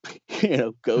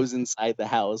inside the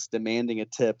house demanding a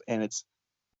tip, and it's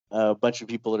a bunch of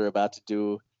people that are about to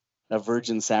do a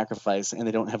virgin sacrifice, and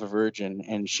they don't have a virgin,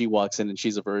 and she walks in and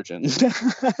she's a virgin.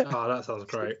 Oh, that sounds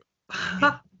great.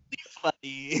 Funny.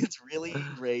 It's really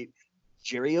great.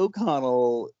 Jerry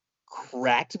O'Connell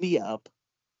cracked me up.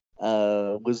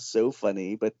 Was so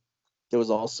funny, but there was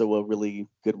also a really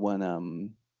good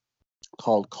one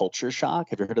called Culture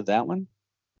Shock. Have you heard of that one?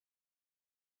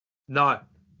 No.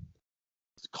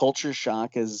 Culture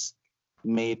Shock is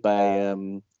made by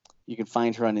you can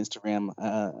find her on Instagram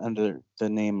under the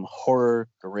name Horror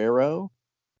Guerrero.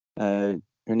 Her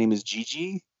name is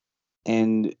Gigi,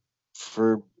 and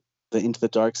for the Into the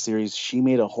Dark series, she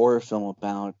made a horror film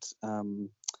about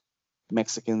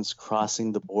Mexicans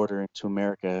crossing the border into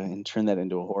America and turned that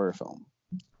into a horror film.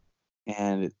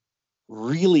 And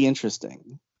really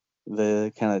interesting,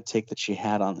 the kind of take that she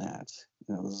had on that.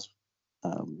 It was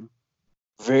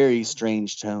very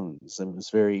strange tones. It was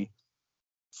very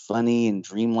funny and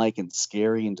dreamlike and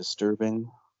scary and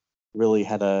disturbing. Really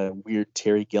had a weird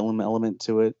Terry Gilliam element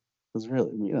to it. It was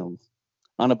really,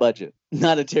 on a budget,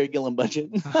 not a Terry Gilliam budget.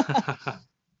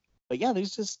 But yeah,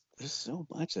 there's so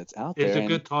much that's out there. It's a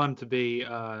good time to be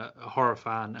a horror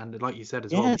fan, and like you said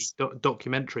as well,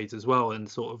 documentaries as well, and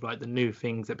sort of like the new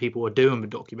things that people are doing with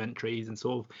documentaries and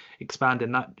sort of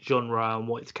expanding that genre and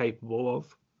what it's capable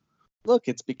of. Look,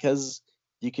 it's because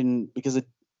the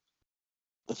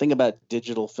thing about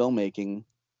digital filmmaking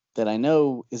that I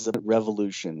know is a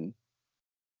revolution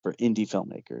for indie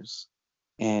filmmakers,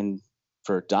 and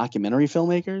for documentary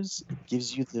filmmakers, it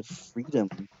gives you the freedom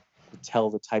to tell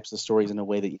the types of stories in a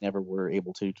way that you never were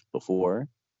able to before.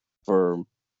 For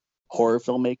horror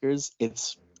filmmakers,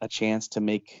 it's a chance to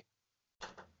make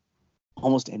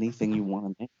almost anything you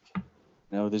want to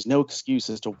make. There's no excuse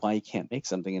as to why you can't make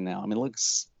something. And now, I mean, look,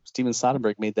 Steven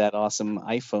Soderbergh made that awesome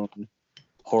iPhone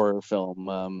horror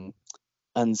film,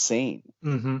 Unsane,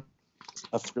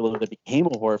 a thriller that became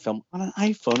a horror film on an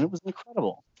iPhone. It was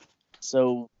incredible.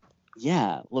 So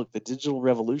yeah, look, the digital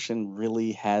revolution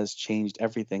really has changed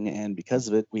everything, and because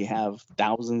of it, we have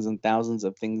thousands and thousands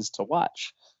of things to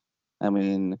watch. I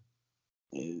mean,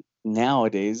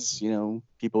 nowadays,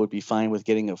 people would be fine with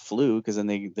getting a flu because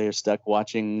then they're stuck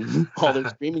watching all their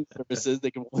streaming services.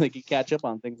 They can catch up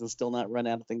on things and still not run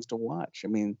out of things to watch. I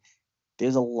mean,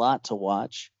 there's a lot to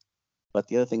watch, but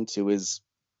the other thing too is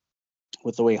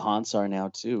with the way haunts are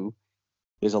now too.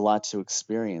 There's a lot to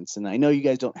experience. And I know you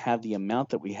guys don't have the amount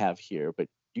that we have here, but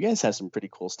you guys have some pretty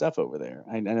cool stuff over there.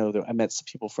 I know that I met some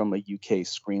people from a UK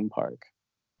Scream Park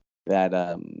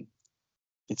that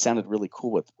it sounded really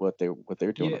cool with what they're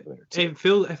doing over there too.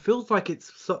 It feels like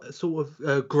it's sort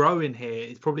of growing here.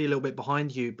 It's probably a little bit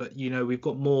behind you, but we've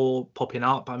got more popping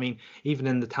up. I mean, even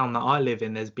in the town that I live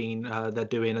in, there's been they're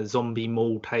doing a zombie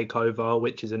mall takeover,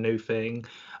 which is a new thing.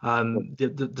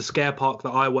 The scare park that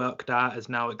I worked at has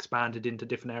now expanded into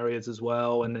different areas as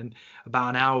well. And then about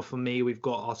an hour from me, we've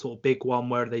got our sort of big one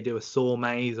where they do a Saw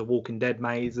maze, a Walking Dead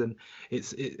maze, and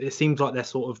it seems like they're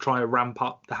sort of trying to ramp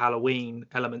up the Halloween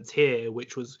elements here,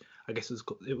 which was, I guess,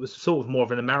 it was sort of more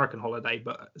of an American holiday,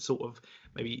 but sort of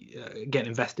maybe getting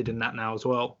invested in that now as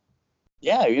well.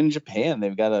 Yeah, in Japan, they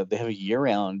have a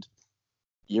year-round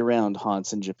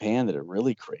haunts in Japan that are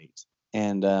really great,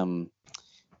 and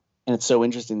it's so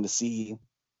interesting to see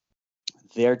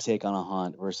their take on a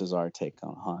haunt versus our take on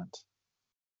a haunt.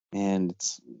 And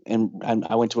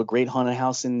I went to a great haunted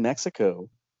house in Mexico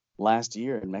last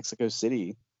year in Mexico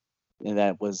City, and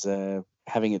that was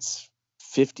having its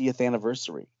 50th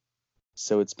anniversary.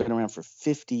 So it's been around for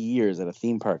 50 years at a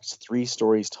theme park. It's 3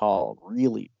 stories tall,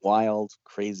 really wild,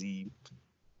 crazy,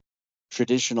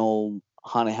 traditional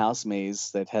haunted house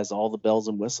maze that has all the bells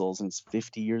and whistles, and it's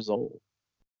 50 years old.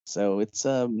 So it's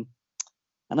I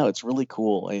know it's really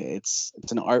cool. It's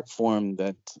an art form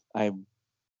that I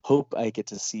hope I get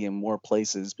to see in more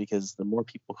places, because the more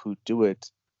people who do it,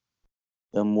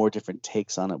 the more different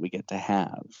takes on it we get to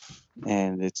have,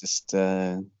 and it just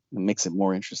it makes it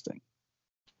more interesting.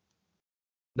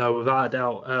 No, without a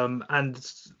doubt.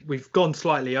 And we've gone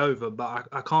slightly over, but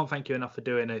I can't thank you enough for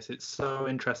doing this. It's so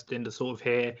interesting to sort of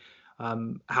hear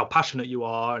how passionate you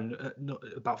are and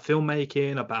about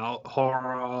filmmaking, about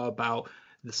horror, about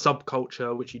the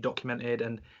subculture which you documented,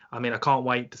 and I mean I can't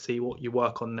wait to see what you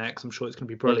work on next. I'm sure it's going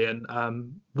to be Thank brilliant.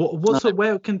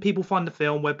 Where can people find the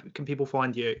film? Where can people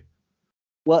find you?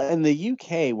 Well, in the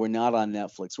UK, we're not on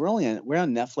Netflix. We're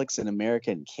on Netflix in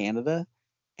America and Canada,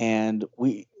 and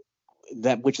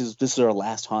this is our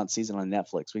last Haunt season on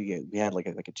Netflix. We had like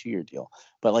a 2-year deal,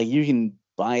 but like you can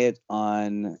buy it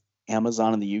on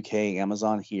Amazon in the UK,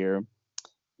 Amazon here.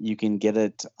 You can get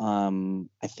it,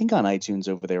 I think, on iTunes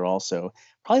over there also.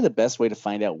 Probably the best way to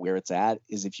find out where it's at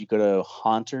is if you go to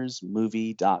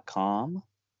hauntersmovie.com.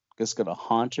 Just go to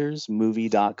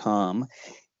hauntersmovie.com,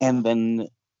 and then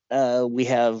we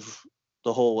have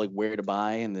the whole like where to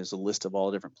buy, and there's a list of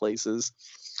all different places.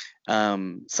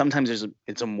 Sometimes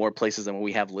it's more places than what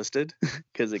we have listed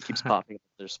because it keeps popping up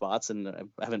their spots, and I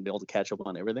haven't been able to catch up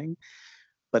on everything.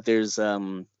 But there's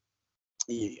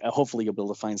hopefully you'll be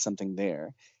able to find something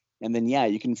there, and then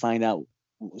you can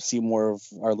see more of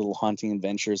our little haunting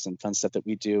adventures and fun stuff that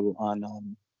we do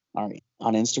on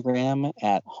Instagram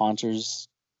at Haunters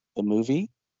the Movie,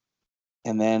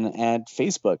 and then at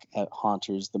Facebook at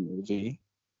Haunters the Movie.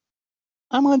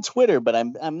 I'm on Twitter, but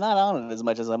I'm not on it as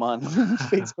much as I'm on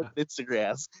Facebook and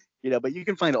Instagram. But you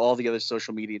can find all the other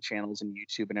social media channels and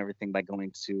YouTube and everything by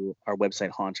going to our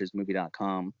website,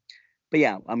 hauntersmovie.com. But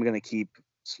I'm going to keep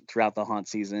throughout the haunt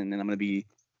season, and I'm going to be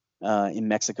in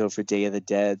Mexico for Day of the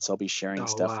Dead, so I'll be sharing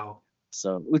stuff. Wow.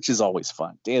 So, which is always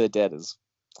fun. Day of the Dead is.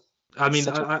 I mean,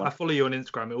 I follow you on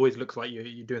Instagram. It always looks like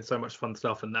you're doing so much fun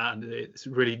stuff and that, and it's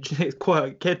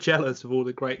quite get jealous of all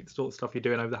the great sort of stuff you're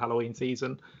doing over the Halloween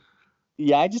season.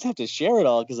 Yeah, I just have to share it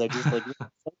all because I just like,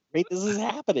 so great this is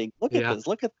happening. Look at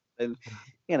this. And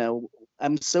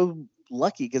I'm so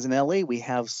lucky because in LA we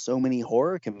have so many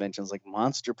horror conventions like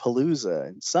Monsterpalooza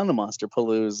and Son of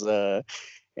Monsterpalooza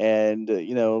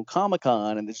and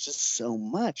Comic-Con, and there's just so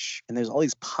much. And there's all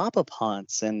these pop-up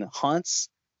haunts and haunts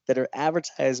that are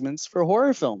advertisements for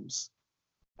horror films.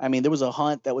 I mean, there was a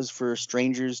haunt that was for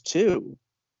Strangers 2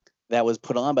 that was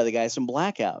put on by the guys from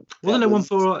Blackout. Wasn't there one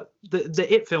for the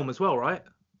It film as well, right?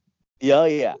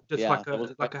 Yeah. Just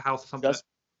like a house or something.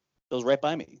 It was right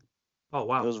by me. Oh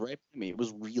wow! It was right by me. It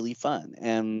was really fun,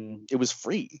 and it was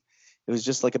free. It was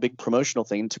just like a big promotional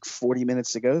thing. It took 40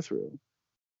 minutes to go through.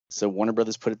 So Warner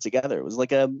Brothers put it together. It was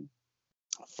like a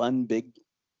fun, big,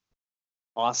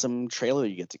 awesome trailer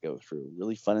you get to go through.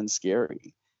 Really fun and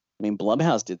scary. I mean,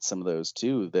 Blumhouse did some of those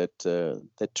too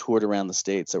that toured around the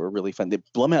States that were really fun.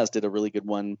 Blumhouse did a really good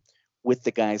one with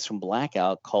the guys from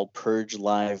Blackout called Purge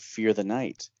Live Fear the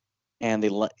Night. And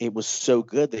it was so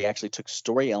good, they actually took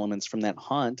story elements from that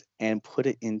haunt and put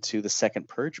it into the second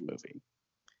Purge movie.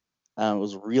 It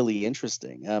was really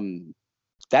interesting.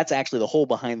 That's actually the whole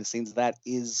behind the scenes of that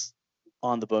is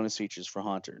on the bonus features for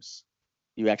Haunters.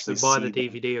 You actually buy the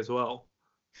DVD as well.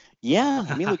 Yeah,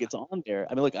 I mean, look, it's on there.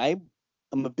 I mean, look, I'm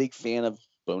a big fan of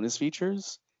bonus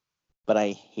features, but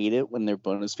I hate it when they're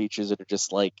bonus features that are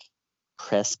just like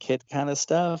press kit kind of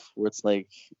stuff, where it's like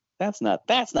that's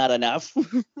not enough.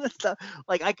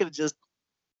 Like I could just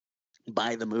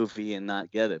buy the movie and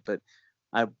not get it, but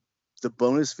the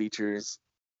bonus features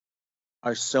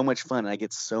are so much fun. I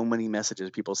get so many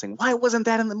messages, people saying, "Why wasn't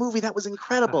that in the movie? That was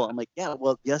incredible." I'm like, yeah,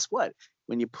 well, guess what?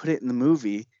 When you put it in the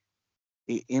movie,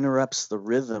 it interrupts the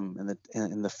rhythm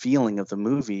and the feeling of the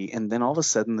movie, and then all of a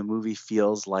sudden the movie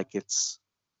feels like it's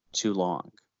too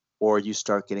long, or you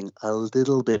start getting a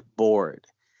little bit bored.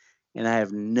 And I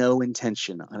have no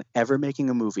intention on ever making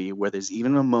a movie where there's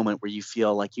even a moment where you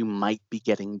feel like you might be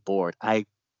getting bored. The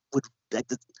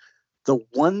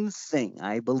one thing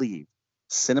I believe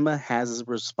cinema has as a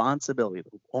responsibility,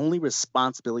 the only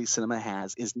responsibility cinema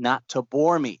has, is not to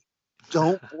bore me.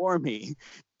 Don't bore me.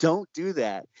 Don't do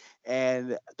that.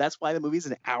 And that's why the movie's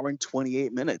an hour and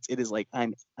 28 minutes. It is like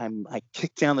I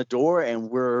kick down the door and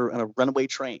we're on a runaway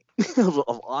train of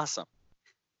awesome.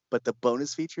 But the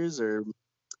bonus features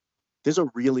there's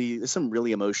some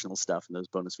really emotional stuff in those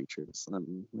bonus features.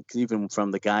 Even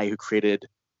from the guy who created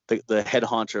the head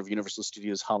haunter of Universal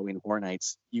Studios Halloween Horror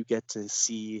Nights, you get to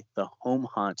see the home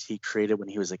haunt he created when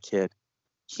he was a kid.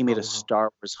 He made a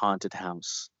Star Wars haunted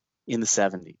house in the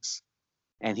 70s.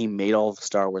 And he made all the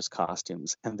Star Wars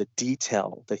costumes, and the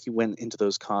detail that he went into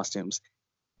those costumes.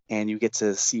 And you get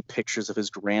to see pictures of his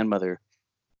grandmother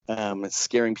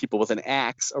scaring people with an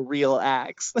axe, a real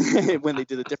axe, when they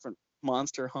did a different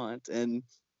monster haunt. And,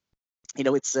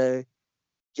 it's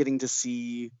getting to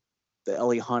see the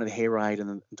LA Haunted Hayride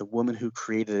and the woman who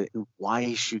created it and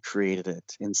why she created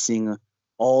it, and seeing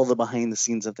all the behind the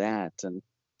scenes of that. And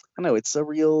I know it's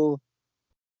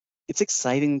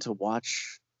exciting to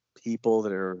watch people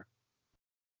that are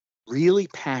really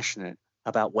passionate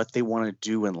about what they want to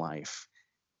do in life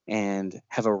and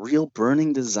have a real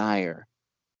burning desire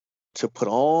to put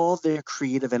all their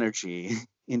creative energy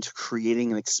into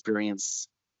creating an experience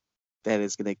that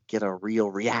is going to get a real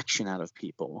reaction out of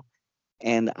people.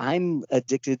 And I'm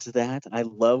addicted to that. I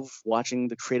love watching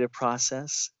the creative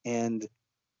process, and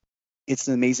it's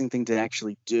an amazing thing to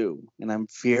actually do. And I'm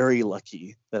very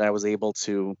lucky that I was able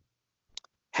to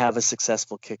have a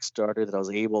successful Kickstarter, that I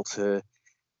was able to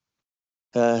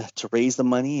raise the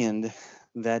money, and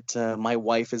that my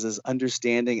wife is as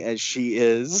understanding as she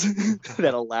is,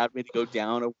 that allowed me to go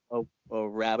down a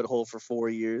rabbit hole for 4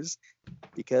 years,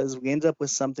 because we ended up with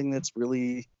something that's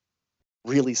really,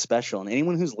 really special. And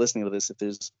anyone who's listening to this, if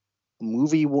there's a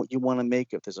movie you want to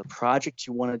make, if there's a project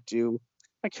you want to do,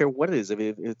 I don't care what it is, if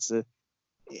it's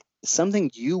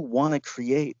something you want to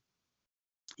create,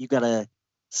 you got to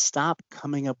stop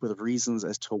coming up with reasons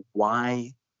as to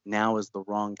why now is the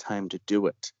wrong time to do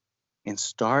it, and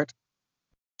start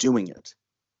doing it.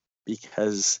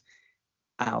 Because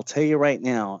I'll tell you right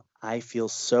now, I feel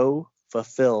so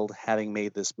fulfilled having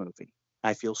made this movie.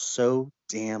 I feel so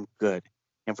damn good.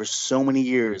 And for so many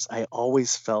years, I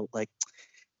always felt like,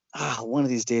 one of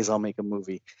these days I'll make a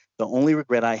movie. The only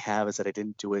regret I have is that I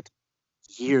didn't do it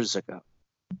years ago.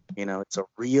 It's a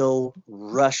real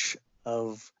rush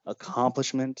of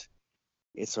accomplishment.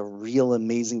 It's a real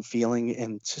amazing feeling.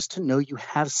 And just to know you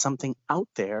have something out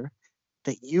there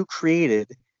that you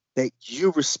created, that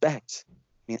you respect. I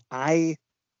mean, I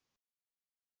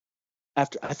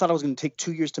thought I was going to take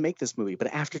 2 years to make this movie,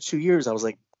 but after 2 years, I was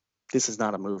like, this is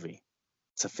not a movie.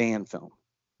 It's a fan film.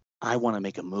 I want to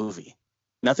make a movie.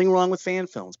 Nothing wrong with fan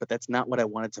films, but that's not what I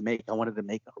wanted to make. I wanted to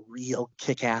make a real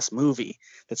kick-ass movie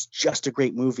that's just a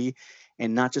great movie,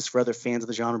 and not just for other fans of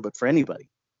the genre, but for anybody.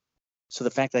 So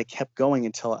the fact that I kept going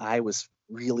until I was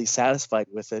really satisfied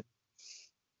with it,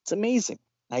 it's amazing.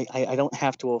 I don't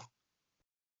have to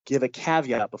give a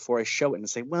caveat before I show it and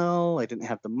say, well, I didn't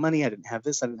have the money, I didn't have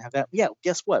this, I didn't have that. Yeah,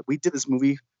 guess what? We did this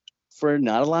movie for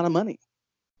not a lot of money,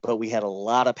 but we had a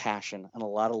lot of passion and a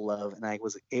lot of love, and I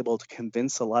was able to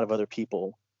convince a lot of other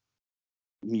people,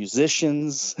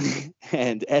 musicians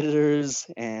and editors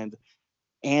and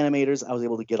animators. I was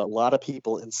able to get a lot of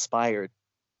people inspired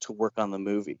to work on the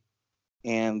movie,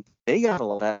 and they got a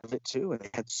lot out of it too, and they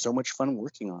had so much fun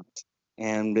working on it.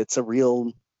 And it's a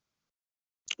real,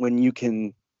 when you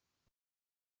can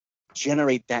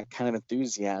generate that kind of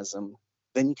enthusiasm,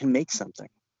 then you can make something.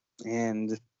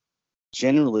 And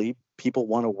generally, people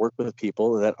want to work with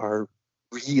people that are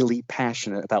really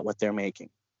passionate about what they're making.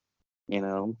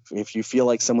 If you feel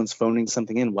like someone's phoning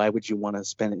something in, why would you want to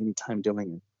spend any time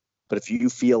doing it? But if you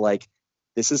feel like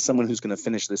this is someone who's going to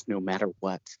finish this no matter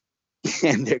what,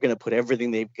 and they're going to put everything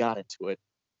they've got into it,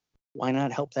 why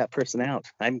not help that person out?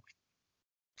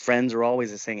 Friends are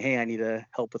always saying, hey, I need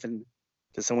help with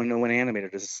does someone know an animator?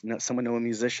 Does someone know a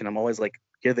musician? I'm always like,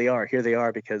 here they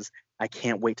are, because I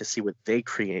can't wait to see what they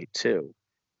create too.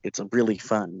 It's really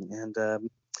fun. And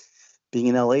being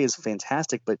in LA is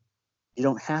fantastic, but you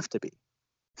don't have to be.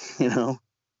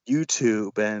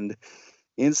 YouTube and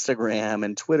Instagram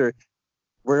and Twitter,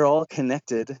 we're all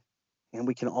connected, and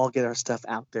we can all get our stuff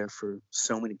out there for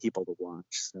so many people to watch.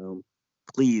 So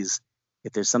please,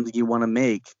 if there's something you want to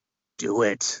make, do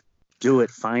it. Do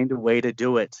it. Find a way to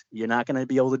do it. You're not going to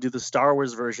be able to do the Star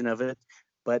Wars version of it,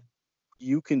 but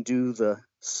you can do the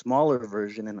smaller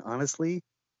version. And honestly,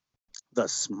 the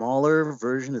smaller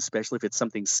version, especially if it's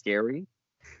something scary,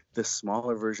 the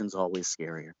smaller version's always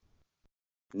scarier.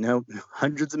 No,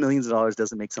 hundreds of millions of dollars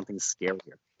doesn't make something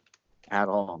scarier at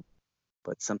all.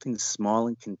 But something small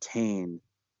and contained,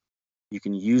 you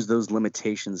can use those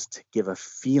limitations to give a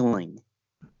feeling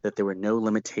that there were no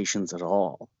limitations at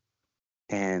all.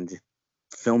 And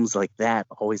films like that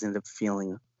always end up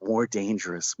feeling more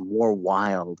dangerous, more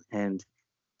wild, and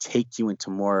take you into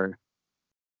more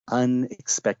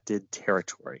unexpected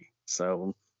territory.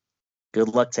 So good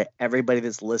luck to everybody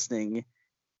that's listening.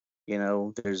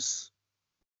 There's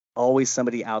always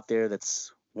somebody out there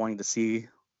that's wanting to see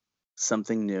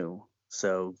something new.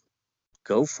 So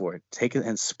go for it. Take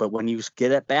it. But when you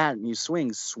get at bat and you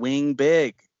swing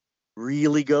big.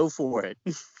 Really go for it.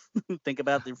 Think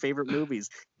about their favorite movies.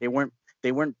 They weren't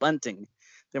bunting.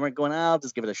 They weren't going, I'll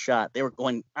just give it a shot. They were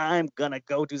going, I'm going to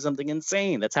go do something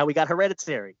insane. That's how we got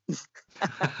Hereditary.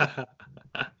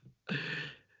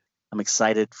 I'm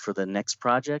excited for the next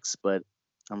projects, but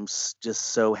I'm just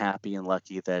so happy and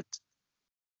lucky that,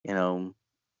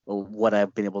 what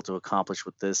I've been able to accomplish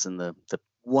with this, and the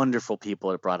wonderful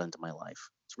people it brought into my life.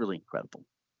 It's really incredible.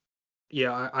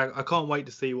 Yeah, I can't wait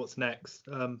to see what's next.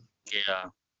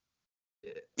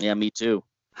 Yeah, me too.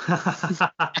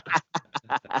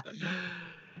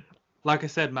 Like I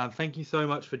said, man, thank you so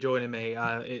much for joining me.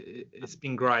 It's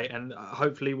been great, and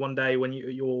hopefully one day when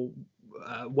you're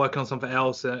working on something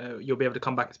else, you'll be able to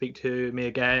come back and speak to me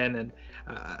again. And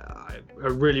I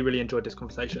really, really enjoyed this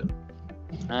conversation.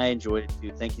 I enjoyed it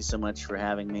too. Thank you so much for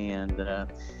having me, and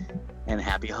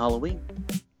happy Halloween.